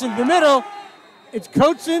pass in the middle. It's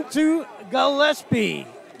Coates into Gillespie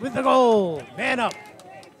with the goal. Man up.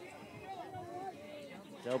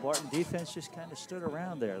 Delbarton defense just kind of stood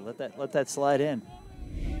around there. Let that slide in.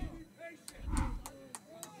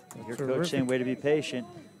 Your coach saying, way to be patient.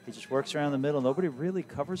 He just works around the middle. Nobody really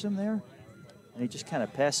covers him there. And he just kind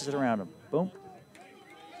of passes it around him. Boom.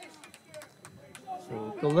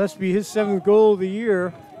 So Gillespie, his 7th goal of the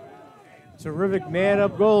year. Terrific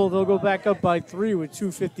man-up goal. They'll go back up by 3 with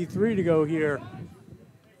 2:53 to go here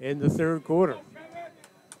in the 3rd quarter.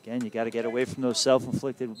 Again, you got to get away from those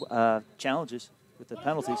self-inflicted challenges with the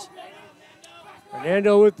penalties.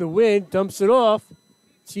 Fernando with the win, dumps it off.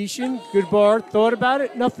 Tishin, Goodbar, thought about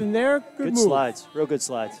it, nothing there. Good move. Slides, real good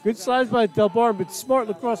slides. Good slides by Delbarton, but smart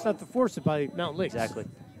lacrosse not to force it by Mountain Lakes. Exactly.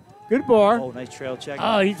 Goodbar. Oh, nice trail check.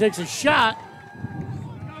 Oh, he takes a shot.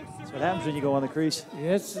 That's what happens when you go on the crease.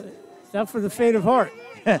 Yes, it's not for the faint of heart.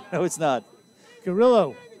 No, it's not.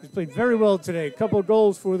 Carrillo has played very well today. A couple of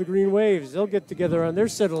goals for the Green Waves. They'll get together on their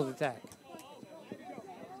settled attack.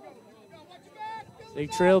 They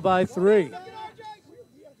trail by 3.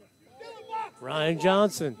 Ryan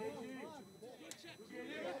Johnson.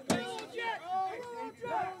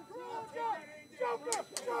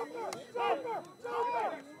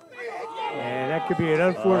 And that could be an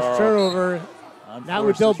unforced turnover. Not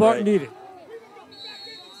what Delbarton needed.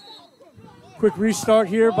 Quick restart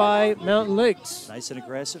here by Mountain Lakes. Nice and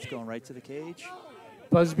aggressive, going right to the cage.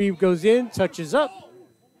 Busby goes in, touches up.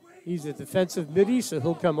 He's a defensive middie, so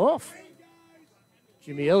he'll come off.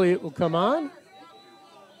 Jimmy Elliott will come on.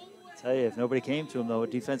 Tell you, if nobody came to him, though, a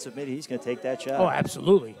defensive mid, he's going to take that shot. Oh,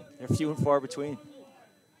 absolutely. They're few and far between.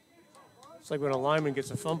 It's like when a lineman gets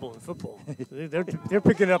a fumble in football. they're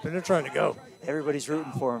picking it up and they're trying to go. Everybody's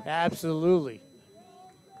rooting for him. Absolutely.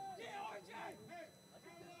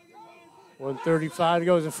 1:35 to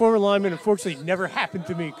go. As a former lineman, unfortunately, it never happened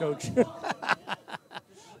to me, Coach. You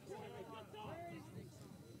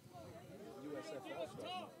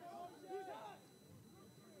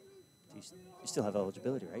still have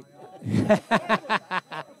eligibility, right?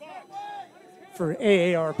 For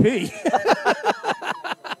AARP.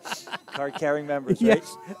 Card-carrying members, right?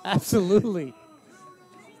 Yes, absolutely.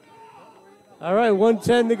 All right,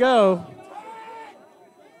 1:10 to go.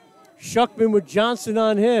 Shuckman with Johnson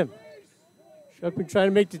on him. Shuckman trying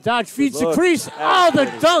to make the dodge, feeds the crease. Oh, the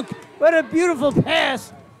dunk. What a beautiful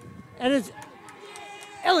pass. And it's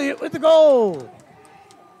Elliott with the goal.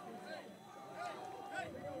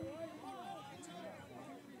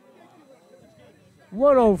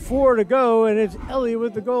 .104 to go, and it's Elliott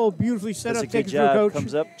with the goal. Beautifully set Does up. a good job.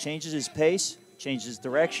 Comes up, changes his pace, changes his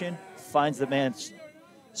direction, finds the man. As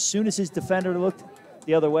soon as his defender looked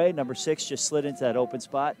the other way, number 6 just slid into that open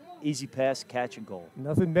spot. Easy pass, catch, and goal.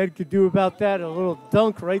 Nothing Med could do about that. A little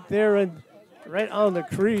dunk right there and right on the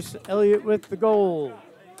crease. Elliott with the goal.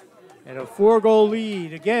 And a 4-goal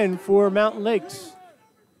lead again for Mountain Lakes.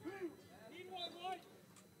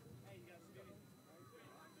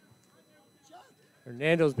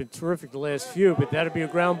 Hernando's been terrific the last few, but that'll be a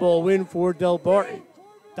ground ball win for Delbarton.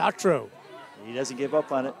 Datro. He doesn't give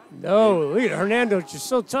up on it. No, look at Hernando, just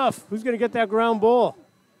so tough. Who's going to get that ground ball?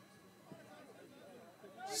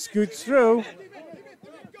 Scoots through.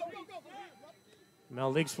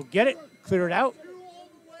 Mountain Lakes will get it, clear it out.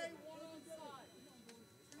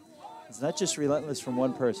 It's not just relentless from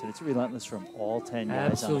one person. It's relentless from all 10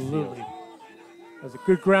 guys on the field. Absolutely. That's a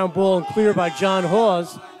good ground ball and clear by John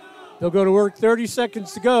Hawes. They'll go to work, 30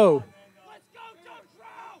 seconds to go.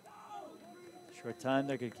 Short time,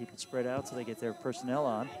 they're going to keep it spread out so they get their personnel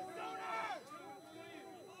on.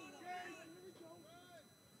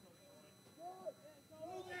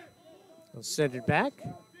 They'll send it back.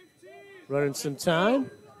 Running some time.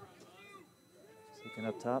 Looking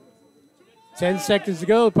up top. 10 seconds to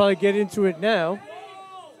go. They'll probably get into it now.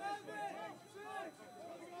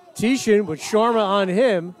 Tishin with Sharma on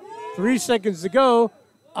him. 3 seconds to go.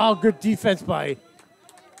 Oh, good defense by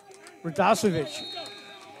Radosevich.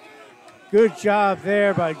 Good job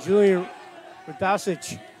there by Julian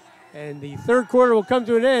Radosevich. And the third quarter will come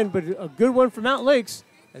to an end, but a good one for Mountain Lakes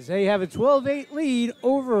as they have a 12-8 lead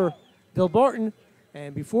over Delbarton.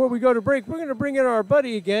 And before we go to break, we're going to bring in our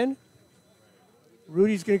buddy again.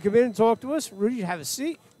 Rudy's going to come in and talk to us. Rudy, have a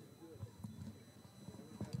seat.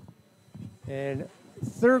 And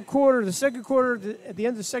third quarter, the second quarter, at the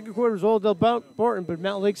end of the second quarter was all Delbarton, but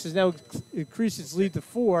Mountain Lakes has now increased its lead to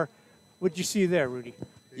 4. What did you see there, Rudy?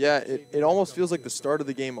 Yeah, it almost feels like the start of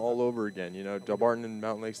the game all over again. You know, Delbarton and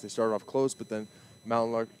Mountain Lakes, they started off close, but then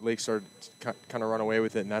Mountain Lakes started to kind of run away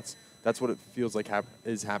with it, and that's what it feels like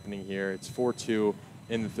is happening here. It's 4-2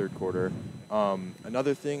 in the third quarter.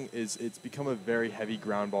 Another thing is it's become a very heavy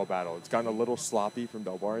ground ball battle. It's gotten a little sloppy from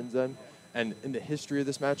Delbarton's end, and in the history of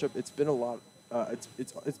this matchup, it's been a lot.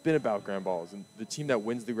 It's been about ground balls, and the team that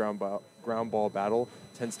wins the ground ball battle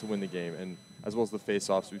tends to win the game. And as well as the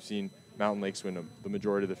face-offs, we've seen Mountain Lakes win the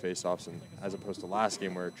majority of the face-offs, and as opposed to last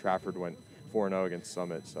game where Trafford went 4-0 against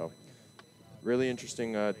Summit. So really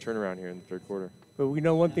interesting turnaround here in the third quarter. But we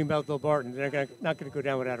know one thing about Delbarton. They're not going to go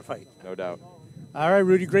down without a fight. No doubt. All right,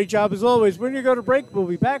 Rudy, great job as always. We're going to go to break. We'll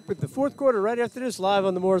be back with the fourth quarter right after this, live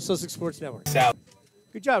on the Morris Sussex Sports Network. South.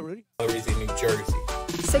 Good job, Rudy. In New Jersey.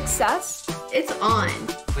 Success, it's on.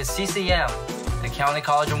 With CCM, the County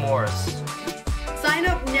College of Morris. Sign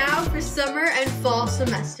up now for summer and fall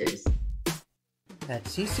semesters. At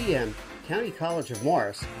CCM, County College of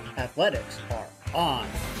Morris, athletics are on.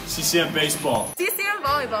 CCM baseball. CCM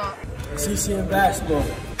volleyball. CCM basketball.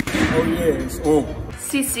 Oh yeah, it's on.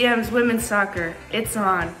 CCM's women's soccer, it's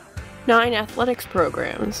on. 9 athletics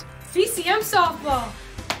programs. CCM softball,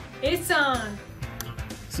 it's on.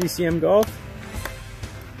 CCM golf,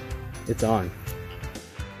 it's on.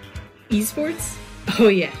 Esports? Oh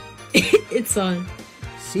yeah, it's on.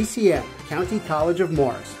 CCM, County College of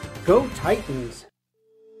Morris. Go Titans!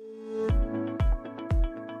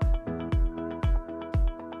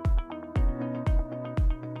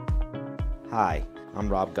 Hi, I'm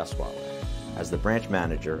Rob Gusweiler. As the branch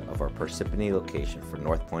manager of our Parsippany location for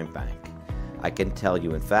North Point Bank, I can tell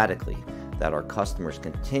you emphatically that our customers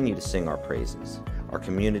continue to sing our praises. Our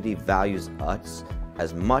community values us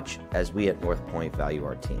as much as we at North Point value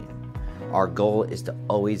our team. Our goal is to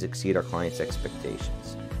always exceed our clients'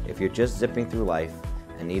 expectations. If you're just zipping through life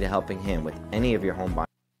and need a helping hand with any of your home buying.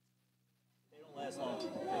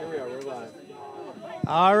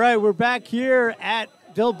 All right, we're back here at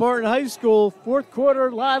Delbarton High School, fourth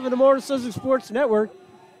quarter, live on the Morris Sussex Sports Network.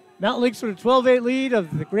 Mountain Lakes with a 12-8 lead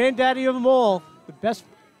of the granddaddy of them all. The best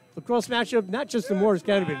lacrosse matchup, not just in Morris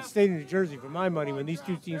County, but in the state of New Jersey, for my money, when these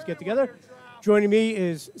two teams get together. Joining me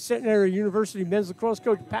is Centenary University men's lacrosse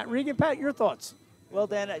coach Pat Regan. Pat, your thoughts? Well,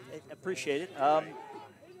 Dan, I appreciate it.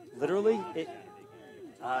 Literally,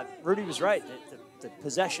 Rudy was right. The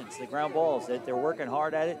possessions, the ground balls, they're working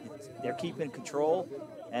hard at it. They're keeping control.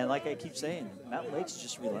 And like I keep saying, Mountain Lakes is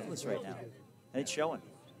just relentless right now. And it's showing.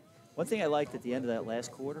 One thing I liked at the end of that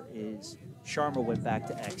last quarter is Sharma went back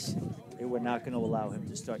to X. They were not going to allow him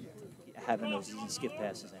to start having those easy skip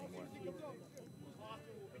passes anymore.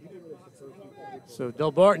 So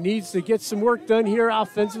Delbarton needs to get some work done here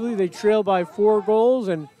offensively. They trail by 4 goals,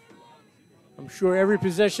 and I'm sure every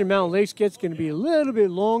possession Mountain Lakes gets going to be a little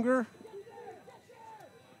bit longer.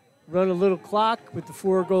 Run a little clock with the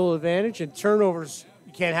 4-goal advantage, and turnovers,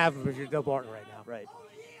 you can't have them if you're Delbarton right now. Right.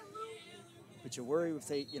 But you worry if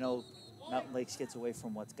they, Mountain Lakes gets away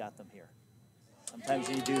from what's got them here. Sometimes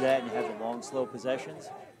when you do that and you have the long, slow possessions,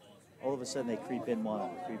 all of a sudden they creep in 1,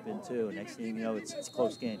 creep in 2. Next thing you know, it's a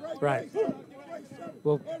close game. Right.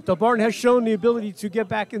 Well, Delbarton has shown the ability to get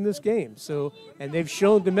back in this game, and they've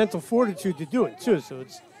shown the mental fortitude to do it, too. So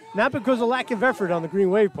it's not because of lack of effort on the Green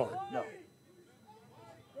Wave part. No.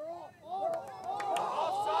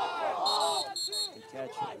 Good catch.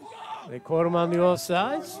 They caught him on the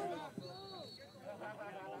offsides.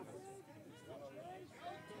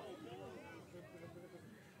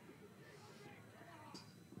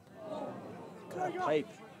 Pipe.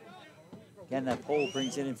 Again, that pole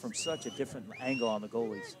brings it in from such a different angle on the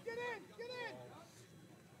goalies.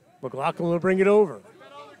 McLaughlin will bring it over.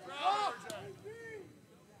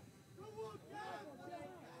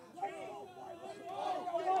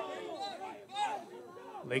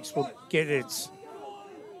 Lakes will get its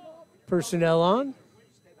personnel on.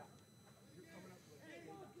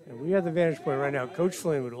 And we have the vantage point right now. Coach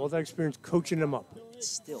Flynn with all that experience coaching them up.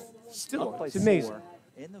 Still, it's amazing.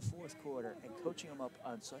 In the 4th quarter and coaching him up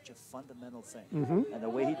on such a fundamental thing. Mm-hmm. And the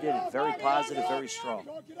way he did it, very positive, very strong.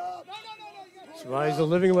 That's why he's a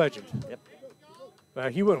living legend. Yep.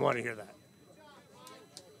 But he wouldn't want to hear that.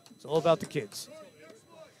 It's all about the kids.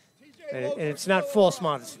 And it's not false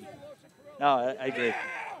modesty. No, I agree.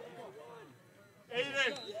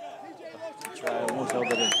 Try almost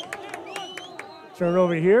over there. Turn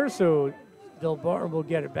over here, so Delbarton will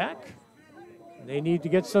get it back. They need to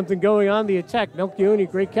get something going on the attack. Melchioni,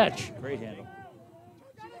 great catch. Great handle.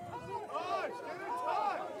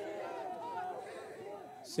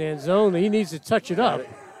 Sanzone, he needs to touch it up.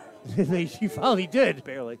 He finally did.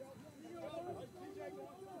 Barely.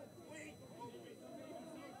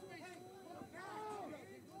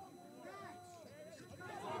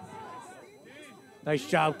 Nice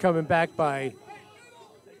job coming back by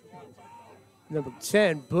number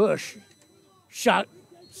 10, Bush. Shot,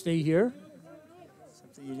 stay here.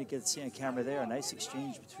 You didn't get to see on camera there. A nice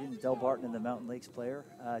exchange between Delbarton and the Mountain Lakes player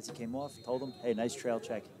as he came off. Told him, hey, nice trail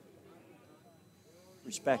check.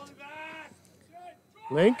 Respect.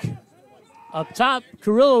 Link up top.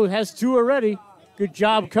 Carrillo has 2 already. Good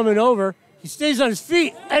job coming over. He stays on his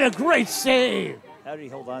feet, and a great save. How did he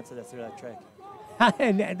hold on to that through that track?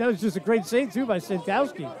 And that was just a great save, too, by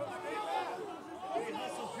Sentowski.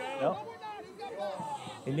 No.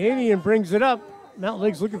 And Nanian brings it up. Mountain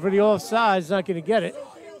Lakes looking for the offside. Not going to get it.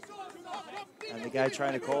 And the guy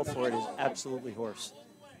trying to call for it is absolutely hoarse.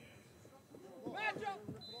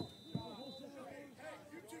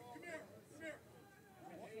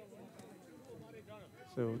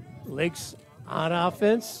 So Lakes on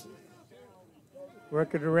offense.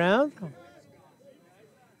 Working around.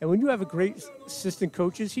 And when you have a great assistant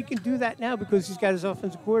coaches, he can do that now because he's got his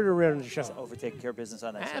offensive coordinator around the show. Overtaking care of business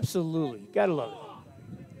on that side. Absolutely. Got to love it.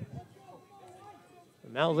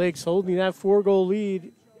 Mountain Lakes holding that 4-goal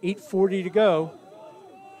lead, 8:40 to go.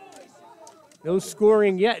 No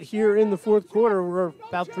scoring yet here in the 4th quarter. We're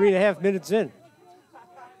about 3.5 minutes in.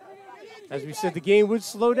 As we said, the game would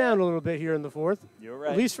slow down a little bit here in the 4th. You're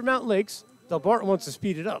right. At least for Mountain Lakes. Delbarton wants to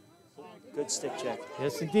speed it up. Good stick check.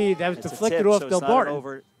 Yes, indeed. That was it's deflected tip, off so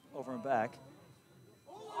Delbarton. Over and back.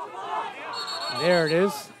 There it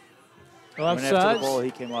is. Went after the Offsides. ball,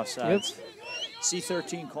 he came off sides. Yep.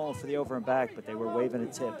 C13 calling for the over and back, but they were waving a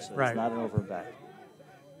tip, so Right. it's not an over and back.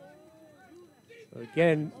 So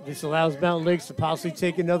again, this allows Mountain Lakes to possibly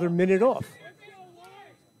take another minute off.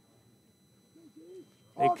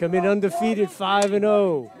 They come in undefeated,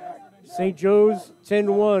 5-0. St. Joe's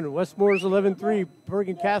 10-1. Westmore's 11-3.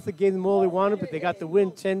 Bergen Catholic gave them all they wanted, but they got the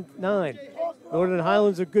win 10-9. Northern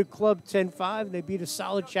Highlands a good club 10-5, and they beat a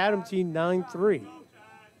solid Chatham team 9-3.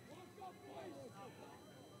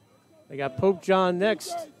 They got Pope John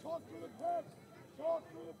next.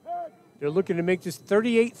 They're looking to make this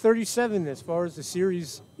 38-37 as far as the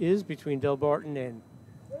series is between Delbarton and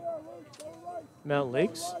Mountain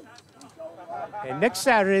Lakes. And next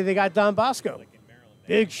Saturday, they got Don Bosco.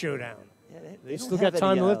 Big showdown. Yeah, they still got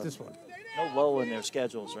time to lift this one. No lull in their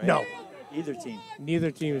schedules, right? No. Either team.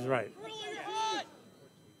 Neither team is right.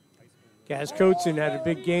 Kaz Coates had a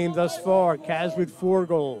big game thus far. Kaz with 4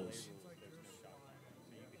 goals.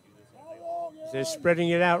 They're spreading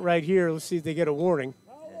it out right here. Let's see if they get a warning.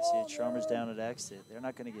 Yeah, see it. Sharmer's down at X. They're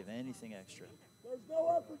not going to give anything extra.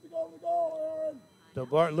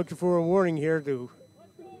 Delbarton looking for a warning here to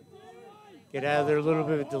get out of there a little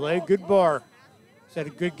bit of a delay. Good bar. He's had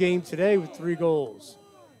a good game today with 3 goals.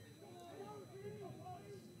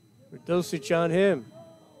 Dosich on him.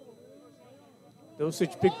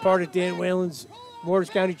 Dosich, big part of Dan Whalen's Morris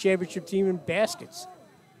County Championship team in baskets.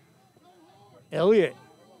 Elliott.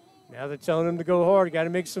 Now they're telling him to go hard. Got to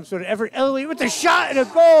make some sort of effort. Elliott with the shot and a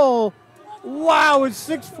goal. Wow, with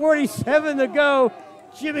 6:47 to go.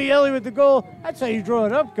 Jimmy Elliott with the goal. That's how you draw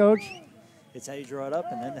it up, Coach. It's how you draw it up,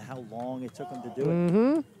 and then how long it took him to do it.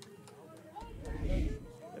 Mm-hmm.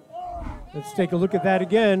 Let's take a look at that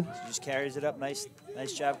again. He just carries it up. Nice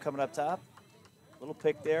job coming up top. Little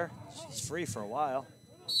pick there. He's free for a while.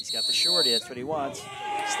 He's got the shorty. That's what he wants.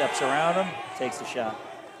 Steps around him, takes the shot.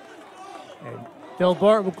 And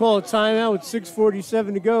Delbarton will call a timeout with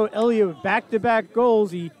 6:47 to go. Elliott with back-to-back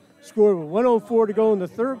goals. He scored with 1:04 to go in the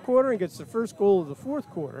third quarter and gets the first goal of the fourth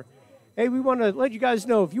quarter. Hey, we want to let you guys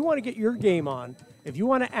know, if you want to get your game on, if you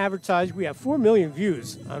want to advertise, we have 4 million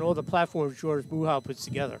views on all the platforms George Muhal puts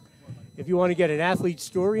together. If you want to get an athlete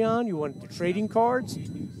story on, you want the trading cards,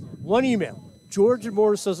 one email,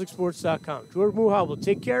 george@morrissussexsports.com. George Muhal will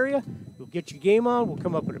take care of you. We'll get your game on. We'll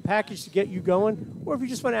come up with a package to get you going. Or if you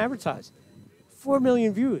just want to advertise, 4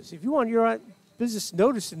 million views. If you want your business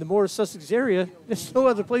noticed in the Morris Sussex area, there's no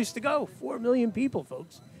other place to go. 4 million people,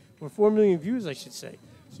 folks. Or 4 million views, I should say.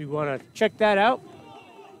 So you want to check that out.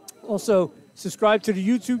 Also, subscribe to the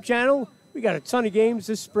YouTube channel. We got a ton of games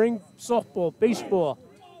this spring. Softball, baseball,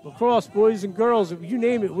 lacrosse, boys and girls. You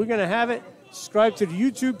name it, we're going to have it. Subscribe to the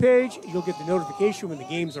YouTube page. You'll get the notification when the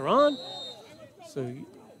games are on. So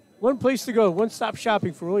one place to go, one-stop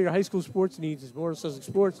shopping for all your high school sports needs is Morris Sussex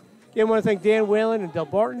Sports. Again, I want to thank Dan Whalen and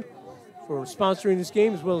Delbarton for sponsoring this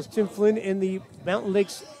game, as well as Tim Flynn and the Mountain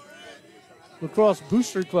Lakes Lacrosse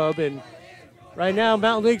Booster Club. And right now,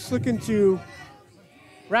 Mountain Lakes looking to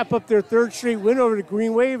wrap up their 3rd straight win over the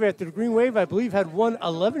Green Wave after the Green Wave, I believe, had won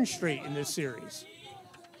 11 straight in this series.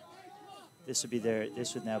 This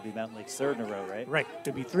would now be Mountain Lake's 3rd in a row, right? Right.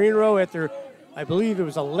 It'd be 3 in a row after, I believe it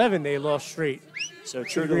was 11 they lost straight. So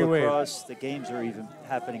true to lacrosse, the games are even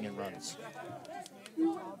happening in runs.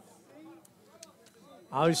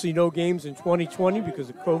 Obviously no games in 2020 because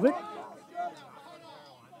of COVID.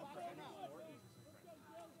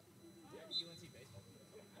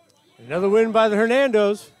 Another win by the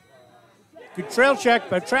Hernandos. Good trail check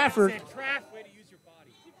by Trafford.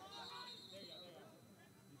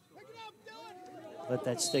 Let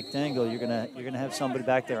that stick dangle. You're gonna have somebody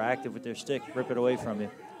back there active with their stick, rip it away from you.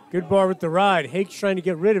 Good bar with the ride. Hake's trying to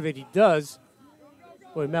get rid of it. He does.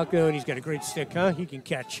 Boy, Malcone's got a great stick, huh? He can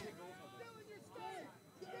catch.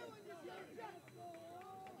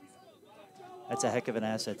 That's a heck of an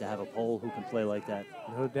asset to have a pole who can play like that.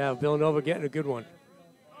 No doubt. Villanova getting a good one.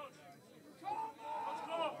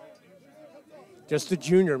 Just a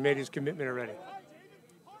junior made his commitment already.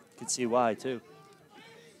 Can see why, too.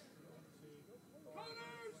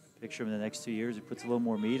 Picture him in the next 2 years. He puts a little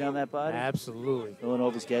more meat on that body. Absolutely.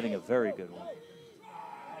 Villanova's getting a very good one.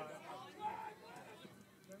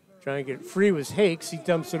 Trying to get free was Hakes. He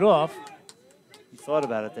dumps it off. He thought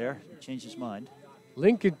about it there. He changed his mind.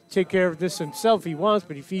 Link could take care of this himself if he wants,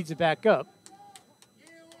 but he feeds it back up.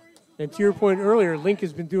 And to your point earlier, Link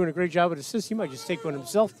has been doing a great job with assists. He might just take one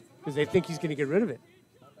himself because they think he's going to get rid of it.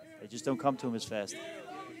 They just don't come to him as fast.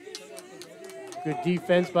 Good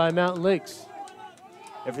defense by Mountain Lakes.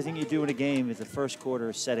 Everything you do in a game is the first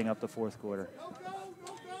quarter is setting up the fourth quarter.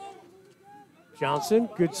 Johnson,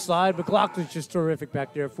 good slide. McLaughlin's just terrific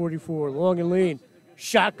back there. 44, long and lean.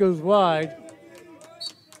 Shot goes wide.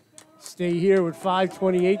 Stay here with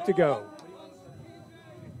 5:28 to go.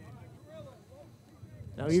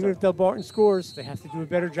 Now, even if Delbarton scores, they have to do a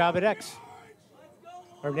better job at X.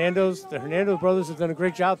 The Hernando brothers have done a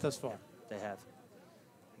great job thus far. They have.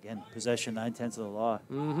 Again, possession, 9/10 of the law.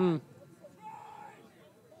 Mm-hmm.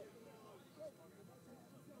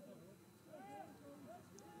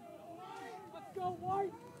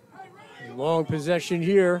 Long possession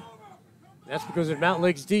here. That's because of Mountain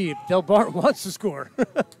Lake's D. Delbarton wants to score.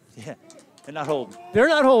 Yeah, they're not holding. They're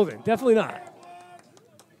not holding. Definitely not.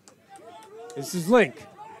 This is Link.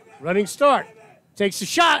 Running start. Takes a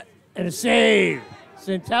shot and a save.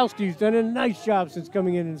 Santowski's done a nice job since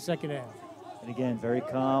coming in the second half. And again, very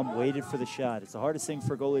calm, waited for the shot. It's the hardest thing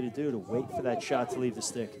for a goalie to do, to wait for that shot to leave the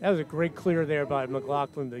stick. That was a great clear there by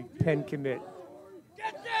McLaughlin, the pen commit.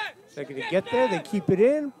 Second to get there, they keep it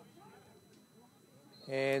in.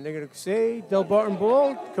 And they're going to say Delbarton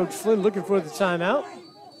ball. Coach Flynn looking for the timeout.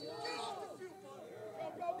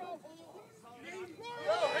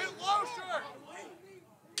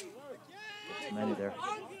 Too many there.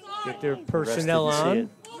 Get their personnel on.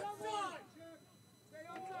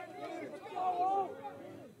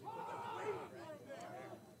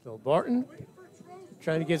 Delbarton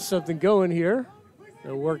trying to get something going here.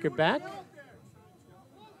 They'll work it back.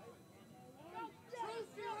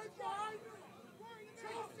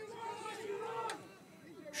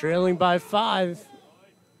 Trailing by 5.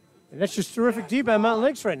 And that's just terrific D by Mountain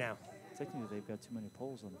Lakes right now. Technically, they've got too many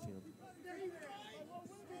poles on the field.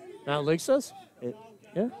 Mountain Lakes does?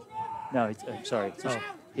 Yeah? No, I'm sorry.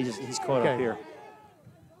 He's caught up here.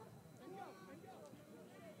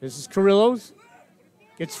 This is Carrillo's.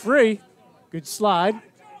 Gets free. Good slide.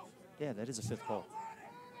 Yeah, that is a 5th pole.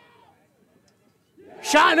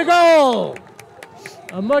 Shot and a goal!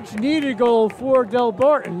 A much-needed goal for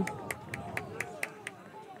Delbarton.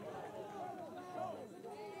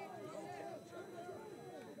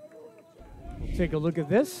 We'll take a look at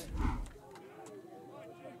this.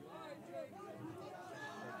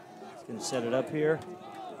 He's going to set it up here.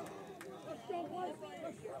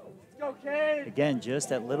 Again, just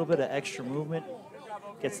that little bit of extra movement.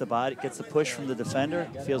 Gets the body, gets the push from the defender,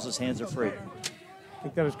 feels his hands are free. I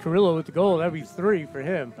think that was Carrillo with the goal. That would be 3 for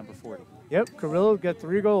him. Number 40. Yep, Carrillo got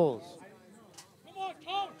 3 goals.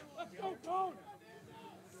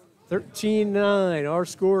 13-9, our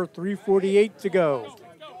score, 3:48 to go.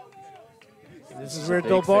 And this is where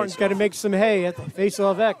Delbarton's got to make some hay at the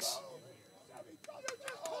face-off X.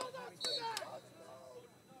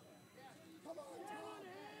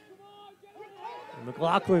 And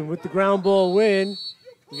McLaughlin with the ground ball win.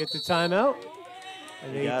 We get the timeout.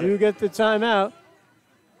 And they do get the timeout.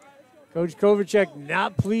 Coach Kovacek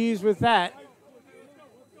not pleased with that.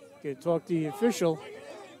 Gonna talk to the official.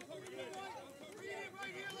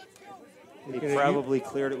 He probably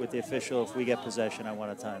cleared it with the official. If we get possession, I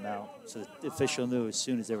want a timeout. So the official knew as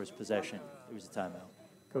soon as there was possession, it was a timeout.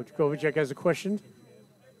 Coach Kovacek has a question.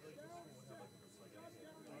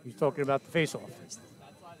 He's talking about the face-off.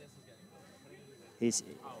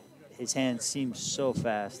 His hand seems so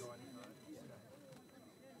fast.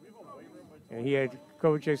 And he had,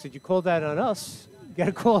 Kovacek said, you called that on us. You got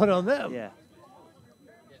to call it on them. Yeah.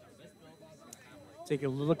 Take a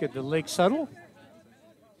look at the Lake Shuttle.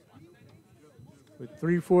 With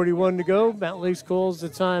 3:41 to go, Mountain Lakes calls the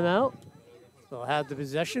timeout. They'll have the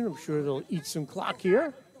possession. I'm sure they'll eat some clock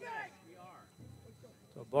here.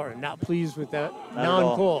 So Barton not pleased with that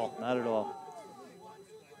non-call. Not at all.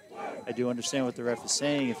 I do understand what the ref is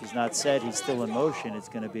saying. If he's not set, he's still in motion. It's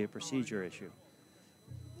going to be a procedure issue.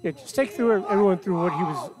 Yeah, just take everyone through what he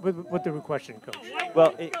was, what they were questioning, Coach.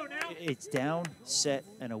 Well, it's down, set,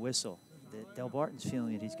 and a whistle. Delbarton's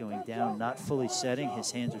feeling that he's going down, not fully setting.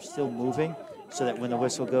 His hands are still moving, so that when the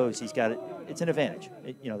whistle goes, he's got it. It's an advantage.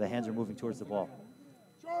 The hands are moving towards the ball.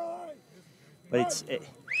 But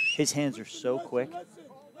his hands are so quick.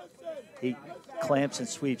 He clamps and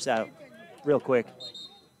sweeps out real quick.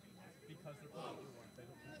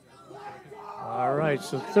 All right,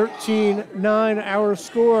 so 13-9 our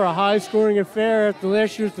score, a high-scoring affair after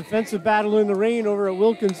last year's defensive battle in the rain over at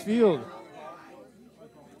Wilkins Field.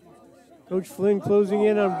 Coach Flynn closing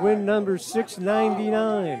in on win number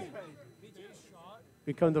 699.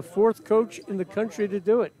 Become the 4th coach in the country to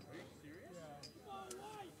do it.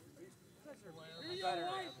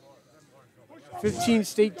 $15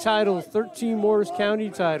 state titles, 13 Morris County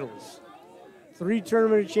titles, 3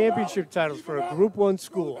 tournament championship titles for a Group 1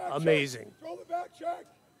 school. Amazing.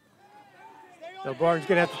 Now Barton's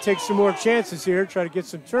going to have to take some more chances here, try to get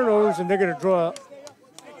some turnovers, and they're going to draw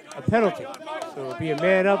a penalty. So it'll be a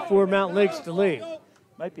man up for Mountain Lakes to lead.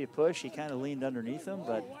 Might be a push. He kind of leaned underneath him,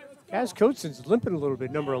 but Kaz Coatson's limping a little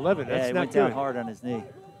bit, number 11. That's he not went good. down hard on his knee.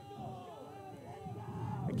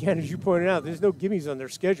 Again, as you pointed out, there's no gimmies on their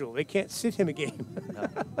schedule. They can't sit him a game. No.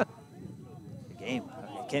 A game.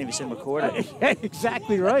 You can't even sit him a quarter. Yeah,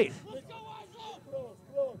 exactly right.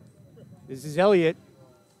 This is Elliott.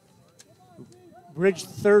 Bridged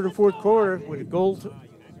the 3rd and 4th quarter with a goal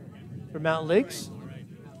for Mountain Lakes.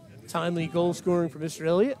 Timely goal scoring for Mr.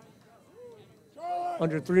 Elliott.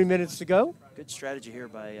 Under 3 minutes to go. Good strategy here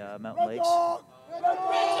by Mountain Lakes.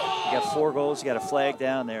 You got 4 goals. You got a flag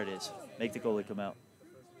down. There it is. Make the goalie come out.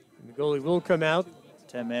 And the goalie will come out.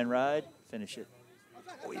 10-man ride. Finish it.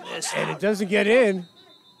 Oh, he missed. And it doesn't get in.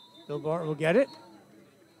 Delbarton will get it.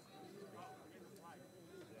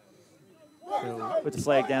 So with the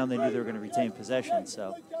flag down, they knew they were going to retain possession.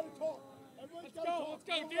 So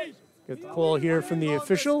get the call here from the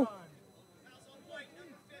official.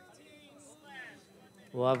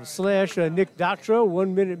 We'll have a slash, Nick Datro,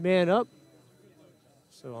 1 minute man up.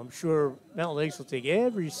 So I'm sure Mountain Lakes will take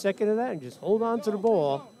every second of that and just hold on to the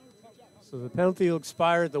ball. So the penalty will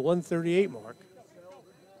expire at the 1:38 mark.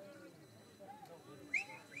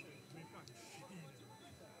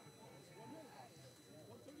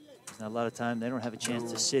 There's Now, a lot of time, they don't have a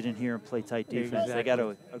chance to sit in here and play tight defense. Exactly. They got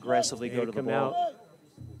to aggressively go to the ball.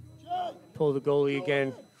 Out, pull the goalie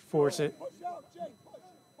again, force it.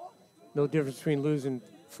 No difference between losing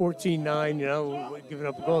 14-9, you know, giving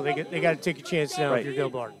up a goal. They got to take a chance now if you're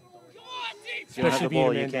Delbarton. If you don't have the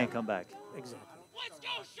ball, you can't come back. Exactly. Let's go,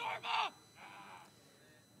 Sharma!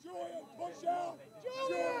 Julian, push out!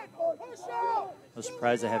 Julian, push out! I'm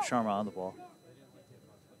surprised they have Sharma on the ball.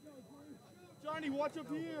 Johnny, watch up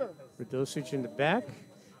here. Radosic in the back.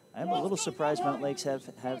 I'm a little surprised Mount Lakes have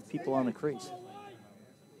people on the crease.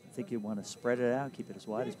 I think you want to spread it out, keep it as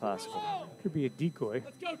wide as possible. Could be a decoy.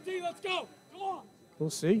 Let's go, D, let's go. Come on. We'll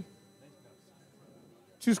see.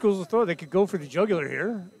 Two schools of thought. They could go for the jugular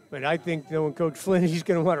here, but I think knowing Coach Flynn, he's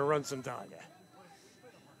going to want to run some time. Yeah.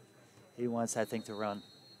 He wants that thing to run.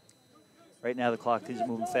 Right now, the clock isn't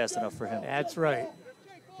moving fast enough for him. That's right.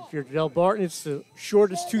 If you're Delbarton, it's the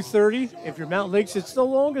shortest 2:30. If you're Mount Lakes, it's the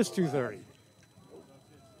longest 2:30.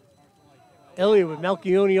 Elliott with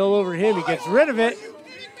Malchione all over him. He gets rid of it.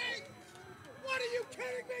 What are you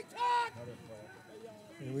kidding me, Todd?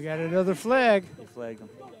 And we got another flag. They flagged him.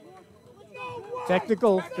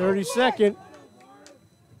 Technical, 32nd.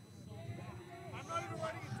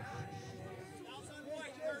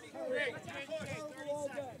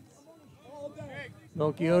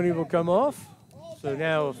 Malchione will come off. So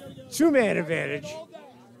now a two-man advantage.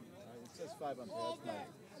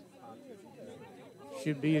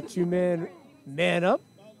 Should be a two-man man up.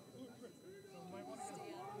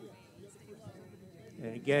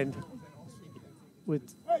 And again,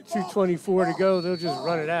 with 2:24 to go, they'll just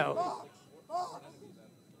run it out.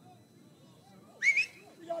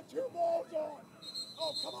 We got two balls on.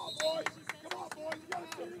 Oh, come on, boys. Come on, boys. You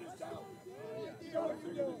got to figure this out. You got to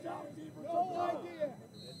figure this out. No idea.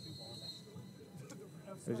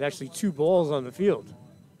 There's actually two balls on the field.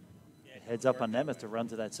 Heads up on Nemeth to run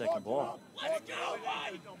to that second ball. Let it go,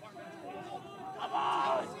 Mike. Come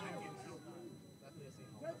on.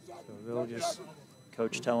 So they'll just...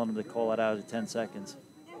 Coach telling him to call it out at 10 seconds.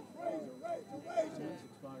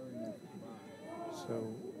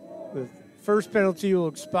 So the first penalty will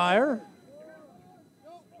expire.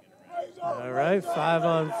 All right,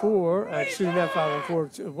 5-on-4. Actually, not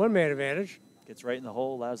 5-on-4. One-man advantage. Gets right in the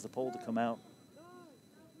hole, allows the pole to come out.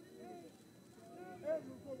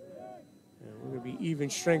 And we're going to be even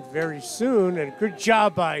strength very soon. And good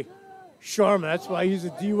job by Sharma. That's why he's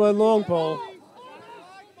a D1 long pole.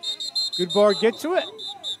 Good bar, get to it.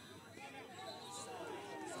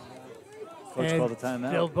 Coach called the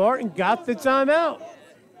timeout. Delbarton got the timeout.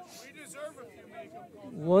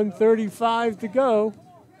 1:35 to go.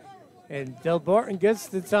 And Delbarton gets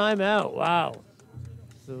the timeout. Wow.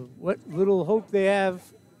 So what little hope they have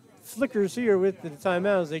flickers here with the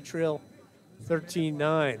timeout as they trail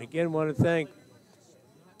 13-9. Again, want to thank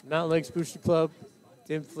Mountain Lakes Booster Club,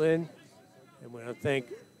 Tim Flynn, and we want to thank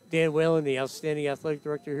Dan Whalen, the outstanding athletic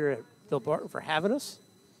director here at Delbarton, for having us.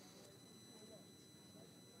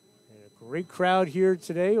 And a great crowd here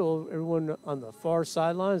today. Everyone on the far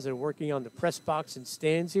sidelines, they're working on the press box and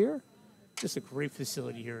stands here. Just a great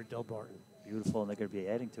facility here at Delbarton. Beautiful, and they're going to be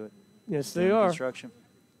adding to it. Yes, they are. Construction.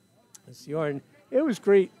 Yes, they are. And it was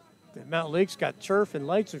great that Mountain Lakes got turf and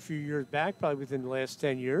lights a few years back, probably within the last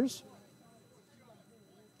 10 years.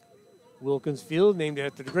 Wilkins Field, named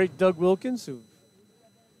after the great Doug Wilkins, who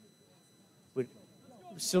would,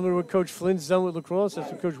 similar to what Coach Flynn's done with lacrosse.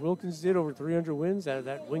 That's what Coach Wilkins did, over 300 wins out of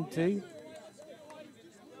that wing tee.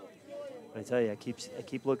 I tell you, I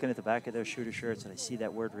keep looking at the back of their shooter shirts, and I see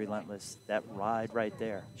that word relentless, that ride right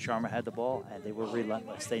there. Sharma had the ball, and they were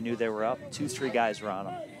relentless. They knew they were up. 2-3 guys were on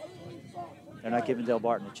them. They're not giving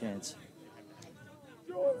Delbarton a chance.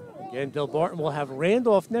 Again, Delbarton will have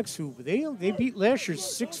Randolph next, who they beat last year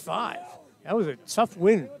 6-5. That was a tough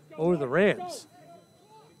win over the Rams.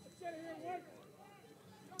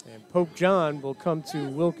 And Pope John will come to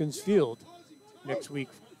Wilkins Field next week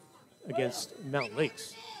against Mountain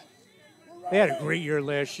Lakes. They had a great year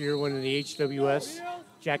last year, winning the HWS.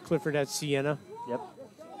 Jack Clifford at Siena. Yep.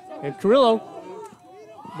 And Carrillo,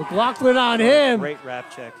 McLaughlin on him. Great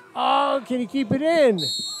wrap check. Oh, can he keep it in?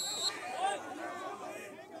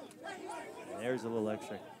 There's a little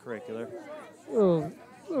extracurricular. A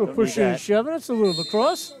little pushing and shoving. That's a little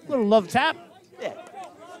lacrosse. A little love tap. Yeah.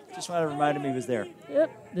 Just wanted to remind him he was there.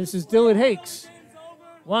 Yep. This is Dylan Hakes.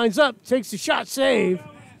 Winds up, takes the shot, save.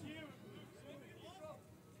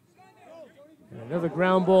 And another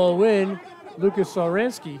ground ball win. Lucas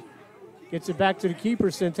Sorensky gets it back to the keeper,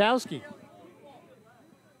 Sentowski.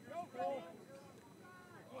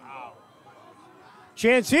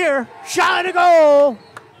 Chance here. Shot and a goal.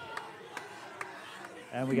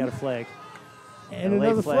 And we got a flag. And a late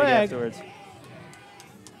another flag. afterwards.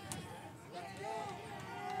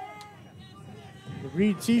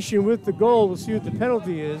 Reed Tishan with the goal. We'll see what the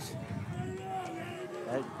penalty is.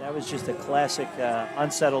 That was just a classic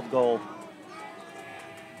unsettled goal.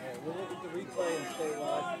 We'll look at the replay and stay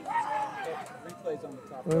live. Replay's on the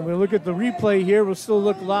top. When we look at the replay here, we'll still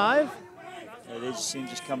look live. They just seem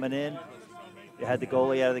just coming in. You had the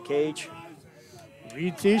goalie out of the cage.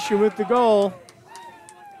 Reed Tishan with the goal.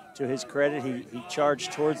 To his credit, he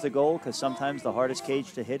charged towards the goal because sometimes the hardest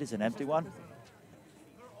cage to hit is an empty one.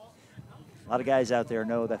 A lot of guys out there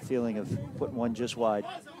know that feeling of putting one just wide.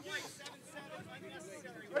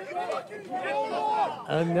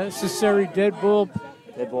 Unnecessary dead ball.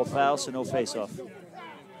 Dead ball foul, so no face-off.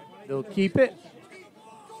 They'll keep it.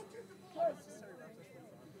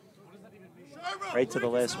 Right to the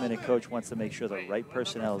last minute, coach wants to make sure the right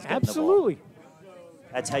personnel is getting Absolutely. the ball.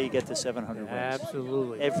 That's how you get to 700 wins.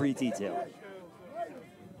 Absolutely. Every detail.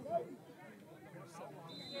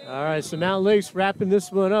 All right, so Mountain Lakes wrapping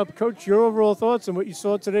this one up. Coach, your overall thoughts on what you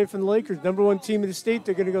saw today from the Lakers? #1 team in the state.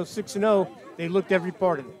 They're going to go 6-0. They looked every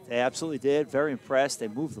part of it. They absolutely did. Very impressed. They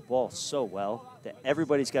moved the ball so well that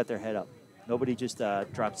everybody's got their head up. Nobody just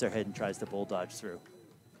drops their head and tries to bull dodge through.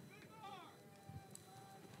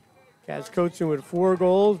 Cats coaching with 4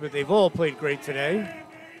 goals, but they've all played great today.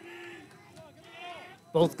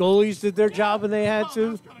 Both goalies did their job when they had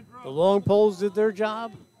to. The long poles did their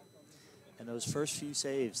job. And those first few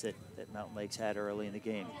saves that Mountain Lakes had early in the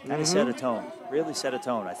game kind of set a tone, really set a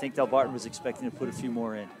tone. I think Delbarton was expecting to put a few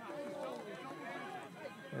more in.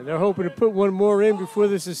 And they're hoping to put one more in before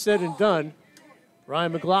this is said and done.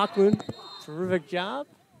 Ryan McLaughlin, terrific job.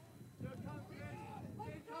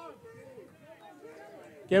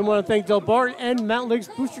 Again, I want to thank Delbarton and Mountain Lakes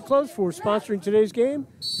Booster Clubs for sponsoring today's game.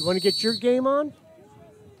 If you want to get your game on,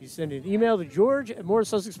 you send an email to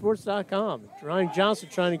george@morrissussexsports.com. Ryan Johnson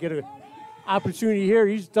trying to get an opportunity here.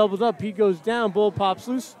 He's doubled up. He goes down. Ball pops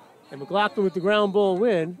loose. And McLaughlin with the ground ball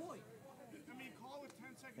win.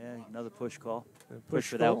 Yeah, another push call.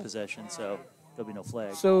 Push without call. possession, so there'll be no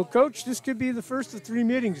flag. So, Coach, this could be the first of 3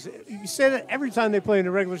 meetings. You say that every time they play in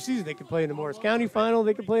the regular season. They could play in the Morris County final.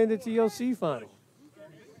 They could play in the TLC final.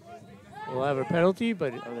 We'll have a penalty,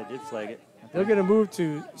 but oh, they did flag it. They're going to move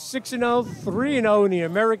to 6-0, 3-0 in the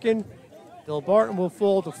American. Delbarton will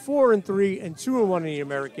fall to 4-3 and 2-1 in the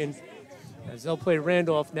American, as they'll play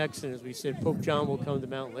Randolph next. And as we said, Pope John will come to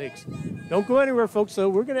Mountain Lakes. Don't go anywhere, folks. So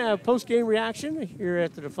we're going to have post-game reaction here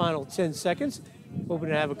after the final 10 seconds. Hoping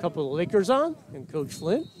to have a couple of Lakers on and Coach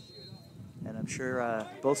Flynn. And I'm sure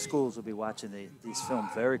both schools will be watching these films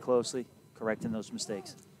very closely, correcting those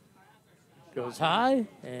mistakes. Goes high,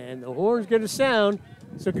 and the horn's going to sound.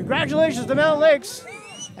 So congratulations to Mountain Lakes,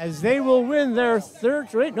 as they will win their third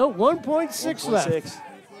straight. No, 1.6 left.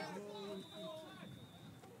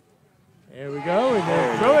 There we go, and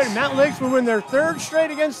they'll throw it. Mountain Lakes will win their third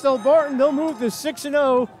straight against Delbarton. They'll move to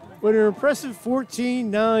 6-0 with an impressive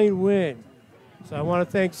 14-9 win. So I want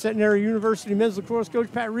to thank Centenary University men's lacrosse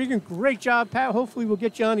coach Pat Regan. Great job, Pat. Hopefully we'll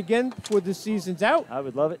get you on again before this season's out. I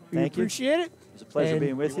would love it. Thank you. Appreciate it. It was a pleasure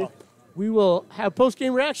being with you. We will have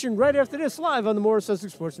post-game reaction right after this live on the Morris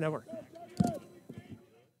Sussex Sports Network.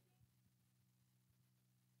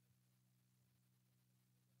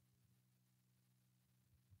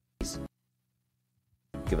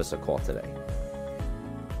 Give us a call today.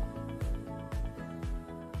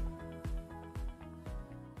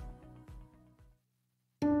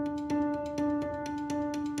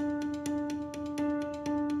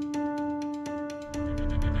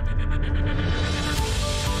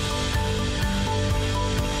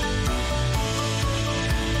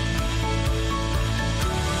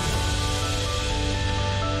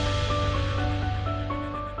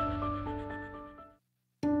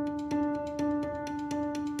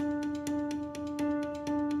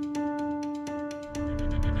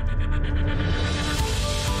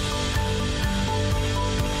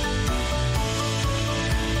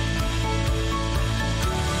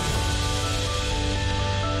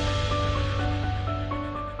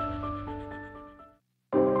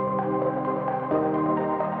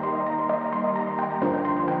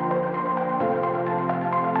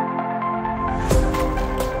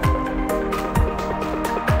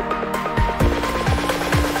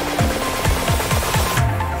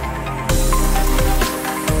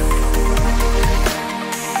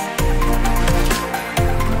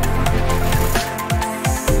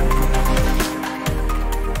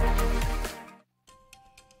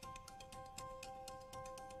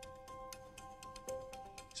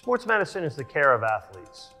 Sports medicine is the care of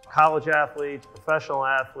athletes, college athletes, professional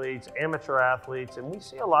athletes, amateur athletes, and we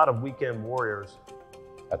see a lot of weekend warriors.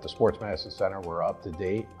 At the Sports Medicine Center, we're up to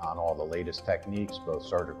date on all the latest techniques, both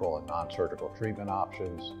surgical and non-surgical treatment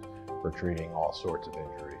options for treating all sorts of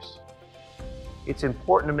injuries. It's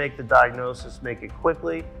important to make the diagnosis, make it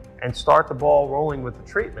quickly, and start the ball rolling with the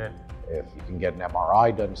treatment. If you can get an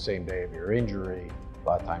MRI done the same day of your injury, a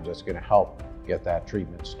lot of times that's going to help get that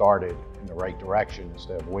treatment started in the right direction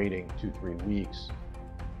instead of waiting 2-3 weeks.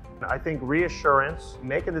 I think reassurance,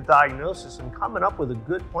 making the diagnosis, and coming up with a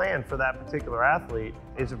good plan for that particular athlete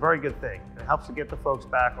is a very good thing. It helps to get the folks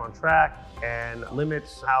back on track and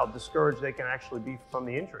limits how discouraged they can actually be from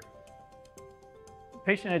the injury.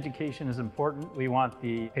 Patient education is important. We want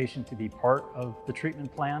the patient to be part of the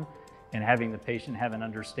treatment plan, and having the patient have an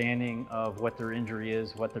understanding of what their injury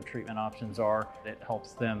is, what their treatment options are, it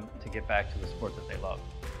helps them to get back to the sport that they love.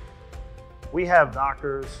 We have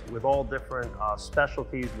doctors with all different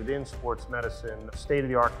specialties within sports medicine,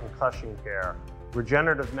 state-of-the-art concussion care,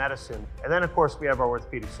 regenerative medicine, and then of course we have our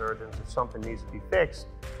orthopedic surgeons. If something needs to be fixed,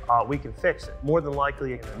 we can fix it, more than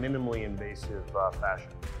likely in a minimally invasive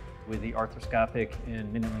fashion. With the arthroscopic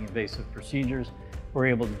and minimally invasive procedures, we're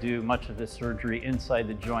able to do much of this surgery inside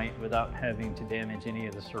the joint without having to damage any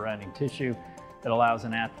of the surrounding tissue. That allows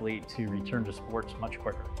an athlete to return to sports much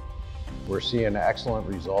quicker. We're seeing excellent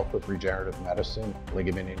results with regenerative medicine.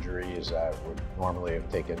 Ligament injuries that would normally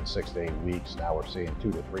have taken 6 to 8 weeks, now we're seeing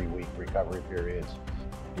 2 to 3 week recovery periods.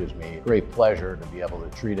 It gives me great pleasure to be able to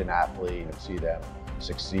treat an athlete and see them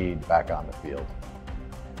succeed back on the field.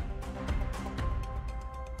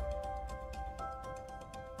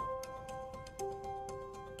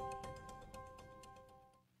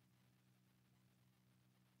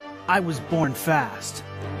 I was born fast.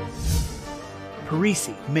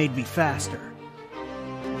 Parisi made me faster.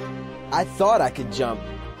 I thought I could jump.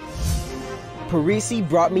 Parisi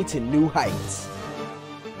brought me to new heights.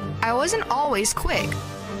 I wasn't always quick.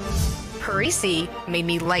 Parisi made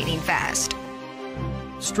me lightning fast.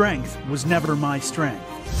 Strength was never my strength.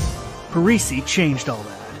 Parisi changed all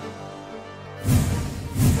that.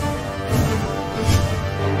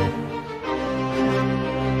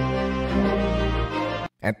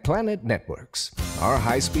 At Planet Networks, our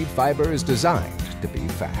high-speed fiber is designed to be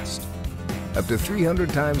fast. Up to 300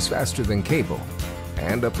 times faster than cable,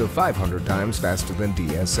 and up to 500 times faster than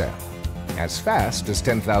DSL. As fast as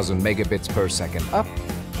 10,000 megabits per second up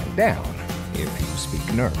and down, if you speak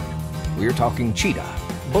nerd. We're talking cheetah,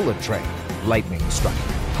 bullet train, lightning strike,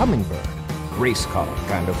 hummingbird, race car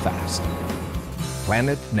kind of fast.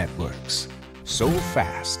 Planet Networks. So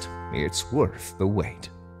fast, it's worth the wait.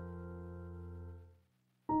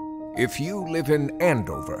 If you live in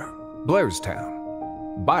Andover,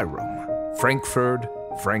 Blairstown, Byram, Frankfurt,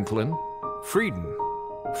 Franklin, Frieden,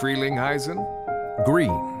 Frelinghuysen,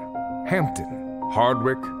 Greene, Hampton,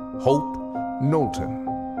 Hardwick, Hope, Knowlton,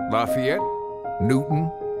 Lafayette, Newton,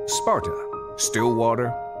 Sparta,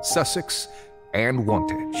 Stillwater, Sussex, and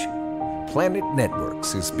Wantage. Planet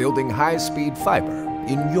Networks is building high-speed fiber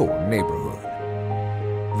in your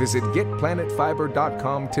neighborhood. Visit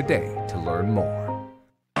getplanetfiber.com today to learn more.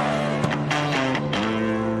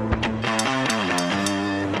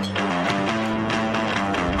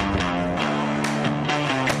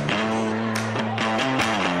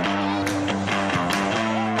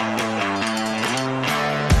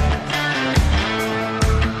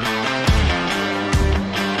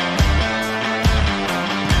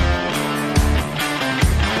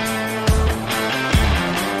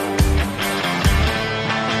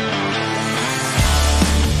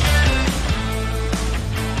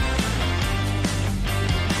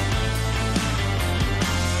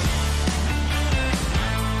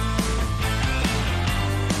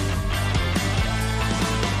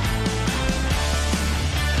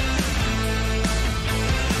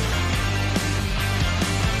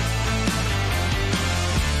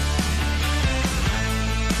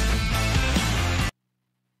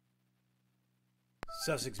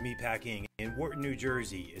 Sussex Meatpacking in Wharton, New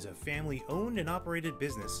Jersey is a family-owned and operated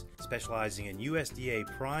business specializing in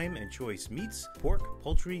USDA prime and choice meats, pork,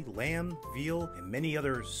 poultry, lamb, veal, and many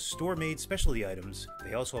other store-made specialty items.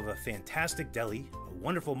 They also have a fantastic deli, a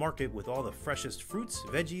wonderful market with all the freshest fruits,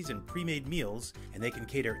 veggies, and pre-made meals, and they can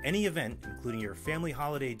cater any event, including your family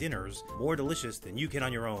holiday dinners, more delicious than you can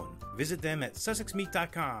on your own. Visit them at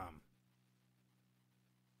sussexmeat.com.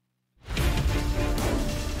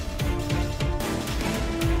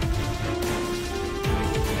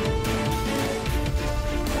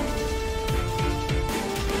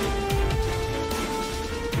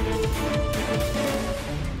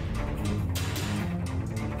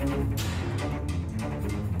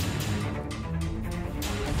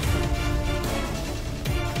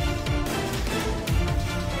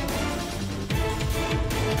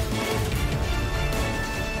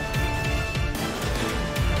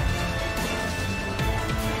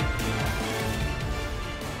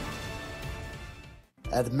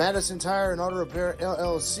 At Madison Tire and Auto Repair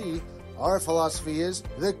LLC, our philosophy is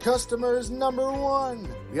the customer is number one.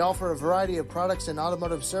 We offer a variety of products and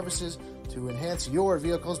automotive services to enhance your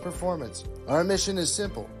vehicle's performance. Our mission is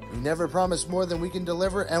simple. We never promise more than we can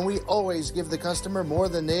deliver, and we always give the customer more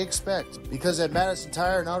than they expect. Because at Madison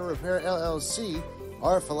Tire and Auto Repair LLC,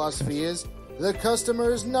 our philosophy is the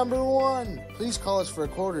customer is number one. Please call us for a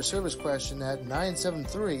quote or service question at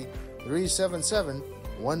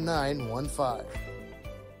 973-377-1915.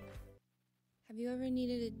 Have you ever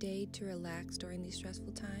needed a day to relax during these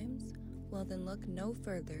stressful times? Well, then look no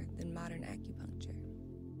further than Modern Acupuncture.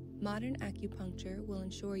 Modern Acupuncture will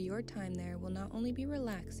ensure your time there will not only be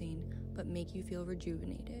relaxing, but make you feel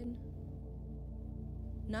rejuvenated.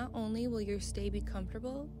 Not only will your stay be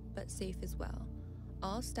comfortable, but safe as well.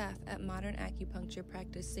 All staff at Modern Acupuncture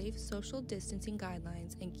practice safe social distancing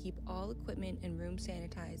guidelines and keep all equipment and rooms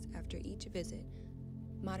sanitized after each visit.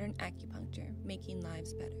 Modern Acupuncture, making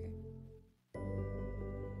lives better.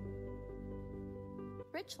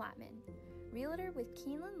 Rich Latman, realtor with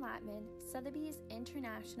Keeneland Latman, Sotheby's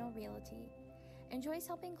International Realty, enjoys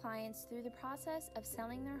helping clients through the process of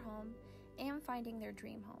selling their home and finding their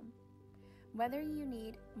dream home. Whether you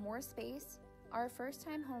need more space, are a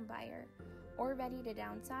first-time home buyer, or ready to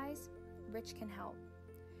downsize, Rich can help.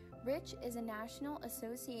 Rich is a National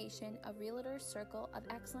Association of Realtors Circle of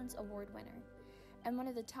Excellence Award winner and one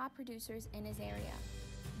of the top producers in his area.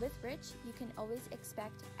 With Rich, you can always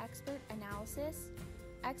expect expert analysis,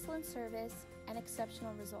 excellent service, and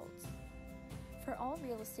exceptional results. For all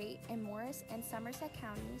real estate in Morris and Somerset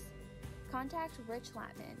counties, contact Rich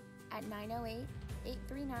Latman at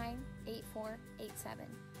 908-839-8487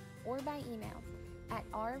 or by email at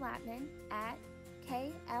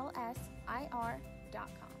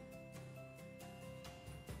rlatman@klsir.com.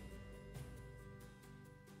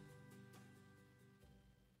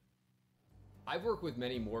 I've worked with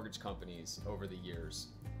many mortgage companies over the years,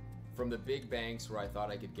 from the big banks where I thought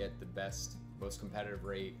I could get the best, most competitive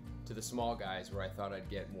rate, to the small guys where I thought I'd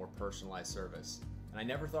get more personalized service. And I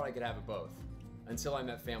never thought I could have it both, until I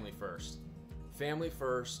met Family First. Family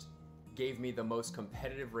First gave me the most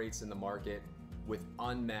competitive rates in the market with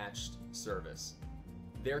unmatched service.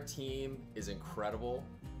 Their team is incredible.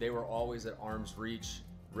 They were always at arm's reach,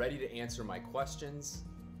 ready to answer my questions,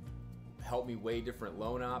 help me weigh different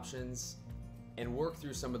loan options, and work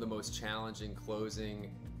through some of the most challenging closing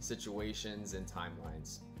situations and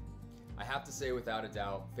timelines. I have to say, without a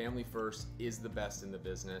doubt, Family First is the best in the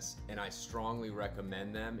business, and I strongly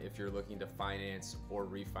recommend them if you're looking to finance or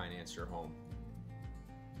refinance your home.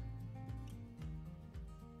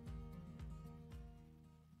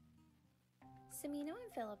 Cimino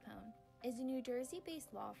 & Philippone is a New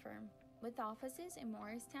Jersey-based law firm with offices in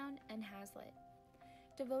Morristown and Hazlitt,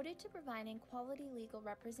 devoted to providing quality legal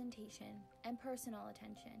representation and personal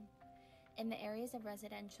attention in the areas of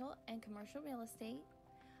residential and commercial real estate,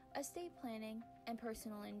 estate planning, and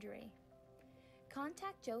personal injury.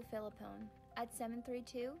 Contact Joe Philippone at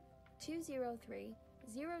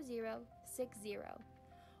 732-203-0060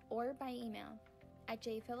 or by email at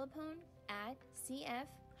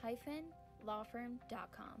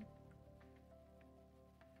jphilippone@cf-lawfirm.com.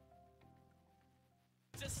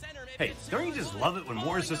 Hey, don't you just love it when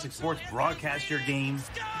Morris Sussex Sports broadcasts your game?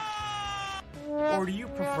 Or do you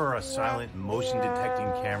prefer a silent,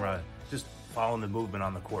 motion-detecting camera just following the movement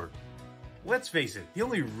on the court? Let's face it, the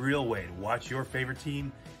only real way to watch your favorite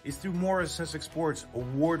team is through Morris Sussex Sports'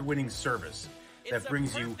 award-winning service that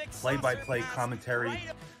brings you play-by-play commentary,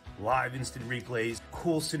 live instant replays,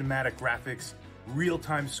 cool cinematic graphics,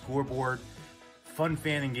 real-time scoreboard, fun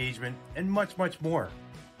fan engagement, and much, much more.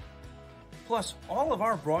 Plus, all of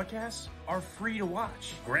our broadcasts are free to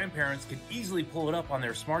watch. Grandparents can easily pull it up on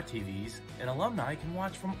their smart TVs, and alumni can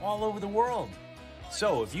watch from all over the world.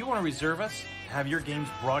 So, if you want to reserve us, have your games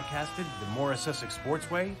broadcasted the Morris Sussex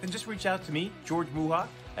Sports way, then just reach out to me, George Muha,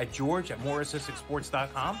 at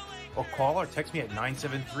george@morrissussexsports.com, or call or text me at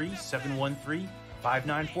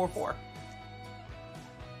 973-713-5944.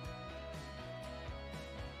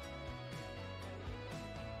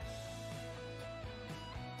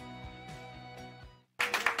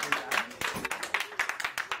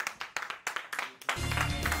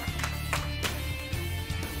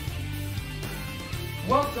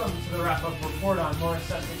 Welcome to the wrap-up report on Morris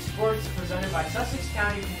Sussex Sports, presented by Sussex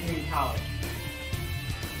County Community College.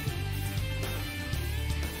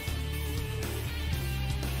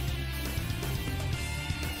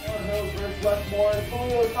 Left more.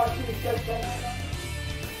 Julio Tachi gets that.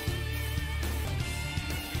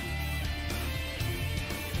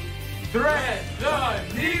 Thread the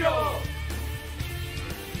needle!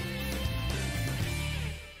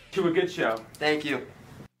 To a good show. Thank you.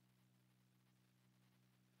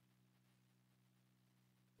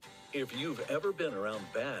 If you've ever been around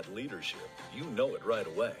bad leadership, you know it right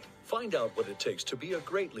away. Find out what it takes to be a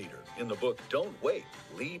great leader in the book Don't Wait,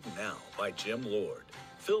 Lead Now by Jim Lord.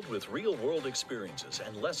 Filled with real-world experiences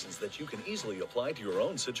and lessons that you can easily apply to your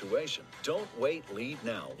own situation. Don't Wait, Lead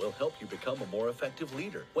Now will help you become a more effective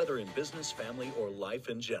leader, whether in business, family, or life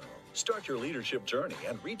in general. Start your leadership journey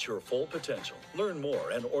and reach your full potential. Learn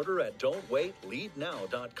more and order at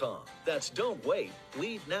don'twaitleadnow.com. That's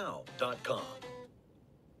don'twaitleadnow.com.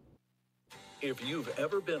 If you've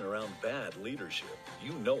ever been around bad leadership,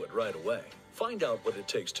 you know it right away. Find out what it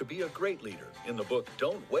takes to be a great leader in the book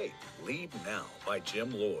Don't Wait, Lead Now by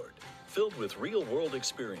Jim Lord. Filled with real-world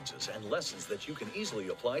experiences and lessons that you can easily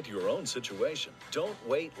apply to your own situation. Don't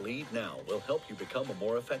Wait, Lead Now will help you become a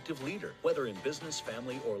more effective leader, whether in business,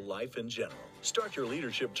 family, or life in general. Start your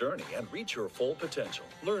leadership journey and reach your full potential.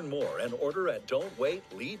 Learn more and order at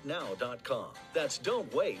don'twaitleadnow.com. That's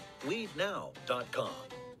don'twaitleadnow.com.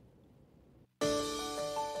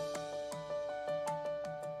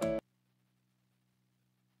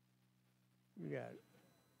 You got it.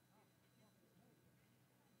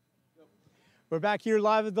 We're back here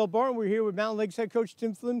live at Delbarton. We're here with Mountain Lakes head coach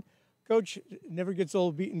Tim Flynn. Coach, never gets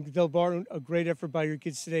old beating Delbarton. A great effort by your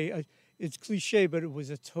kids today. It's cliche, but it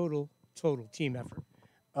was a total team effort.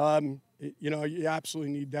 You know, you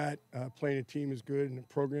absolutely need that. Playing a team is good and a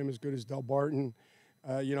program as good as Delbarton.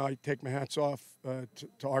 You know, I take my hats off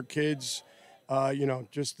to our kids. You know,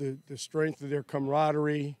 just the strength of their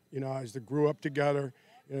camaraderie, you know, as they grew up together.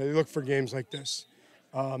 You know, they look for games like this.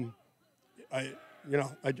 I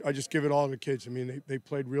just give it all to the kids. I mean, they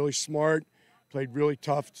played really smart, played really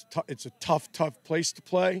tough. It's a tough place to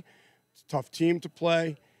play. It's a tough team to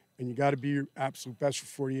play, and you got to be your absolute best for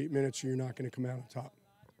 48 minutes or you're not going to come out on top.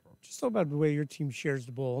 Just talk about the way your team shares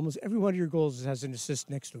the ball. Almost every one of your goals has an assist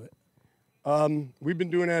next to it. We've been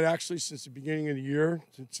doing that actually since the beginning of the year.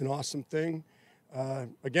 It's an awesome thing.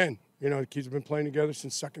 Again, you know, the kids have been playing together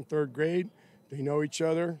since second, third grade. They know each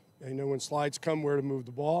other. They know when slides come, where to move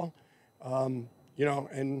the ball. You know,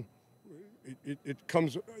 and it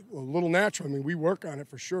comes a little natural. I mean, we work on it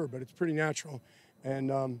for sure, but it's pretty natural. And,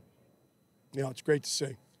 you know, it's great to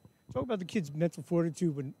see. Talk about the kids' mental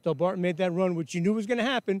fortitude when Delbarton made that run, which you knew was going to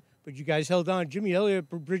happen, but you guys held on. Jimmy Elliott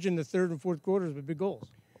bridging the third and fourth quarters with big goals.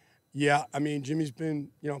 Yeah, I mean, Jimmy's been,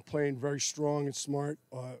 you know, playing very strong and smart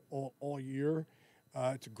all year.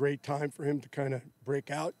 It's a great time for him to kind of break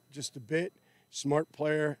out just a bit. Smart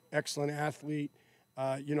player, excellent athlete.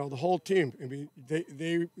 You know, the whole team. I mean, they,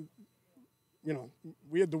 you know,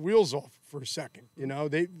 we had the wheels off for a second. You know,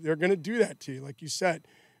 they're going to do that to you, like you said.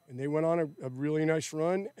 And they went on a really nice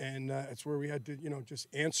run, and that's where we had to, you know, just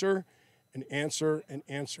answer and answer and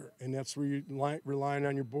answer. And that's where you're relying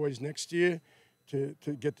on your boys next to you to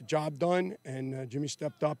get the job done. And Jimmy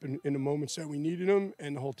stepped up in the moments that we needed him,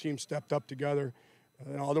 and the whole team stepped up together.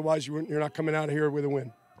 And otherwise, you're not coming out of here with a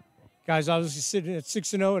win. Guys, obviously sitting at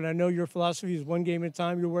 6-0, and I know your philosophy is one game at a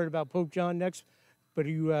time. You're worried about Pope John next, but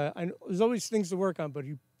I know there's always things to work on. But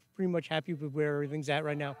you're pretty much happy with where everything's at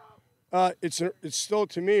right now. It's still,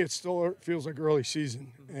 to me, it still feels like early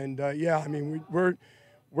season, and yeah, I mean we're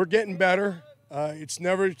getting better. It's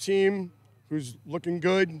never a team who's looking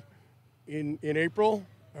good in April.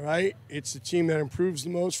 All right, it's the team that improves the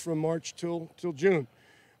most from March till June,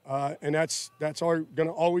 and that's going to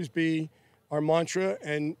always be our mantra.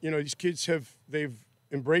 And you know, these kids they've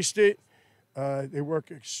embraced it. They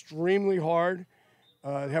work extremely hard.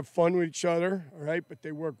 They have fun with each other. All right, but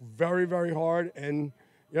they work very, very hard. And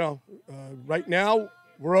you know, right now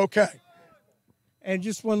we're okay. And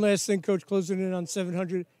just one last thing, Coach, closing in on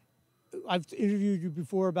 700. I've interviewed you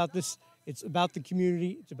before about this. It's about the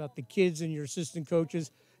community. It's about the kids and your assistant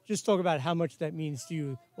coaches. Just talk about how much that means to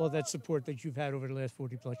you, all that support that you've had over the last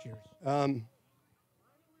 40-plus years.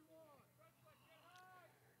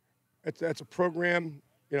 That's a program,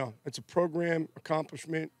 you know, it's a program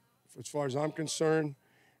accomplishment as far as I'm concerned.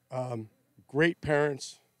 Great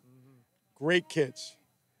parents, great kids.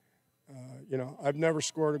 You know, I've never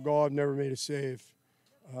scored a goal. I've never made a save.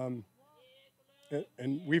 And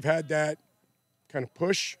we've had that kind of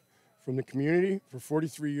push from the community for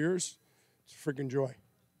 43 years. It's a freaking joy.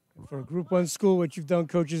 For a Group 1 school, what you've done,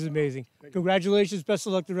 Coach, is amazing. Congratulations. Best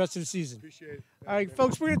of luck the rest of the season. Appreciate it. All right,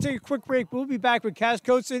 folks, we're going to take a quick break. We'll be back with Kaz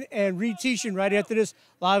Coates and Reed Tishin right after this,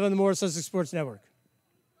 live on the Morris Sussex Sports Network.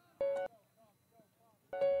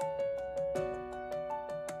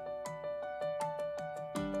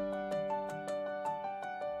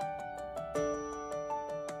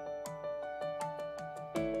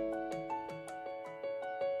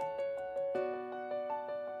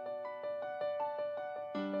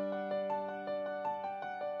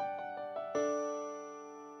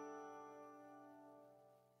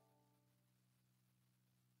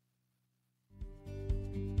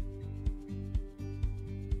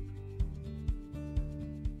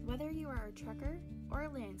 a trucker or a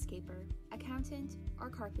landscaper, accountant or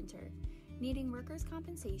carpenter, needing workers'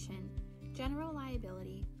 compensation, general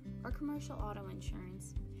liability, or commercial auto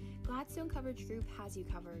insurance, Gladstone Coverage Group has you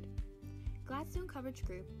covered. Gladstone Coverage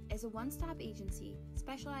Group is a one-stop agency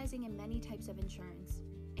specializing in many types of insurance,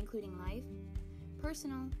 including life,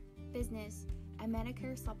 personal, business, and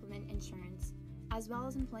Medicare supplement insurance, as well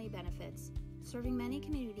as employee benefits, serving many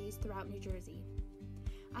communities throughout New Jersey.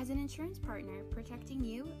 As an insurance partner protecting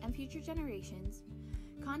you and future generations,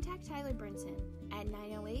 contact Tyler Brinson at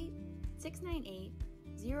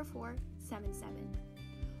 908-698-0477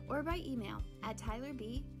 or by email at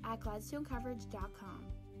tylerb@gladstonecoverage.com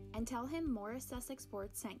and tell him Morris Sussex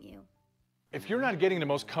Sports sent you. If you're not getting the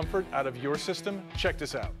most comfort out of your system, check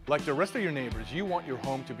this out. Like the rest of your neighbors, you want your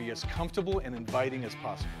home to be as comfortable and inviting as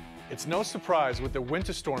possible. It's no surprise with the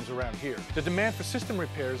winter storms around here. The demand for system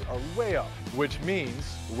repairs are way up, which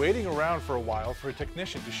means waiting around for a while for a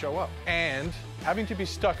technician to show up and having to be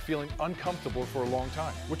stuck feeling uncomfortable for a long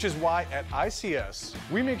time, which is why at ICS,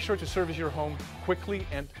 we make sure to service your home quickly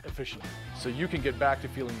and efficiently so you can get back to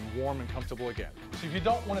feeling warm and comfortable again. So if you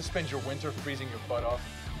don't want to spend your winter freezing your butt off,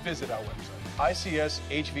 visit our website,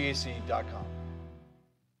 icshvac.com.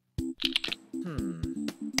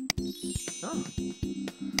 Oh.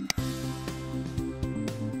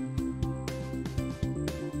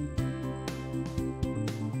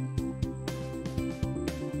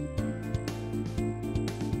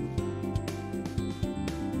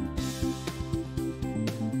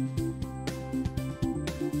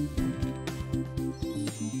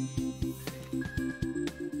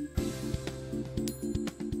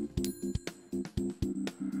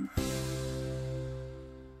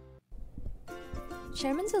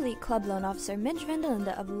 Sherman's Elite Club Loan Officer Midge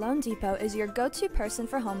Vandelinda of Loan Depot is your go-to person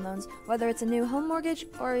for home loans, whether it's a new home mortgage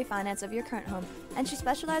or a refinance of your current home, and she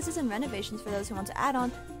specializes in renovations for those who want to add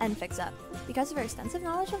on and fix up. Because of her extensive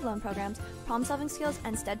knowledge of loan programs, problem-solving skills,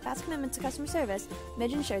 and steadfast commitment to customer service,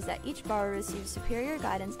 Midge ensures that each borrower receives superior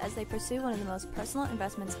guidance as they pursue one of the most personal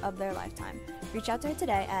investments of their lifetime. Reach out to her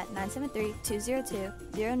today at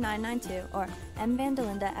 973-202-0992 or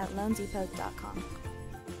mvandelinda@loandepot.com.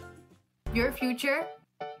 Your future,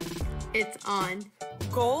 it's on.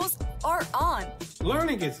 Goals are on.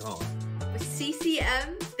 Learning is on. With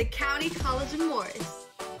CCM, the County College of Morris.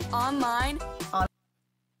 Online, on.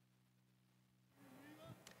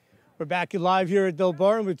 We're back live here at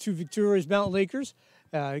Delbarton with two victorious Mountain Lakers,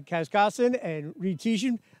 Kaz Costin and Reed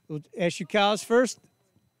Teashan. We'll ask you, Kaz, first.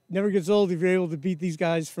 Never gets old if you're able to beat these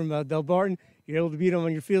guys from Delbarton. You're able to beat them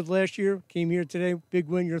on your field last year. Came here today. Big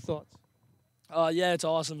win. Your thoughts? Yeah, it's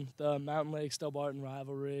awesome. The Mountain Lakes Delbarton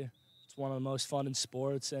rivalry, it's one of the most fun in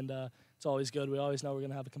sports, and it's always good. We always know we're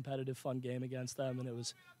going to have a competitive, fun game against them, and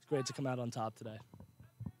it's great to come out on top today.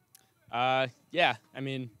 Yeah, I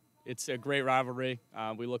mean, it's a great rivalry.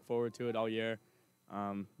 We look forward to it all year.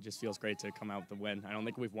 It just feels great to come out with the win. I don't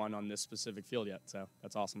think we've won on this specific field yet, so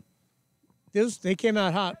that's awesome. They came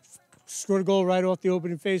out hot, scored a goal right off the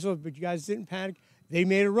opening faceoff, but you guys didn't panic. They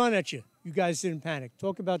made a run at you. You guys didn't panic.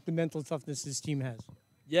 Talk about the mental toughness this team has.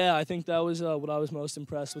 Yeah, I think that was what I was most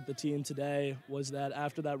impressed with the team today, was that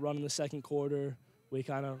after that run in the second quarter, we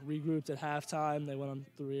kind of regrouped at halftime. They went on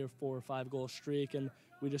 3 or 4 or 5 goal streak, and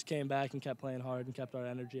we just came back and kept playing hard and kept our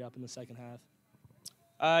energy up in the second half.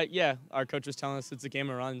 Yeah, our coach was telling us it's a game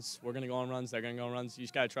of runs. We're going to go on runs. They're going to go on runs. You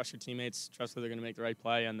just got to trust your teammates, trust that they're going to make the right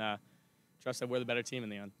play, and trust that we're the better team in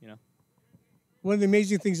the end, you know. One of the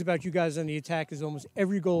amazing things about you guys on the attack is almost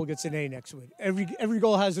every goal gets an A next to it. Every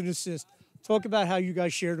goal has an assist. Talk about how you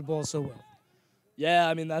guys share the ball so well. Yeah,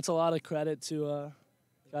 I mean, that's a lot of credit to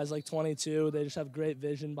guys like 22. They just have great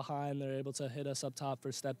vision behind. They're able to hit us up top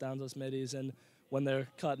for step downs, those middies, and when they're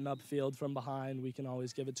cutting up field from behind, we can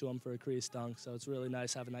always give it to them for a crease dunk. So it's really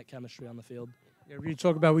nice having that chemistry on the field. Yeah, you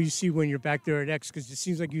talk about what you see when you're back there at X, because it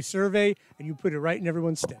seems like you survey and you put it right in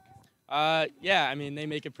everyone's stick. Yeah, I mean, they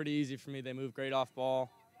make it pretty easy for me. They move great off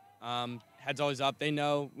ball. Heads always up. They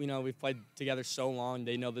know, we've played together so long.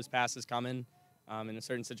 They know this pass is coming in a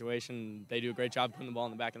certain situation. They do a great job putting the ball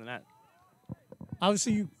in the back of the net.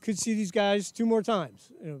 Obviously, you could see these guys 2 more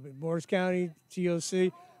times, Morris County,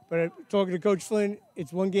 TOC. But talking to Coach Flynn,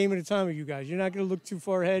 it's one game at a time with you guys. You're not going to look too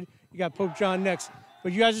far ahead. You got Pope John next.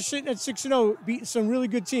 But you guys are sitting at 6-0, beating some really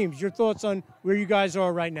good teams. Your thoughts on where you guys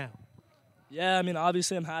are right now? Yeah, I mean,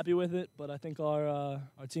 obviously I'm happy with it, but I think our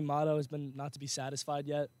team motto has been not to be satisfied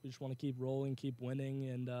yet. We just want to keep rolling, keep winning,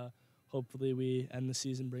 and hopefully we end the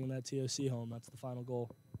season bringing that TOC home. That's the final goal.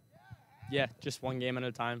 Yeah, just one game at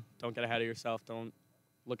a time. Don't get ahead of yourself. Don't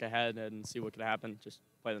look ahead and see what could happen. Just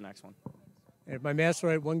play the next one. And if my math's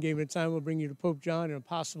right, one game at a time will bring you to Pope John and a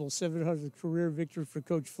possible 700th career victory for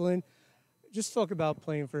Coach Flynn. just talk about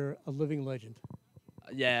playing for a living legend.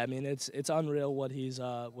 Yeah, I mean, it's unreal what he's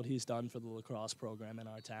done for the lacrosse program in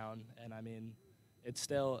our town, and I mean, it's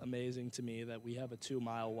still amazing to me that we have a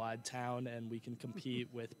 2-mile wide town and we can compete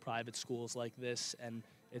with private schools like this, and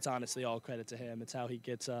it's honestly all credit to him. It's how he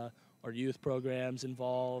gets our youth programs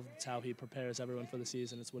involved. It's how he prepares everyone for the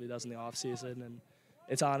season. It's what he does in the off season, and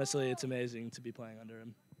it's amazing to be playing under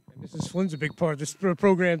him. And Mrs. Flynn's a big part of this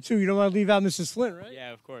program too. You don't want to leave out Mrs. Flynn, right?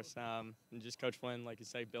 Yeah, of course. And just Coach Flynn, like you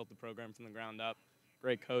say, built the program from the ground up.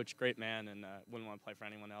 Great coach, great man, and wouldn't want to play for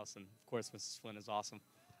anyone else. And of course, Mrs. Flynn is awesome.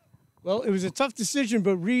 Well, it was a tough decision,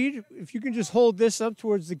 but Reed, if you can just hold this up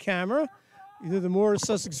towards the camera, either the Morris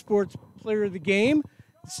Sussex Sports Player of the Game.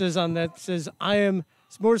 It says on that, says I am,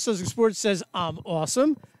 Morris Sussex Sports says I'm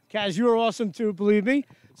awesome. Kaz, you are awesome too, believe me.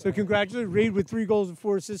 So congratulations, Reed with 3 goals and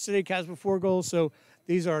 4 assists today, Kaz with 4 goals. So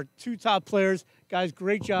these are 2 top players. Guys,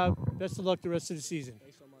 great job. Best of luck the rest of the season.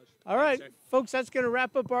 Thanks so much. All right, folks, that's going to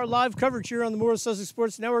wrap up our live coverage here on the Morris Sussex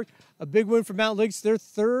Sports Network. A big win for Mountain Lakes, their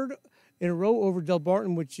 3rd in a row over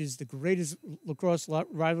Delbarton, which is the greatest lacrosse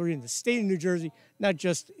rivalry in the state of New Jersey, not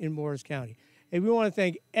just in Morris County. Hey, we want to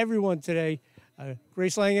thank everyone today.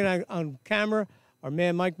 Grace Langen on camera, our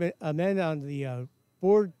man Mike Amanda on the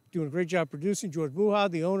board, doing a great job producing, George Muha,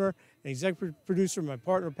 the owner and executive producer, my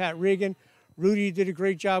partner Pat Regan. Rudy did a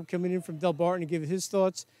great job coming in from Delbarton to give his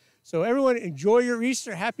thoughts. So everyone, enjoy your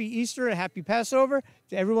Easter. Happy Easter and happy Passover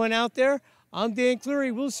to everyone out there. I'm Dan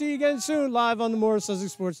Cleary. We'll see you again soon live on the Morris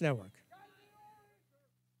Sussex Sports Network.